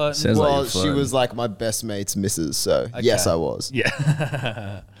 were you flirting? Sounds like Well, you're she flirting. was like my best mate's missus, so yes, I was.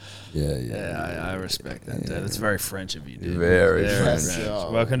 Yeah. Yeah. I respect that, Dave. That's very French of you, dude. Very Yes,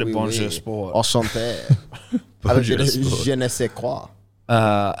 French. Welcome to oui, Bonjour oui. Sport. Enchanté. Avec Bonjour de Sport. je ne sais quoi.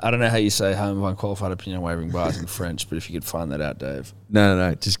 I don't know how you say home of unqualified opinion wavering bias in French, but if you could find that out, Dave.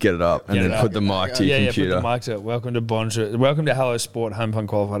 No. Just get it up and Get it then up. put the mic to your computer. put the mic to it. Welcome to Bonjour. Welcome to Hello Sport, home of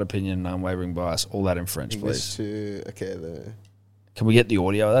unqualified opinion, unwavering bias. All that in French, English please. to okay. Can we get the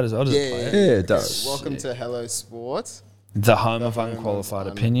audio of that as well? Does it play it? Yeah, it does. Welcome to Hello Sport. The home of unqualified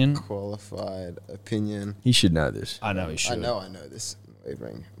opinion. Unqualified opinion. You should know this. I know he should. I know this.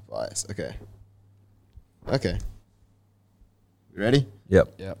 Wavering bias. Okay. You ready?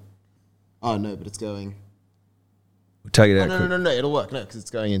 Yep. Yep. Oh no, but it's going. We'll take it Oh, out quick. no. It'll work. No, because it's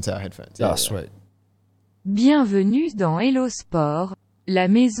going into our headphones. Oh, sweet. Bienvenue dans Hello Sport, la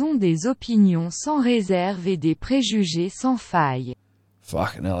maison des opinions sans réserve et des préjugés sans faille.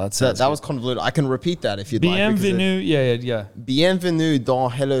 Fucking hell, that's That was convoluted. I can repeat that if you'd like. because it- Bienvenue. Yeah. Bienvenue dans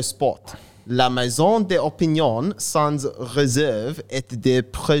Hello Sport, la maison des opinions sans réserve et des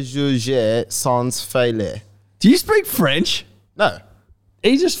préjugés sans faille. Do you speak French? No.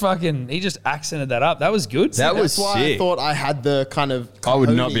 He just accented that up. That was good. That was That's why I sick. thought I had the kind of I would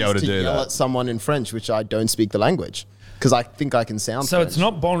not be able to cojones do yell that. at someone in French, which I don't speak the language. Because I think I can sound So French. it's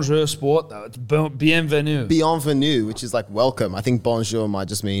not Bonjour Sport though. It's Bienvenue. Bienvenue, which is like welcome. I think bonjour might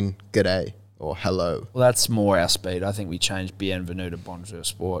just mean good day or hello. Well, that's more our speed. I think we changed Bienvenue to Bonjour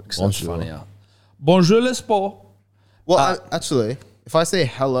Sport because that's Bonjour. funnier. Bonjour le sport. Well, actually, if I say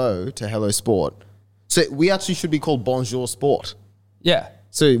hello to Hello Sport, so we actually should be called Bonjour Sport. Yeah.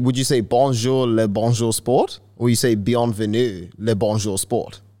 So would you say bonjour le bonjour sport? Or you say bienvenue le bonjour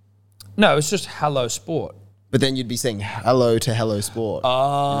sport? No, it's just Hello Sport. But then you'd be saying hello to Hello Sport.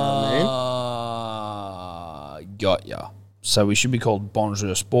 Got ya. So we should be called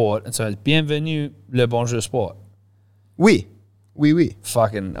Bonjour Sport. And so it's Bienvenue le Bonjour Sport. Oui.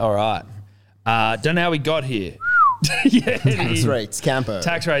 Fucking all right. Don't know how we got here. Yeah, Tax rates, Campo.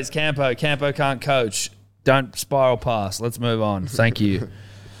 Tax rates, Campo. Campo can't coach. Don't spiral past. Let's move on. Thank you.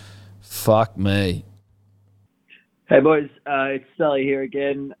 Fuck me. Hey boys, it's Sally here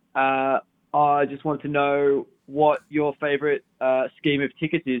again. I just wanted to know what your favourite scheme of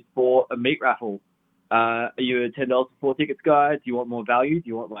tickets is for a meat raffle. Are you a $10 for 4 tickets guy? Do you want more value? Do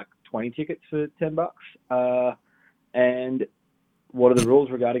you want like 20 tickets for $10? And what are the rules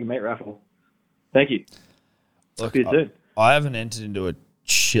regarding a meat raffle? Thank you. Look, See you soon. I haven't entered into a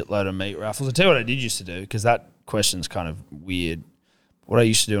shitload of meat raffles. I'll tell you what I did used to do, because that question's kind of weird. What I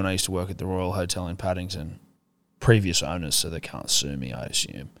used to do when I used to work at the Royal Hotel in Paddington, previous owners, so they can't sue me, I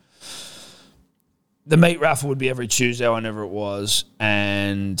assume. The meat raffle would be every Tuesday, whenever it was,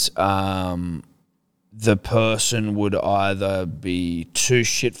 and the person would either be too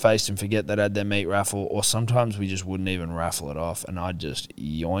shit-faced and forget they'd had their meat raffle, or sometimes we just wouldn't even raffle it off, and I'd just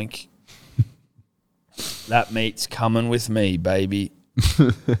yoink. That meat's coming with me, baby.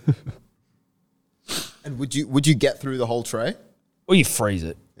 And would you get through the whole tray? Well, you freeze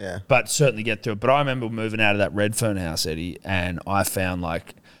it. Yeah. But certainly get through it. But I remember moving out of that Redfern house, Eddie, and I found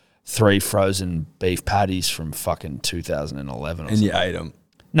like 3 frozen beef patties from fucking 2011 or And something. you ate them.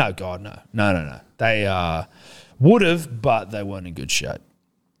 No, God, no. No. They would have, but they weren't in good shape.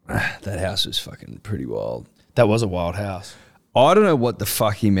 That house was fucking pretty wild. That was a wild house. I don't know what the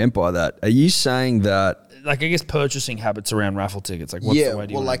fuck he meant by that. Are you saying that? Like, I guess purchasing habits around raffle tickets. Like, what's the way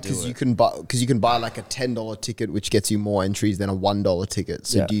do you want to do because it? you can buy like a $10 ticket, which gets you more entries than a $1 ticket.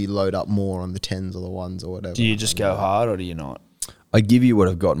 So Yeah. do you load up more on the 10s or the 1s or whatever? Do you just go hard or do you not? I give you what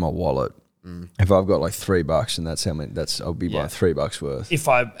I've got in my wallet. If I've got like $3, and that's how many. I'll be buying $3 worth. If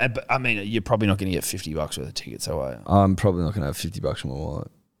I mean, you're probably not going to get $50 worth of tickets, are you? I'm probably not going to have $50 in my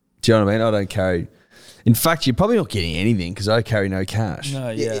wallet. Do you know what I mean? I don't carry. In fact, you're probably not getting anything because I carry no cash. No,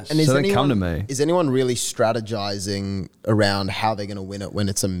 Yeah, yes. and is So don't come anyone- to me. Is anyone really strategizing around how they're going to win it when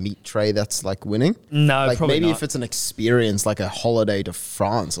it's a meat tray that's like winning? No, like probably maybe not. if it's an experience, like a holiday to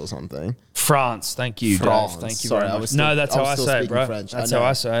France or something. France, thank you, France. Dave. Thank you Sorry, very I much. was still- No, that's I how was I still say it, speaking bro. French. That's I know. how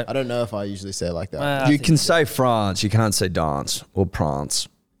I say it. I don't know if I usually say it like that. Well, I You think can say France. You can't say dance or prance.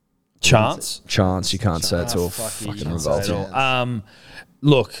 Chance. Chance. You can't say it's all Fuck you, you fucking can't say it revolting. all.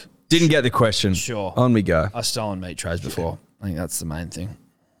 Look, Didn't get the question. Sure. On we go. I've stolen meat trays before. I think that's the main thing.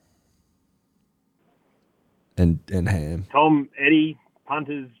 And ham. Tom, Eddie,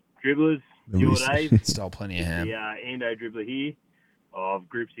 punters, dribblers, you or Dave. Stole plenty of ham. The Ando dribbler here of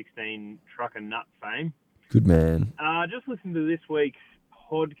Group 16 Truck and Nut fame. Good man. Just listened to this week's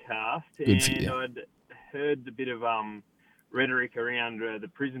podcast, Good for and you. I'd heard a bit of rhetoric around the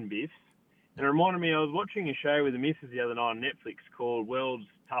prison biffs. And it reminded me, I was watching a show with the missus the other night on Netflix called World's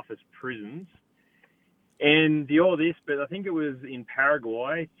Toughest Prisons. And all this, but I think it was in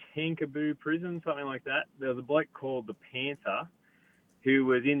Paraguay, Tancaboo prison, something like that. There was a bloke called the Panther who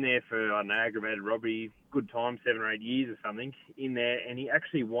was in there for, I don't know, aggravated robbery, good time, 7 or 8 years or something, in there. And he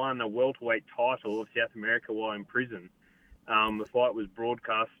actually won a welterweight title of South America while in prison. The fight was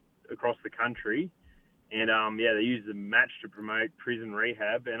broadcast across the country. And, they used the match to promote prison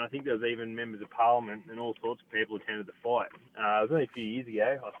rehab. And I think there was even members of parliament and all sorts of people attended the fight. It was only a few years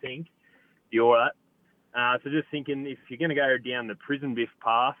ago, I think. You're that. So just thinking, if you're going to go down the prison biff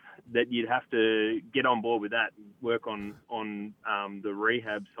path, that you'd have to get on board with that, work on the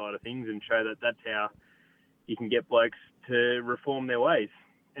rehab side of things and show that that's how you can get blokes to reform their ways.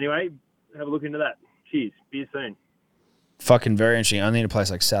 Anyway, have a look into that. Cheers. Be you soon. Fucking very interesting. Only in a place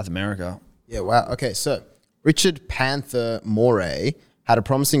like South America. Yeah, wow. Okay, so Richard Panther Moray had a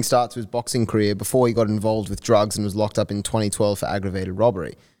promising start to his boxing career before he got involved with drugs and was locked up in 2012 for aggravated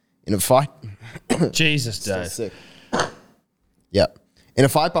robbery. In a fight... Jesus, Still Dave. sick. Yep. In a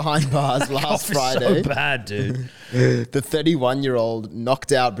fight behind bars last Friday, So bad, dude. the 31-year-old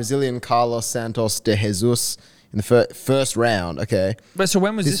knocked out Brazilian Carlos Santos de Jesus in the first round. Okay. But so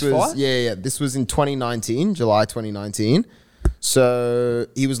when was this fight? Yeah. This was in 2019, July 2019. So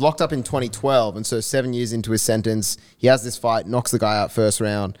he was locked up in 2012, and so 7 years into his sentence, he has this fight, knocks the guy out first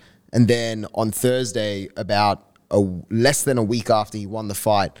round, and then on Thursday, about less than a week after he won the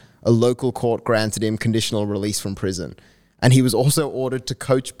fight, a local court granted him conditional release from prison. And he was also ordered to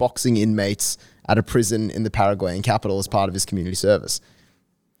coach boxing inmates at a prison in the Paraguayan capital as part of his community service.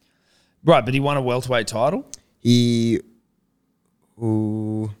 Right, but he won a welterweight title? It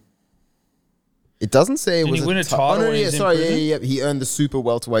doesn't say it Didn't was he win a title when he was in prison? Yeah. He earned the super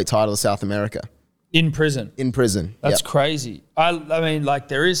welterweight title of South America. In prison? In prison. That's yep. crazy. I mean, like,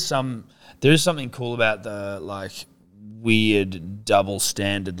 there is something cool about the, like, weird double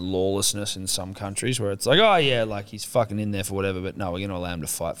standard lawlessness in some countries where it's like, oh yeah, like he's fucking in there for whatever, but no, we're going to allow him to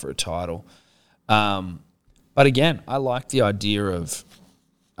fight for a title. But again, I like the idea of,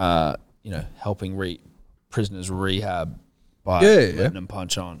 helping prisoners rehab by letting them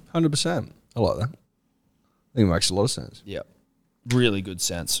punch on. 100%. I like that. I think it makes a lot of sense. Yep. Really good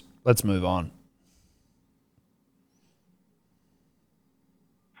sense. Let's move on.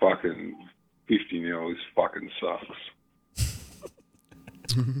 Fucking 50-0, this fucking sucks.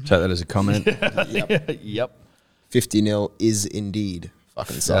 Take that as a comment. Yep. 50-0 is indeed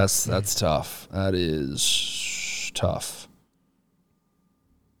fucking sucks. That's tough. That is tough.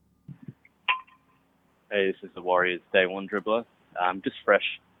 Hey, this is the Warriors Day One dribbler. Just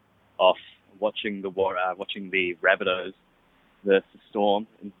fresh off watching the Rabbitohs versus Storm,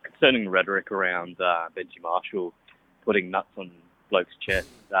 and concerning the rhetoric around Benji Marshall putting nuts on blokes'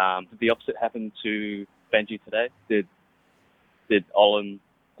 chests. Did the opposite happen to Benji today? Did Olin?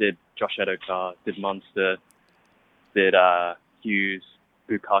 Did Josh Adokar? Did Munster? Did Hughes,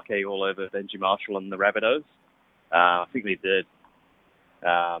 Bukake all over Benji Marshall and the Rabbitohs? I think they did.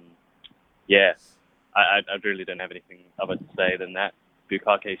 Yeah, I really don't have anything other to say than that.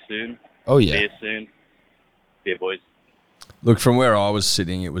 Bukake soon. Oh, yeah. Beer soon. Beer, boys. Look, from where I was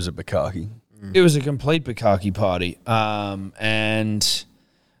sitting, it was a Bukake. It was a complete Bukake party. And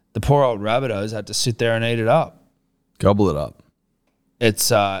the poor old Rabbitohs had to sit there and eat it up. Gobble it up.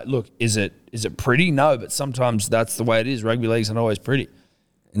 It's, look, is it pretty? No, but sometimes that's the way it is. Rugby league's not always pretty.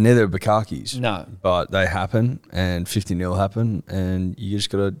 And neither are Bukakes. No. But they happen, and 50-0 happen, and you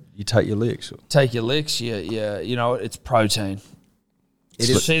just you take your licks. Take your licks, you know what? It's protein.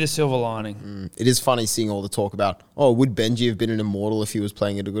 See the silver lining. It is funny seeing all the talk about, would Benji have been an immortal if he was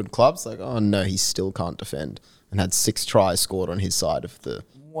playing at a good club? It's like, oh no, he still can't defend, and had 6 tries scored on his side of the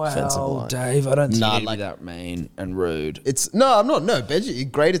offensive line. Dave, I don't think he'd be that mean and rude. I'm not. No,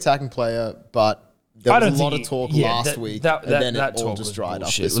 Benji, great attacking player, but there was a lot of talk last week, and then it all just dried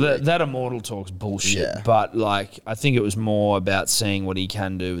up this week. That immortal talk's bullshit. Yeah. But I think it was more about seeing what he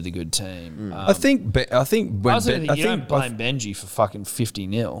can do with a good team. I think you don't blame Benji for fucking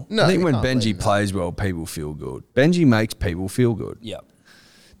 50-0. No, I think when Benji plays well, people feel good. Benji makes people feel good. Yeah.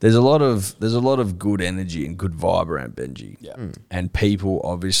 There's a lot of good energy and good vibe around Benji. Yeah. And people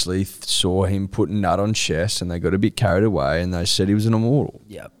obviously saw him putting nut on chest, and they got a bit carried away, and they said he was an immortal.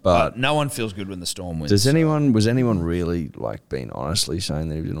 Yeah. But no one feels good when the Storm wins. was anyone really being honestly saying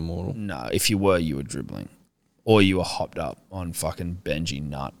that he was an immortal? No, if you were dribbling. Or you were hopped up on fucking Benji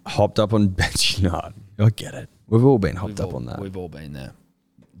nut. Hopped up on Benji nut. I get it. We've all been hopped up on that. We've all been there.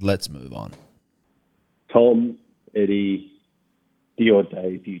 Let's move on. Tom, Eddie, or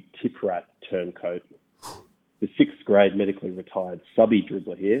Dave, you tip rat turncoat. The 6th grade medically retired subby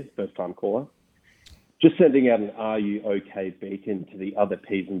dribbler here, first time caller. Just sending out an "Are you okay" beacon to the other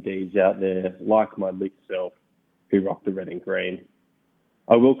P's and D's out there, like my lick self, who rock the red and green.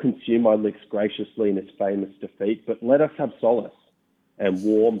 I will consume my licks graciously in this famous defeat, but let us have solace and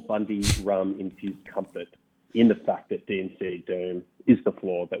warm Bundy rum infused comfort in the fact that DNC Doom is the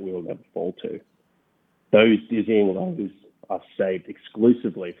floor that we will never fall to. Those dizzying lows are saved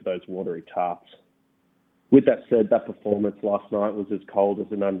exclusively for those watery tarts. With that said, that performance last night was as cold as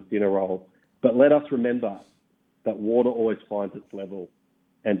an onion dinner roll. But let us remember that water always finds its level.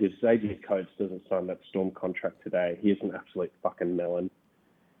 And if Xavier Coates doesn't sign that Storm contract today, he is an absolute fucking melon.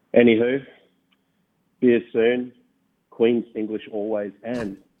 Anywho, beer soon, Queen's English always,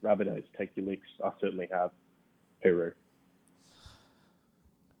 and Rabbitohs take your licks. I certainly have. Hooroo.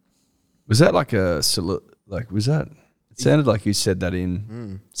 Was that was that? It sounded like you said that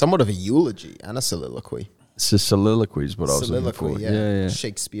in somewhat of a eulogy and a soliloquy. It's a soliloquy is what I was looking for. Yeah.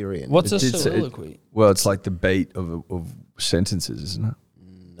 Shakespearean. What's a soliloquy? It's like the beat of sentences, isn't it?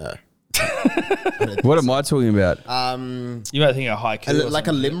 No. What am I talking about? You might think a haiku. Like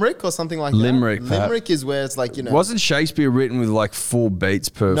a limerick or something like limerick, that? Limerick is where it's like, Wasn't Shakespeare written with 4 beats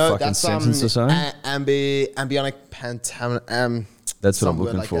per fucking sentence or something? Ambionic pentameter. That's what I'm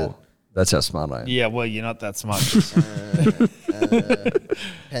looking for. That's how smart I am. Yeah, well, you're not that smart.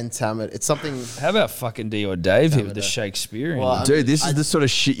 Pentameter. It's something. How about fucking D or Dave here with the Shakespearean? Well, dude, this is the sort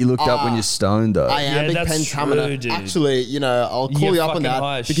of shit you look up when you're stoned, though. Iambic pentameter. True, dude. Actually, I'll call you up on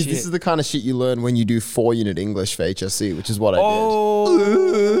that because this is the kind of shit you learn when you do 4-unit English for HSC, which is what I did.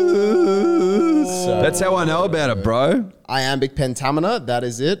 That's how I know about it, bro. Iambic pentameter. That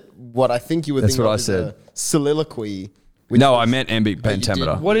is it. What I think you were thinking of is a soliloquy. No, I meant iambic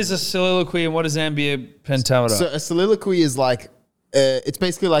pentameter. What is a soliloquy and what is iambic pentameter? So a soliloquy is it's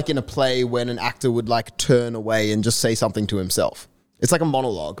basically like in a play when an actor would turn away and just say something to himself. It's like a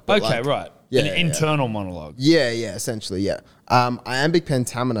monologue. But okay, right. Yeah, an internal monologue. Yeah, essentially, yeah. Iambic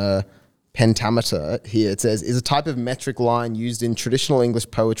pentameter here, it says, is a type of metric line used in traditional English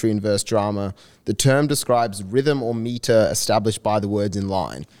poetry and verse drama. The term describes rhythm or meter established by the words in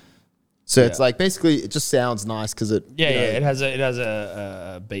line. So it's basically it just sounds nice because it it has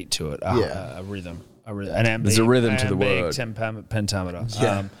a beat to it, a rhythm, There's a rhythm to the word. Pentameter.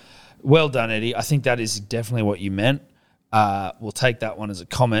 Yeah. Well done, Eddie. I think that is definitely what you meant. We'll take that one as a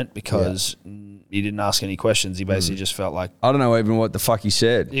comment because he didn't ask any questions. He basically just felt like I don't know even what the fuck he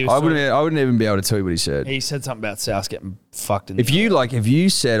said. I wouldn't even be able to tell you what he said. He said something about South getting fucked. If you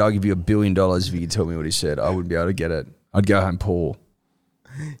said I'll give you $1 billion if you could tell me what he said, I wouldn't be able to get it. I'd go home poor.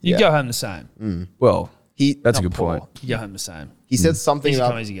 You'd go home the same. Well, That's a Not good poor. point. You go home the same. He said something Easy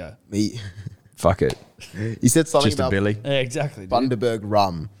about come, easy go. Fuck it. He said something Just a about Billy. Yeah, exactly. dude. Bundaberg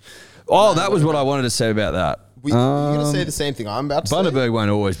rum. Oh, that was what I wanted to say about that. You're gonna say the same thing I'm about to say. Bundaberg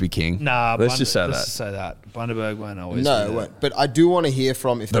won't always be king. Nah, let's just say let's that. say that. Bundaberg won't always. No, be it there. won't. But I do want to hear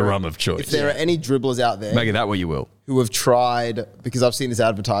from The rum of choice. If there are any dribblers out there Make it that way you will. who have tried, because I've seen this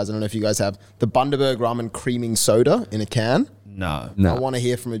advertised, I don't know if you guys have, the Bundaberg rum and creaming soda in a can. No. I want to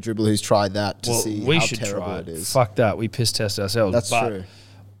hear from a dribbler who's tried that to see we how should terrible try it is. Fuck that. We piss test ourselves. That's But true.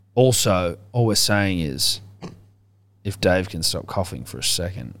 Also, all we're saying is, if Dave can stop coughing for a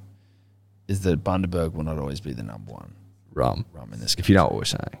second, is that Bundaberg will not always be the number one rum in this. If you know what we're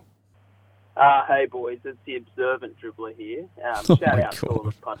saying. Hey boys, it's the observant dribbler here. Oh Shout my out to God. all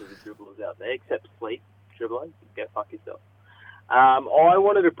the punters and dribblers out there, except sleep dribblers. Go fuck yourself. I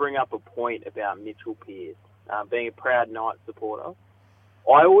wanted to bring up a point about Mitchell Pearce. Being a proud Knights supporter,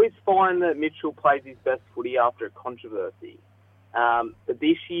 I always find that Mitchell plays his best footy after a controversy. But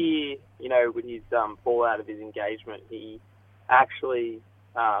this year, with his fallout of his engagement, he actually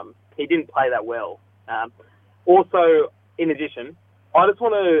he didn't play that well. Also, in addition, I just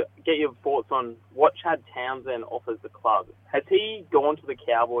want to get your thoughts on what Chad Townsend offers the club. Has he gone to the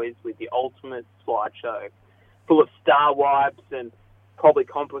Cowboys with the ultimate slideshow, full of star wipes and probably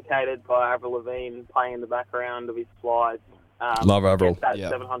complicated by Avril Lavigne playing in the background of his slides? Love Avril. That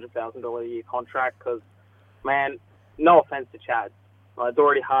 $700,000 a year contract, because, man, no offense to Chad. It's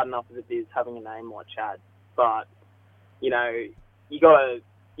already hard enough as it is having a name like Chad. But, you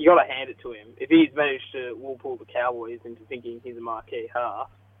got to hand it to him. If he's managed to wool pull the Cowboys into thinking he's a marquee half,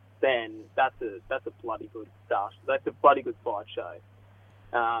 then that's a bloody good start. That's a bloody good slideshow.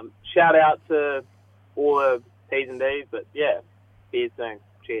 Shout out to all the T's and D's, but yeah, see you soon.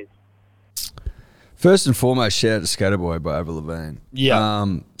 Cheers. First and foremost, shout out to Scatterboy by Avril Lavigne. Yeah.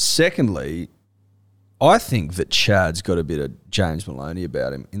 Secondly, I think that Chad's got a bit of James Maloney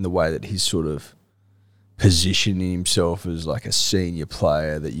about him in the way that he's sort of positioning himself as like a senior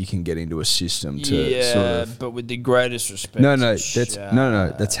player that you can get into a system to sort of. But with the greatest respect. No, to that's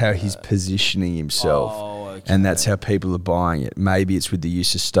Chad. That's how he's positioning himself, okay. and that's how people are buying it. Maybe it's with the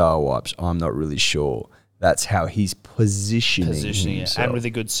use of star wipes. I'm not really sure. That's how he's positioning it, himself. and with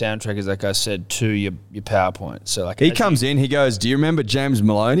a good soundtrack, as like I said, to your PowerPoint. So like He comes in, he goes, "Do you remember James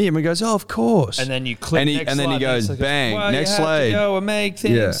Maloney?" And he goes, "Oh, of course." And then you click, and then he goes, "Bang!" Well, next you have slide. to go and make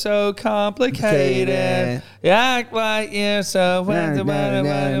things Yeah. so complicated. You act like you're so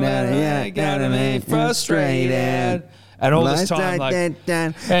you gotta be frustrated. And all this time, like,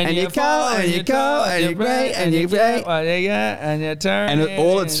 and you go, and you go, and you break, and you break, and you turn. And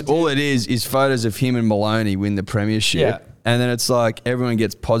all it is photos of him and Maloney win the premiership. Yeah. And then it's like everyone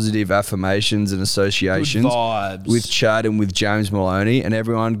gets positive affirmations and associations Good vibes. with Chad and with James Maloney, and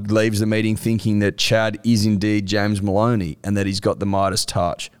everyone leaves the meeting thinking that Chad is indeed James Maloney and that he's got the Midas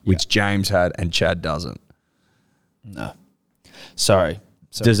touch, which James had and Chad doesn't. No. Sorry.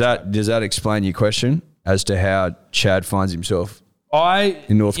 Does that explain your question as to how Chad finds himself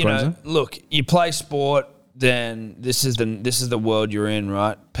in North Queensland? Look, you play sport, then this is the world you're in,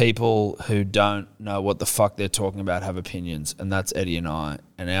 right? People who don't know what the fuck they're talking about have opinions, and that's Eddie and I.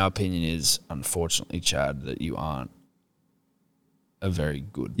 And our opinion is, unfortunately, Chad, that you aren't a very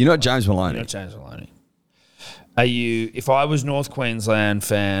good. You're not James Maloney. You're not James Maloney. Are you? If I was North Queensland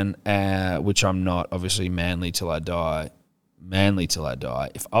fan, which I'm not, obviously Manly till I die.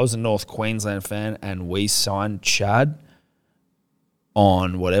 If I was a North Queensland fan and we signed Chad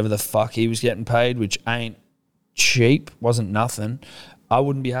on whatever the fuck he was getting paid, which ain't cheap, wasn't nothing, I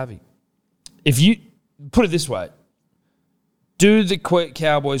wouldn't be happy. If you put it this way, do the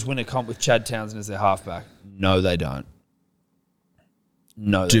Cowboys win a comp with Chad Townsend as their halfback? No, they don't.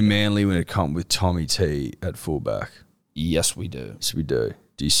 No. Do Manly win a comp with Tommy T at fullback? Yes, we do. Yes, we do.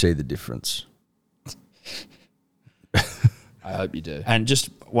 Do you see the difference? I hope you do. And just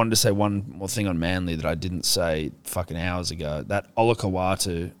wanted to say one more thing on Manly that I didn't say fucking hours ago. That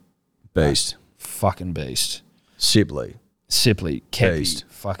Olakau'atu. Beast. Fucking beast. Sibley, Kepi, beast.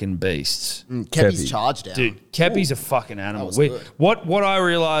 Fucking beasts. Kepi's charged down. Dude, Kepi's a fucking animal. was good. What I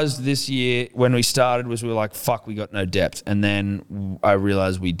realised this year when we started was we were like, fuck, we got no depth. And then I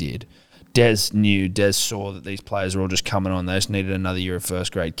realised we did. Des saw that these players were all just coming on. They just needed another year of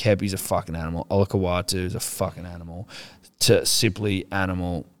first grade. Kepi's a fucking animal. Olakau'atu is a fucking animal. Sibley,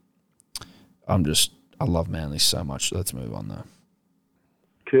 animal. I love Manly so much. Let's move on though.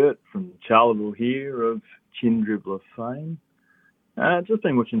 Kurt from Charleville here of Chin Dribbler fame. Just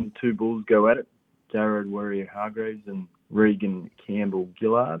been watching two Bulls go at it, Jared Warrior Hargraves and Regan Campbell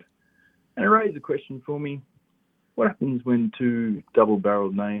Gillard. And it raised a question for me. What happens when two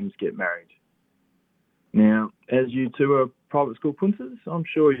double-barreled names get married? Now, as you two are private school punters, I'm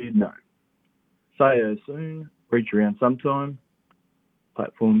sure you'd know. Say her soon, reach around sometime,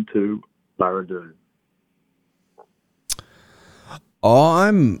 platform to Barradoo.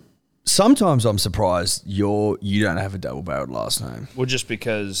 Sometimes I'm surprised you don't have a double-barreled last name. Well, just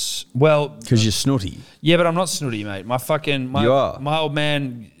because you're snooty. Yeah, but I'm not snooty, mate. You are. My old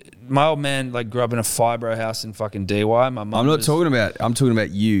man like grew up in a fibro house in fucking DY. My mum. I'm talking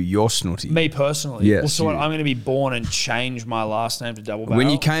about you. You're snooty. Me personally. Yes, Well, so you. I'm going to be born and change my last name to double barrel. When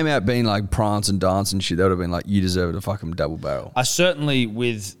you came out being like prance and dance and shit, that would have been like, you deserve a fucking double barrel. I certainly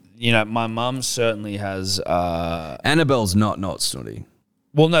my mum certainly has. Annabelle's not snooty.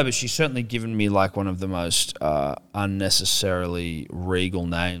 Well, no, but she's certainly given me like one of the most unnecessarily regal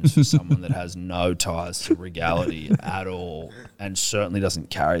names for someone that has no ties to regality at all and certainly doesn't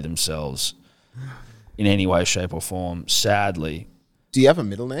carry themselves in any way, shape or form, sadly. Do you have a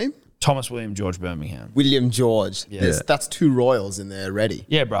middle name? Thomas William George Birmingham. William George. Yeah. That's two royals in there already.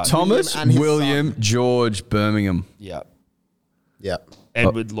 Yeah, bro. Thomas William George Birmingham. Yep. Yep.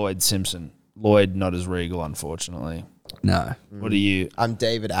 Edward Lloyd Simpson. Lloyd, not as regal, unfortunately. No. What are you? I'm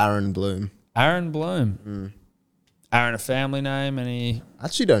David Aaron Bloom. Aaron Bloom. Aaron, a family name? Any? I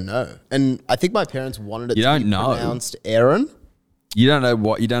actually don't know. And I think my parents wanted it You to don't be know. pronounced Aaron. You don't know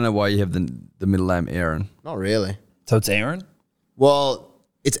why you have the middle name Aaron. Not really. So it's Aaron? Well,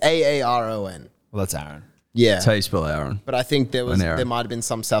 it's Aaron. Well, that's Aaron. Yeah. That's how you spell Aaron. But I think there An Aaron. might have been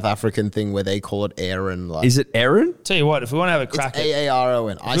some South African thing where they call it Aaron. Like, Is it Aaron? Tell you what, if we want to have a crack it's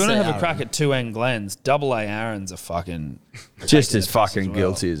Aaron. if we want to have a crack at 2N Glens, double A Aaron's a fucking Just as fucking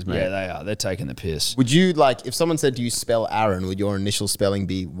guilty as me. Yeah, they are. They're taking the piss. Would you like if someone said, "Do you spell Aaron?" Would your initial spelling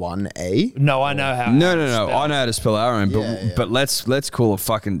be 1A? No, I know how. No. I know how to spell Aaron, but Yeah. but let's call a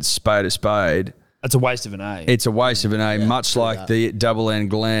fucking spade a spade. That's a waste of an A. It's a waste of an A, much like the double N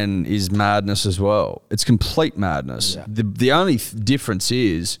Glen is madness as well. It's complete madness. Yeah. The only difference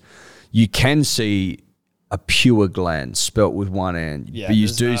is you can see a pure Glen spelt with one N. Yeah,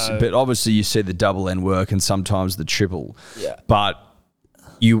 but, there's but obviously you see the double N work and sometimes the triple. Yeah. But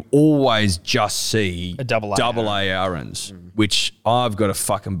you always just see A double A Aarons, which I've got a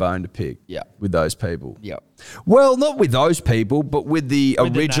fucking bone to pick Yeah. with those people. Yeah. Well, not with those people, but with the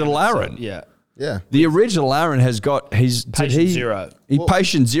With the original name Aaron. itself, Yeah. Yeah. The original Aaron has got Patient Zero.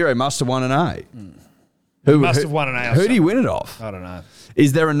 Patient Zero must have won an A. He must have won an A or Who did he something. win it off? I don't know.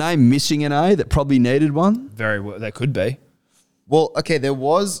 Is there a name missing an A that probably needed one? Very well. They could be. Well, okay, there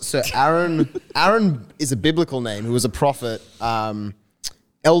was. So Aaron is a biblical name who was a prophet,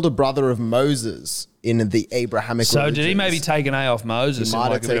 elder brother of Moses in the Abrahamic So religions. did he maybe take an A off Moses He in might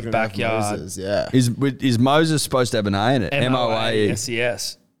like have a bit of taken it off backyard? Moses, yeah. Is Moses supposed to have an A in it? MOA.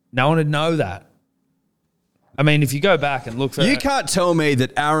 SES. No one would know that. I mean, if you go back and look for You can't tell me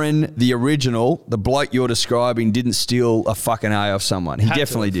that Aaron, the original, the bloke you're describing, didn't steal a fucking A off someone. He Had to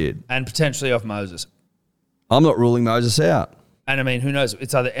definitely have. did. And potentially off Moses. I'm not ruling Moses out. And I mean, who knows?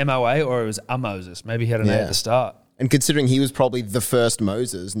 It's either MOA or it was a Moses. Maybe he had an A Yeah. at the start. And considering he was probably the first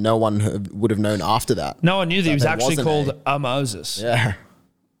Moses, no one would have known after that. No one knew that he was there actually was an called a Moses. Yeah.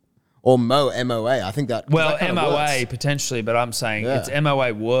 Or MOA. I think that. Well, that kinda MOA works. potentially, but I'm saying Yeah. it's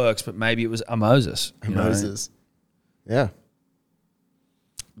MOA works, but maybe it was a Moses. You know? Moses. Yeah.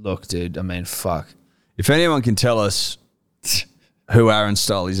 Look, dude, I mean, fuck. If anyone can tell us who Aaron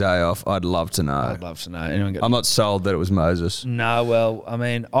stole his A off, I'd love to know. I'd love to know. Anyone got I'm not sold that it was Moses. No, well, I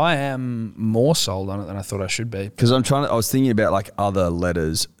mean, I am more sold on it than I thought I should be. Because I was thinking about like other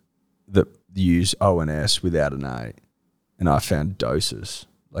letters that use O and S without an A. And I found doses.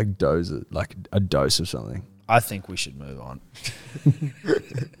 Like doses, like a dose of something. I think we should move on.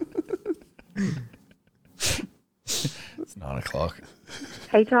 It's 9:00.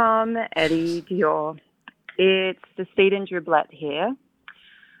 Hey Tom, Eddie, Dior. It's the Steeden Dribblette here.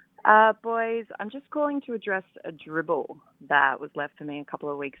 Boys, I'm just calling to address a dribble that was left for me a couple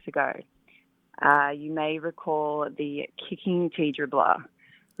of weeks ago. You may recall the kicking tea dribbler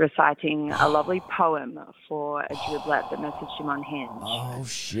reciting a lovely poem for a dribblette that messaged him on Hinge. Oh,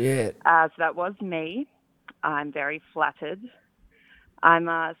 shit. So that was me. I'm very flattered. I'm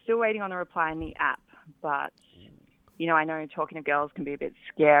still waiting on a reply in the app, but, you know, I know talking to girls can be a bit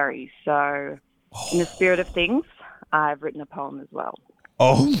scary. So in the spirit of things, I've written a poem as well.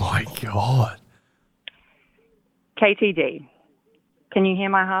 Oh, my God. KTD, can you hear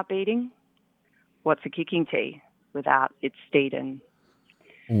my heart beating? What's a kicking tea without its Steeden?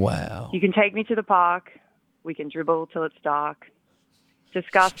 Wow. You can take me to the park. We can dribble till it's dark.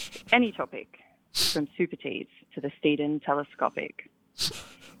 Discuss any topic, from super teas to the Steeden telescopic.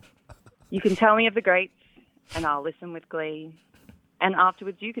 You can tell me of the greats, and I'll listen with glee. And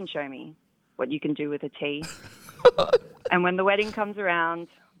afterwards, you can show me what you can do with a tea. And when the wedding comes around,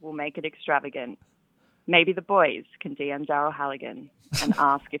 we'll make it extravagant. Maybe the boys can DM Daryl Halligan and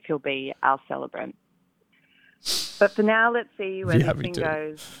ask if he'll be our celebrant. But for now, let's see where this thing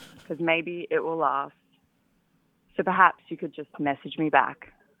goes, because maybe it will last. So perhaps you could just message me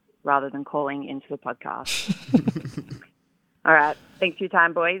back rather than calling into the podcast. All right. Thanks for your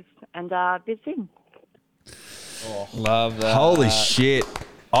time, boys. And bis soon. Love that. Holy shit.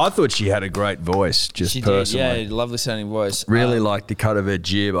 I thought she had a great voice, just She personally. did, yeah, lovely sounding voice. Really liked the cut of her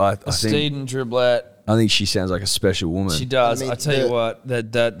jib. I think Steeden Driblette. I think she sounds like a special woman. She does. I tell you what,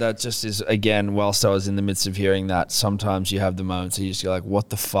 that just is, again, whilst I was in the midst of hearing that, sometimes you have the moments where you just go like, what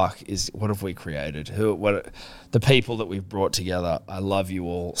the fuck what have we created? The people that we've brought together. I love you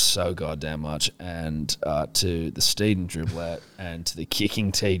all so goddamn much. And to the Steeden Driblette and to the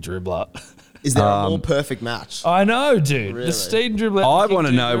Kicking Tea Dribbler. Is there a more perfect match? I know, dude. Really? The Steeden Driblette. I want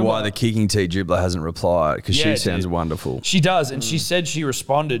to know why the Kicking Tea Dribbler hasn't replied, because she sounds wonderful. She does, and she said she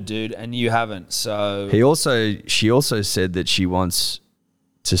responded, dude, and you haven't. So She also said that she wants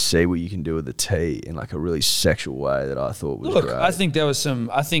to see what you can do with the tea in like a really sexual way that I thought was look, great. I think there's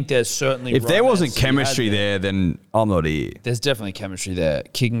certainly If there wasn't romance to be had chemistry there, then I'm not here. There's definitely chemistry there.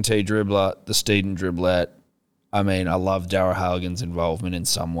 Kicking Tea Dribbler, the Steeden Driblette. I mean, I love Daryl Halligan's involvement in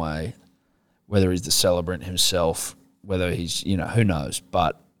some way, whether he's the celebrant himself, whether he's, who knows.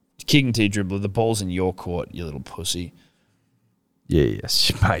 But Kicking Tea Dribbler, the ball's in your court, you little pussy. Yeah,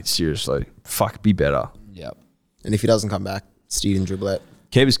 yes, mate, seriously. Fuck, be better. Yep. And if he doesn't come back, Steeden Driblette.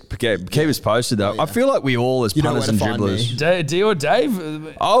 Keep us posted, though. I feel like we all, as punters and dribblers. D or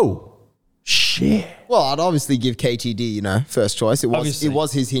Dave? Oh, shit. Well, I'd obviously give KTD, first choice. It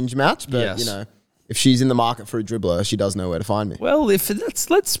was his hinge match, but, Yes. if she's in the market for a dribbler, she does know where to find me. Well, let's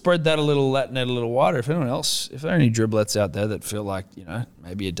spread that net a little wider. If there are any driblets out there that feel like,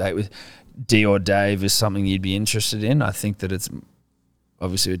 maybe a date with D or Dave is something you'd be interested in, I think that it's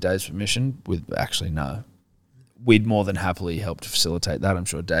obviously with Dave's permission. We'd more than happily help to facilitate that. I'm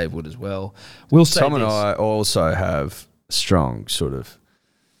sure Dave would as well. We'll say Tom and I also have strong sort of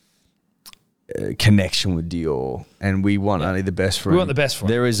connection with Dior, and we want only the best for him. We want the best for him.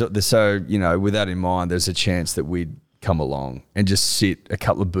 There is with that in mind, there's a chance that we'd come along and just sit a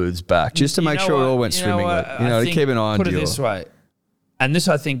couple of booths back just to make sure it all went swimmingly. To keep an eye on Dior. Put it this way, and this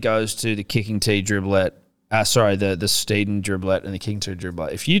I think goes to the Kicking Tea Driblette. The Steeden Driblette and the Kicking Tea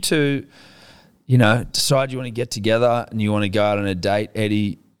Driblette. If you two, decide you want to get together and you want to go out on a date,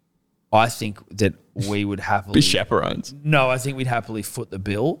 Eddie, I think that we would happily be chaperones. No, I think we'd happily foot the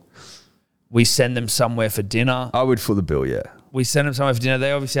bill. We send them somewhere for dinner. I would foot the bill, yeah. We send them somewhere for dinner.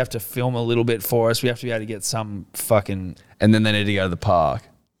 They obviously have to film a little bit for us. We have to be able to get some fucking... And then they need to go to the park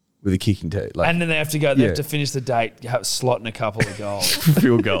with a Kicking Tea. And then they have to go. They have to finish the date, slotting a couple of goals.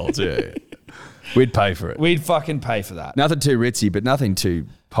 Field goals, yeah. We'd pay for it. We'd fucking pay for that. Nothing too ritzy, but nothing too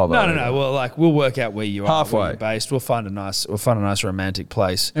pop. No. Well, we'll work out where you are, halfway where you're based. We'll find a nice romantic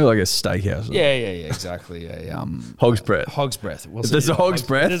place. Like a steakhouse. Yeah, exactly. Hog's Breath. Hog's Breath. If there's a Hog's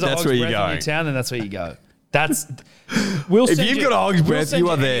Breath, that's where you're going. In your town, then that's where you go. If you've got a Hog's Breath, you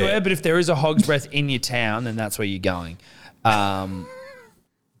are there. Anywhere, but if there is a Hog's Breath in your town, then that's where you're going. But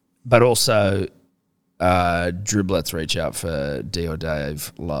also, Driblettes reach out for D or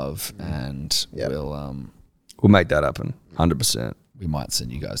Dave love, and we'll make that happen 100%. We might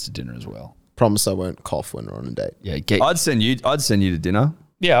send you guys to dinner as well. Promise I won't cough when we're on a date. Yeah, I'd send you to dinner.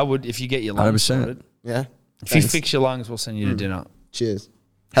 Yeah, I would if you get your lungs 100%. sorted. Yeah. If you fix your lungs, we'll send you to dinner. Cheers.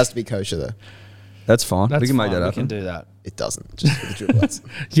 Has to be kosher though. That's fine. That's we can make fine. that We happen. can do that. It doesn't. Just for the driblets.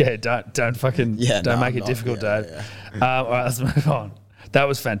 Yeah, don't fucking don't make it no, difficult, Dave. All right, let's move on. That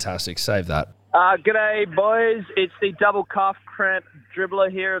was fantastic. Save that. G'day, boys. It's the double calf cramp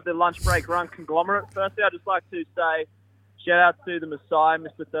dribbler here of the Lunch Break Run conglomerate. Firstly, I'd just like to say shout out to the Messiah,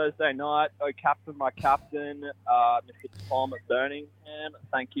 Mr. Thursday Night, captain, my captain, Mr. Tom at Birmingham.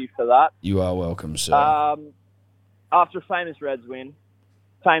 Thank you for that. You are welcome, sir. After a famous Reds win,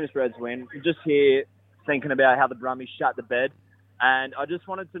 I'm just here thinking about how the Brumbies shut the bed, and I just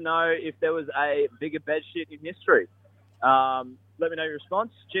wanted to know if there was a bigger bed shit in history. Let me know your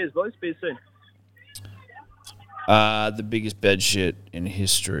response. Cheers, boys. Be soon. The biggest bed shit in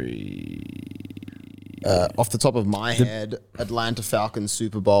history. Off the top of my head, Atlanta Falcons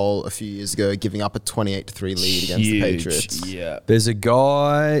Super Bowl a few years ago, giving up a 28-3 lead against the Patriots. Yeah. There's a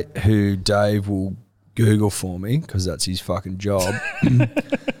guy who Dave will Google for me because that's his fucking job.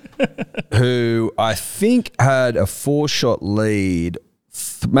 Who I think had a 4-shot lead,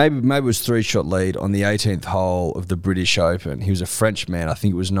 maybe it was 3-shot lead on the 18th hole of the British Open. He was a Frenchman. I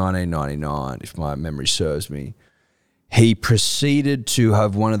think it was 1999, if my memory serves me. he proceeded to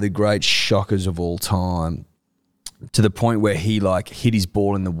have one of the great shockers of all time, to the point where he like hit his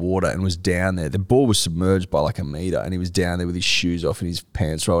ball in the water and was down there. The ball was submerged by like a meter and he was down there with his shoes off and his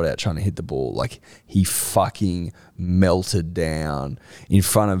pants rolled out trying to hit the ball. Like he fucking melted down in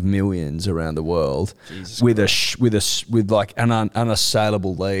front of millions around the world with like an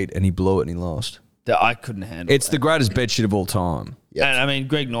unassailable lead, and he blew it and he lost. I couldn't handle it. It's the greatest bedsheet of all time. Yep. And I mean,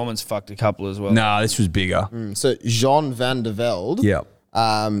 Greg Norman's fucked a couple as well. Nah, this was bigger. So Jean van der Velde. Yeah.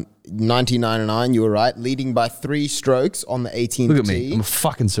 1999, you were right, leading by 3 strokes on the 18th Look at tee. me. I'm a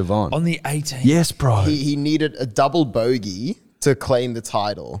fucking savant. On the 18th? Yes, bro. He needed a double bogey to claim the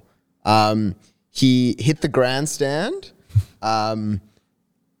title. He hit the grandstand.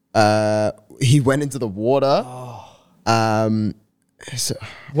 He went into the water. So,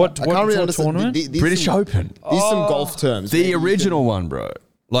 what I can't really understand. tournament? British Open. These some golf terms. The original one, bro.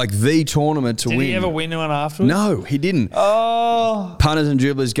 Like the tournament to Did win. he ever win one afterwards? No, he didn't. Oh. Punters and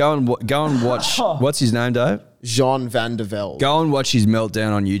dribblers, go and watch. What's his name, Dave? Jean van der Velde. Go and watch his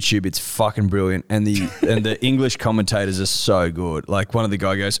meltdown on YouTube. It's fucking brilliant. And the English commentators are so good. Like one of the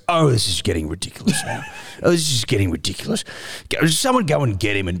guy goes, "Oh, this is getting ridiculous now. Oh, this is getting ridiculous. Someone go and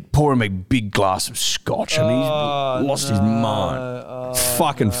get him and pour him a big glass of scotch." I mean, he's lost his mind.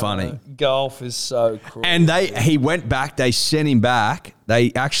 Fucking funny. Golf is so cruel. And he went back. They sent him back.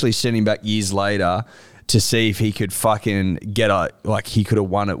 They actually sent him back years later to see if he could fucking he could have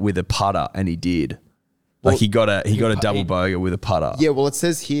won it with a putter, and he did. Like he got a double bogey with a putter. Yeah, well, it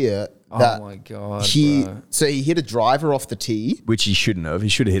says here that oh my God, he bro. so he hit a driver off the tee, which he shouldn't have. He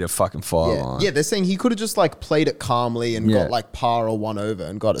should have hit a fucking fire yeah. line. Yeah, they're saying he could have just like played it calmly and got like par or 1 over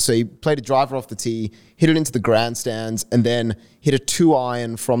and got it. So he played a driver off the tee, hit it into the grandstands, and then hit a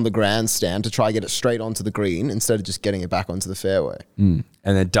 2-iron from the grandstand to try and get it straight onto the green instead of just getting it back onto the fairway. And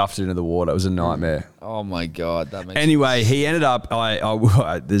then duffed it into the water. It was a nightmare. Oh my God, that makes Anyway, he ended up.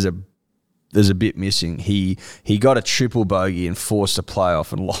 There's a bit missing. He got a triple bogey and forced a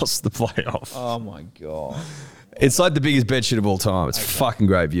playoff and lost the playoff. Oh my God. It's like the biggest bedsheet of all time. It's fucking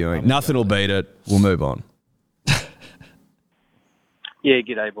great viewing. Nothing will beat it. We'll move on. Yeah,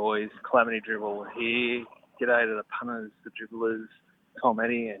 g'day boys. Calamity Dribble here. G'day to the punters, the dribblers, Tom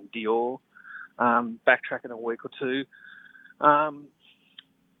Eddy and Dior. Backtracking a week or two.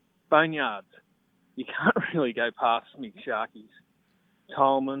 Boneyards. You can't really go past Mick Sharkies.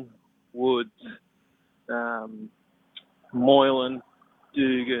 Tolman, Woods, Moylan,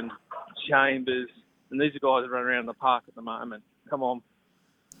 Dugan, Chambers, and these are guys that run around the park at the moment. Come on.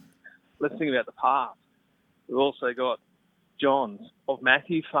 Let's think about the past. We've also got Johns of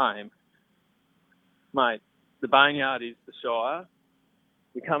Matthew fame. Mate, the Boneyard is the Shire.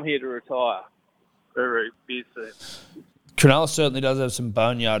 We come here to retire. Very busy. Cronulla certainly does have some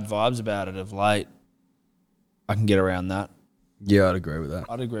Boneyard vibes about it of late. I can get around that. Yeah, I'd agree with that.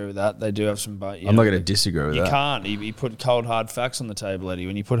 I'd agree with that. They do have some... I'm not going to disagree with that. You can't. He put cold, hard facts on the table, Eddie.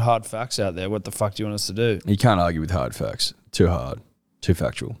 When you put hard facts out there, what the fuck do you want us to do? You can't argue with hard facts. Too hard. Too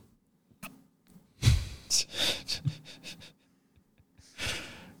factual. Is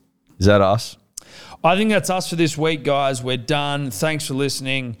that us? I think that's us for this week, guys. We're done. Thanks for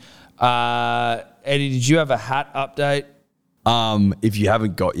listening. Eddie, did you have a hat update? If you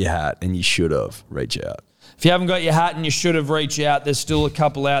haven't got your hat, and you should have, reach out. If you haven't got your hat and you should have, reached out. There's still a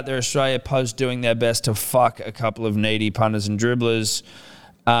couple out there. Australia Post doing their best to fuck a couple of needy punters and dribblers.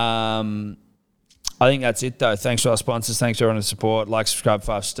 I think that's it, though. Thanks to our sponsors. Thanks to everyone who support. Like, subscribe,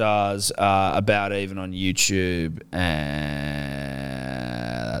 5 stars. About even on YouTube. And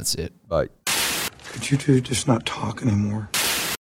that's it. Bye. Could you two just not talk anymore?